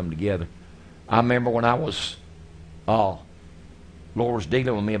got to come together. I remember when I was, Lord was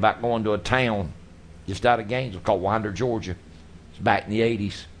dealing with me about going to a town just out of Gainesville called Winder, Georgia. It's back in the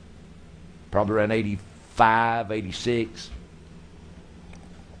 80s. Probably around 85, 86.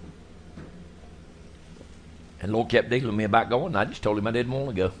 And the Lord kept dealing with me about going, and I just told him I didn't want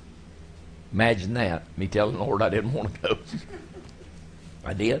to go. Imagine that, me telling the Lord I didn't want to go.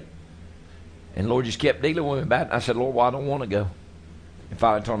 I did. And the Lord just kept dealing with me about it. And I said, Lord, well, I don't want to go. And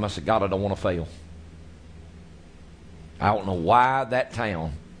finally I told him, I said, God, I don't want to fail. I don't know why that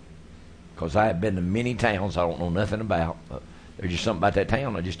town, because I have been to many towns I don't know nothing about. But there's just something about that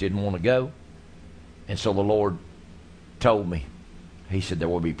town I just didn't want to go. And so the Lord told me, he said, there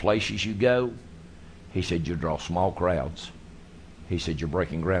will be places you go. He said, you'll draw small crowds. He said, you're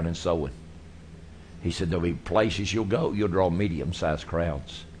breaking ground and sowing. He said, there'll be places you'll go, you'll draw medium-sized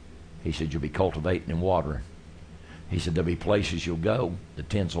crowds. He said, you'll be cultivating and watering. He said, there'll be places you'll go, the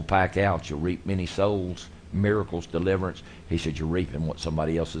tents will pack out, you'll reap many souls, miracles, deliverance. He said, you're reaping what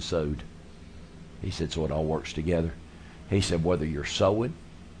somebody else has sowed. He said, so it all works together. He said, whether you're sowing,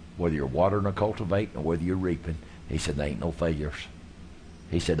 whether you're watering or cultivating, or whether you're reaping, he said, there ain't no failures.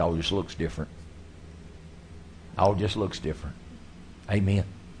 He said, it all just looks different. All just looks different. Amen.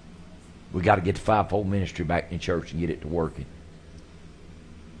 We got to get the fivefold ministry back in church and get it to working.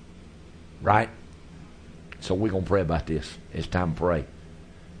 Right? So we're going to pray about this. It's time to pray.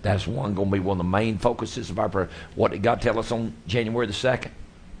 That's going to be one of the main focuses of our prayer. What did God tell us on January the 2nd?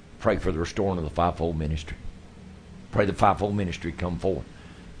 Pray for the restoring of the fivefold ministry. Pray the fivefold ministry come forward.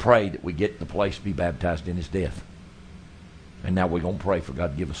 Pray that we get in the place to be baptized in his death. And now we're going to pray for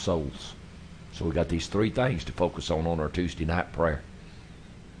God to give us souls. So we got these three things to focus on our Tuesday night prayer.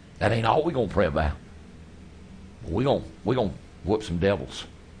 That ain't all we're going to pray about. We're going to whoop some devils.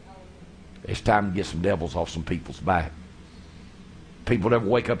 It's time to get some devils off some people's back. People that ever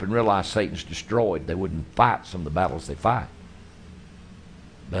wake up and realize Satan's destroyed, they wouldn't fight some of the battles they fight.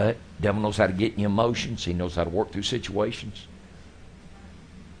 But the devil knows how to get in your emotions. He knows how to work through situations.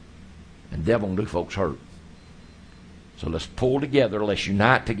 And the devil will do folks hurt. So let's pull together, let's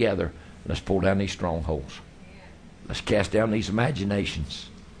unite together. Let's pull down these strongholds. Let's cast down these imaginations.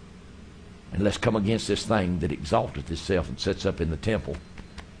 And let's come against this thing that exalteth itself and sets up in the temple.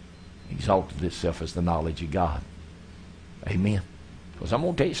 Exalteth itself as the knowledge of God. Amen. Because I'm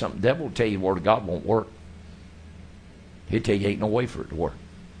going to tell you something. The devil will tell you the word of God won't work. He'll tell you ain't no way for it to work.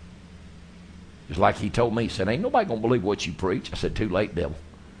 Just like he told me, he said, ain't nobody going to believe what you preach. I said, too late, devil.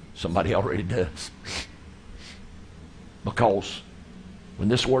 Somebody already does. Because when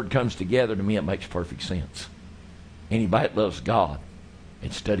this word comes together, to me it makes perfect sense. Anybody that loves God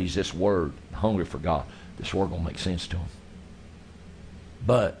and studies this word, hungry for God, this word going to make sense to them.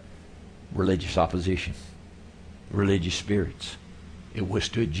 But religious opposition, religious spirits, it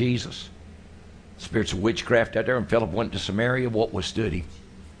withstood Jesus. Spirits of witchcraft out there. And Philip went to Samaria. What withstood him?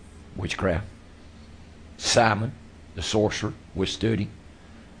 Witchcraft. Simon, the sorcerer, withstood him.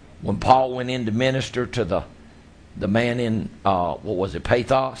 When Paul went in to minister to the man in,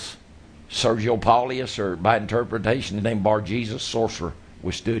 Pathos, Sergio Paulius, or by interpretation, the name Bar Jesus, sorcerer,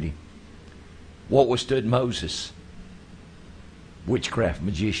 withstood him. What withstood Moses? Witchcraft,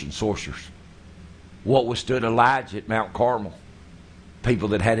 magicians, sorcerers. What withstood Elijah at Mount Carmel? People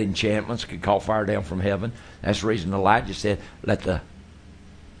that had enchantments could call fire down from heaven. That's the reason Elijah said, let the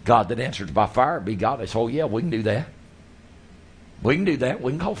God that answers by fire be God. They said, oh yeah, we can do that. We can do that.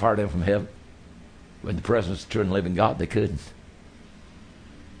 We can call fire down from heaven. But in the presence of the true and living God, they couldn't.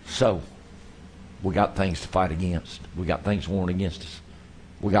 So, we got things to fight against. We got things warring against us.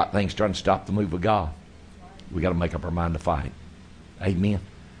 We got things trying to stop the move of God. We got to make up our mind to fight. Amen.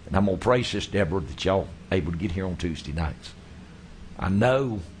 And I'm going to pray, Sister Deborah, that y'all able to get here on Tuesday nights. I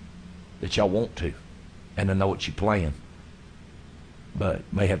know that y'all want to, and I know it's your plan. But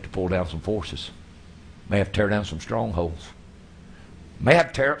may have to pull down some forces. May have to tear down some strongholds. May have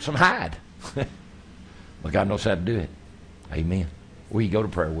to tear up some hide. But God knows how to do it. Amen. Will you go to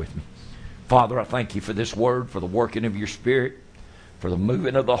prayer with me? Father, I thank you for this word, for the working of your Spirit, for the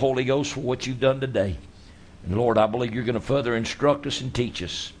moving of the Holy Ghost, for what you've done today. And Lord, I believe you're going to further instruct us and teach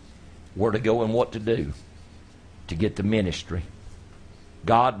us where to go and what to do to get the ministry,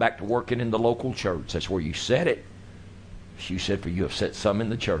 God, back to working in the local church. That's where you said it. You said, for you have set some in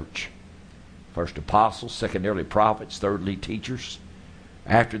the church. First apostles, secondarily prophets, thirdly teachers.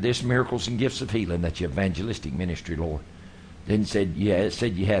 After this, miracles and gifts of healing. That's your evangelistic ministry, Lord. Then it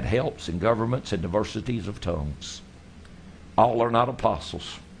said you had helps and governments and diversities of tongues. All are not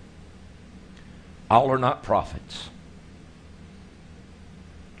apostles. All are not prophets.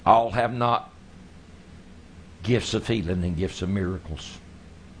 All have not gifts of healing and gifts of miracles.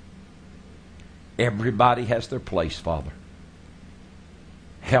 Everybody has their place, Father.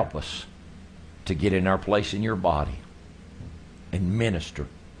 Help us to get in our place in your body and minister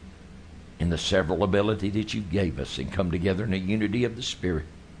in the several ability that you gave us and come together in the unity of the Spirit,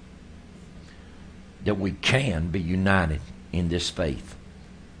 that we can be united in this faith.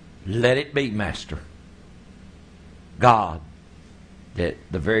 Let it be, Master, God, that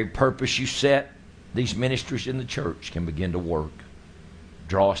the very purpose you set these ministries in the church can begin to work.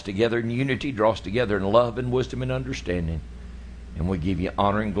 Draw us together in unity, draw us together in love and wisdom and understanding. And we give you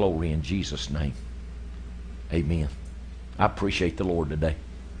honor and glory in Jesus' name. Amen. I appreciate the Lord today.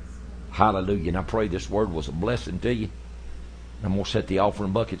 Hallelujah. And I pray this word was a blessing to you. I'm going to set the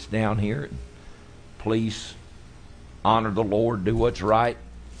offering buckets down here. Please honor the Lord. Do what's right.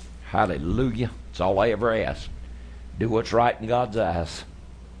 Hallelujah. That's all I ever ask. Do what's right in God's eyes.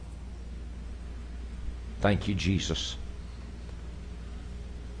 Thank you, Jesus.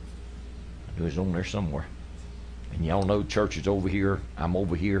 I knew it was on there somewhere. And y'all know church is over here. I'm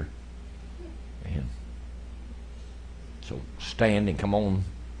over here. And so stand and come on.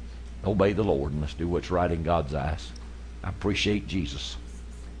 Obey the Lord and let's do what's right in God's eyes. I appreciate Jesus.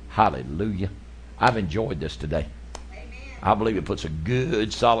 Hallelujah. I've enjoyed this today. Amen. I believe it puts a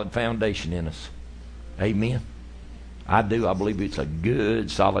good, solid foundation in us. Amen. I do. I believe it's a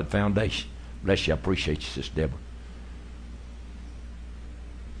good, solid foundation. Bless you. I appreciate you, Sister Deborah.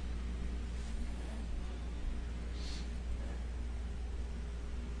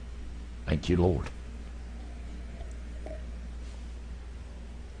 Thank you, Lord.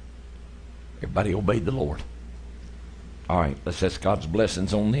 Everybody obeyed the Lord. All right, let's ask God's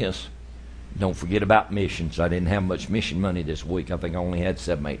blessings on this. Don't forget about missions. I didn't have much mission money this week. I think I only had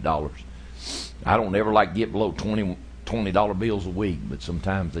 $7, $8. I don't ever like to get below $20 bills a week, but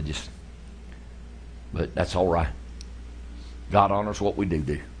sometimes but that's all right. God honors what we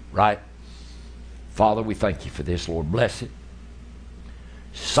do, right? Father, we thank you for this, Lord. Bless it.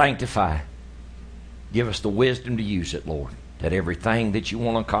 Sanctify. Give us the wisdom to use it, Lord, that everything that you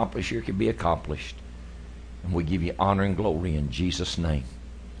want to accomplish here can be accomplished. And we give you honor and glory in Jesus' name.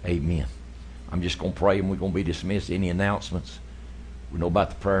 Amen. I'm just going to pray and we're going to be dismissed. Any announcements? We know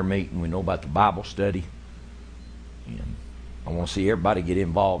about the prayer meeting. We know about the Bible study. And I want to see everybody get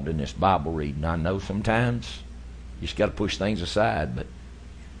involved in this Bible reading. I know sometimes you just got to push things aside, but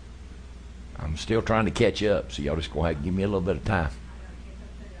I'm still trying to catch up, so y'all just go ahead and give me a little bit of time.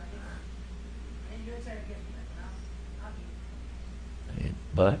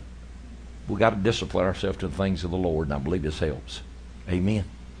 But we got to discipline ourselves to the things of the Lord, and I believe this helps. Amen.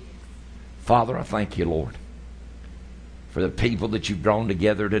 Father, I thank you, Lord, for the people that you've drawn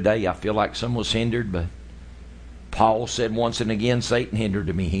together today. I feel like some was hindered, but Paul said once and again, Satan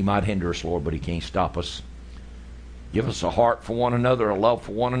hindered me. He might hinder us, Lord, but he can't stop us. Give us a heart for one another, a love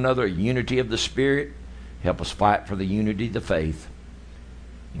for one another, a unity of the Spirit. Help us fight for the unity of the faith.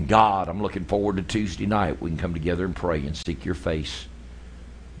 And God, I'm looking forward to Tuesday night. We can come together and pray and seek your face.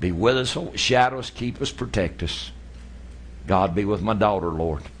 Be with us, shadow us, keep us, protect us. God, be with my daughter,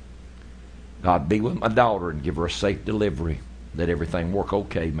 Lord. God, be with my daughter and give her a safe delivery. Let everything work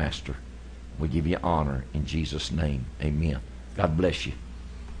okay, Master. We give you honor in Jesus' name. Amen. God bless you.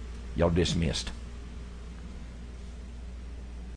 Y'all dismissed.